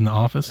 His dad in the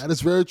office. That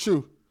is very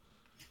true.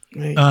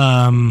 Right.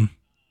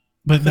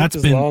 But that's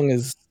as been, long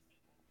as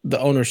the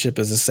ownership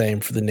is the same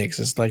for the Knicks,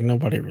 it's like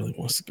nobody really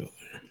wants to go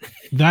there.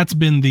 That's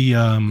been the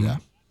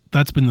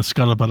that's been the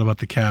scuttlebutt about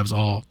the Cavs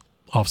all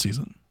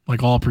offseason.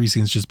 Like, all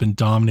preseason's just been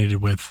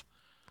dominated with,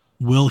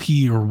 will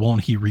he or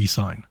won't he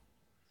re-sign?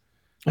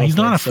 He's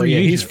not a free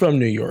agent. He's from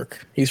New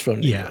York. He's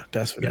from New York.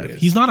 That's what it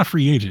is. He's not a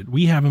free agent.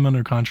 We have him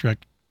under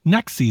contract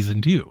next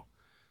season too.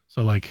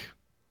 So, like,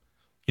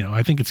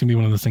 I think it's gonna be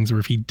one of those things where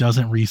if he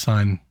doesn't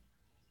re-sign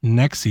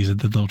next season,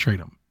 that they'll trade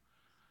him.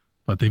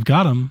 But they've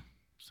got him,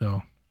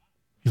 so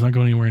he's not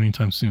going anywhere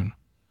anytime soon.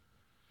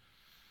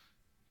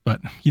 But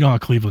you know how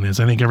Cleveland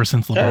is. I think ever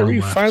since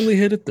LeBron left, finally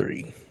hit a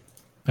 3.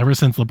 Ever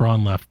since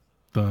LeBron left,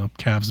 the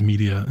Cavs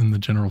media and the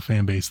general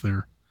fan base,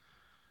 they're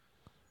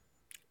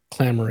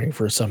clamoring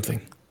for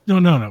something.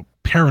 No.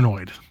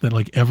 Paranoid that,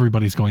 like,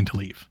 everybody's going to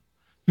leave.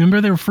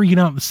 Remember, they were freaking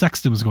out that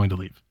Sexton was going to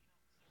leave.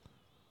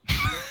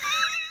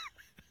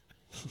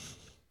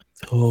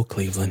 Oh,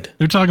 Cleveland.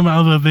 They're talking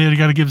about how they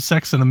got to give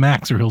Sexton a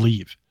max or he'll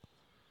leave.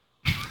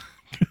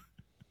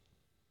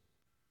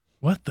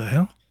 What the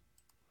hell?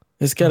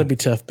 It's got to be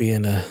tough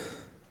being a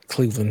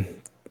Cleveland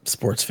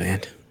sports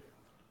fan.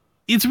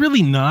 It's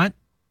really not.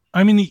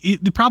 I mean,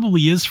 it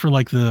probably is for,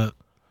 like,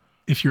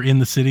 if you're in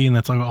the city and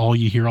that's like all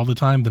you hear all the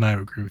time, then I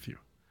would agree with you.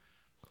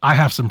 I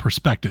have some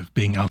perspective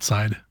being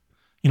outside.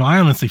 I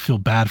honestly feel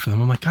bad for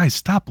them. I'm like, guys,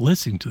 stop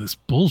listening to this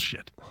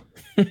bullshit.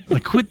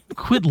 Like,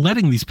 quit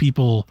letting these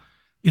people.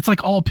 It's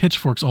like all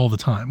pitchforks all the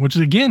time, which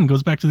again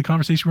goes back to the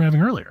conversation we were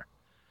having earlier,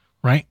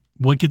 right?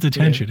 What gets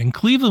attention? In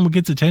Cleveland, what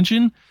gets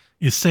attention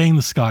is saying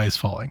the sky is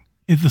falling.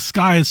 If the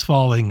sky is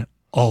falling,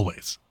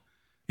 always.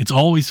 It's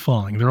always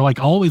falling. They're like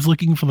always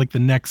looking for like the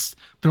next,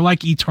 they're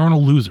like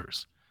eternal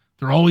losers.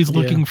 They're always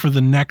looking for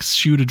the next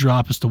shoe to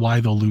drop as to why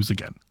they'll lose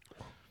again.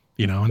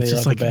 And it's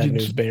just like bad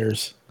news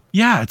bears.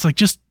 Yeah, it's like,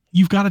 just,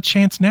 you've got a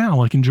chance now.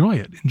 Like, enjoy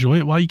it. Enjoy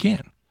it while you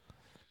can.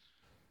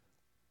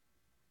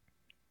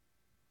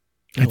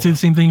 I'd say the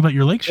same thing about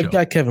your Lake show. I've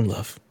got Kevin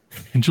Love.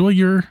 Enjoy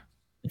the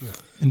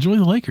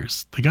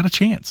Lakers. They got a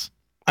chance.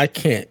 I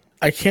can't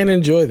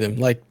enjoy them.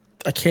 Like,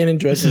 I can't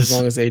enjoy them as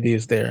long as AD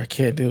is there. I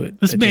can't do it.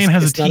 This man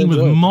has a team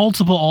with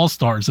multiple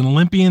All-Stars and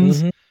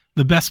Olympians,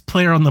 the best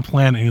player on the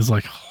planet. He's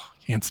like,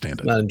 can't stand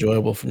it. Not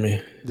enjoyable for me.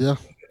 Yeah.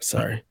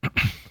 Sorry.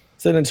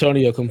 San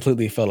Antonio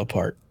completely fell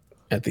apart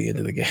at the end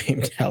of the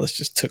game. Dallas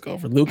just took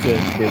over. Luka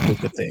did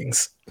Luka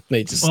things.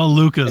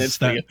 Luka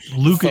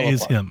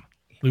is him.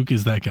 Luka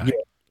is that guy.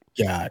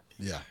 God.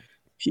 Yeah.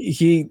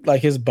 He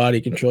like his body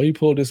control. He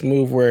pulled this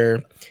move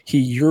where he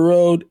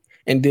Euro'd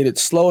and did it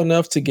slow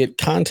enough to get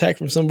contact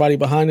from somebody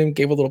behind him,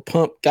 gave a little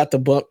pump, got the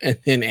bump, and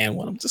then and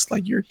one. I'm just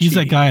like, he's cheating.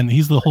 That guy, and he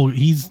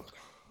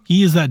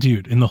is that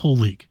dude in the whole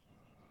league.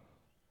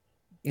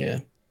 Yeah.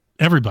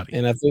 Everybody.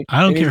 And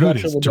I don't care who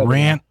it is.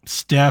 Durant,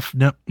 Steph.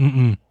 No,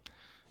 if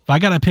I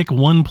gotta pick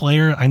one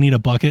player, I need a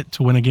bucket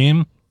to win a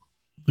game.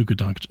 Luka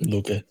Doncic.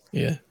 Luka,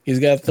 yeah, he's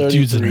got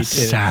 33,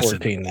 10, and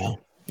 14 now.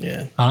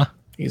 Yeah,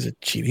 he's a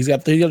cheat. He's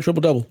got a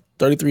triple double,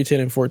 33, 10,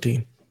 and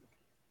 14.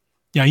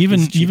 Yeah,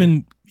 even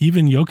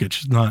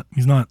Jokic is not.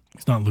 He's not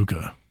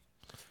Luka.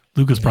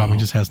 Luka's probably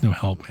just has no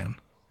help, man.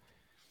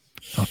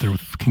 Out there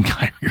with fucking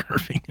Kyrie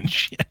Irving and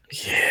shit.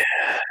 Yeah.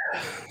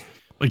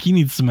 Like, he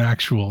needs some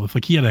actual, if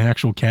like he had an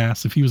actual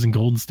cast, if he was in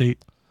Golden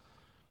State,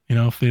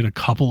 if they had a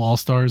couple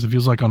All-Stars, if he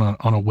was like on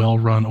a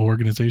well-run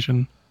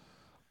organization.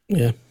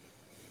 Yeah.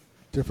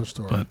 Different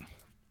story. But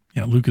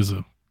yeah, Luka's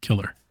a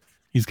killer.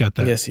 He's got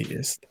that. Yes, he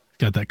is.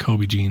 Got that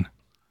Kobe gene.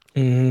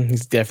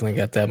 He's definitely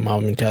got that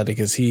mom mentality,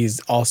 because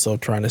he's also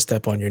trying to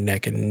step on your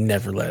neck and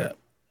never let up.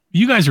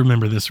 You guys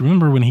remember this.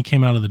 Remember when he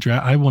came out of the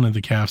draft? I wanted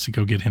the Cavs to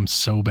go get him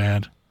so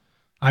bad.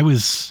 I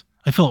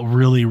felt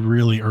really,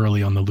 really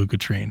early on the Luka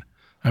train.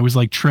 I was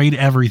like, trade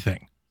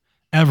everything.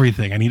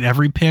 Everything. I need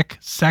every pick,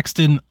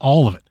 Sexton,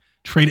 all of it.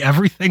 Trade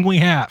everything we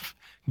have.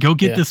 Go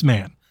get this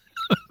man.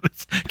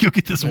 Go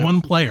get this one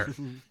player.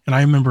 And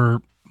I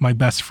remember my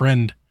best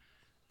friend,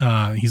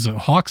 he's a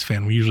Hawks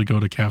fan. We usually go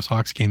to Cavs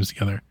Hawks games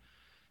together.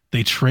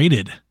 They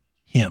traded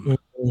him.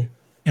 Mm-hmm.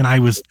 And I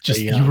was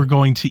just, you were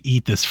going to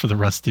eat this for the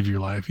rest of your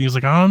life. He was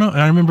like, I don't know.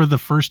 And I remember the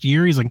first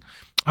year, he's like,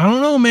 I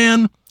don't know,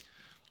 man.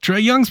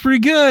 Trae Young's pretty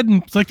good.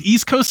 And it's like the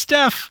East Coast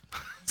Steph.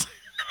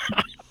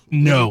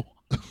 No,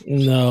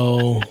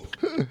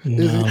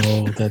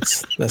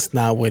 that's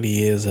not what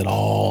he is at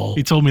all.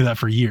 He told me that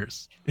for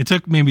years. It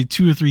took maybe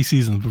 2 or 3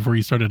 seasons before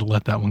he started to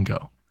let that one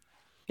go.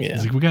 Yeah.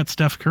 He's like, we got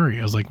Steph Curry.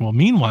 I was like, well,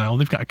 meanwhile,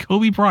 they've got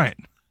Kobe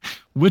Bryant.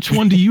 Which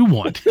one do you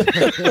want?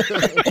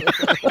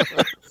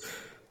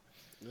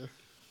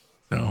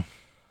 So,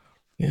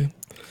 yeah.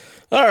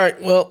 All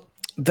right. Well,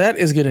 that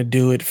is going to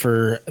do it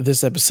for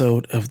this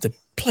episode of the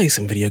Play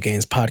Some Video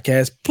Games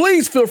podcast.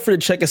 Please feel free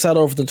to check us out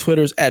over the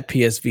Twitters at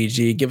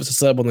PSVG. Give us a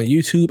sub on the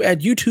YouTube at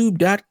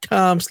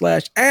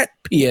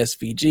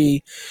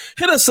youtube.com/@PSVG.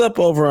 Hit us up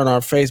over on our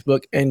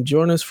Facebook and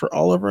join us for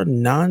all of our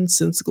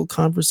nonsensical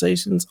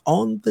conversations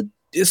on the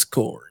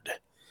Discord.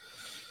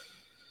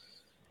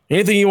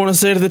 Anything you want to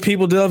say to the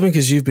people, Delvin?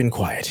 Because you've been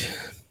quiet.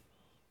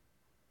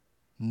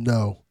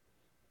 No.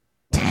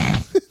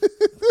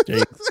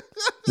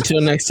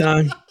 Until next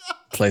time,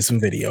 play some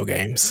video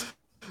games.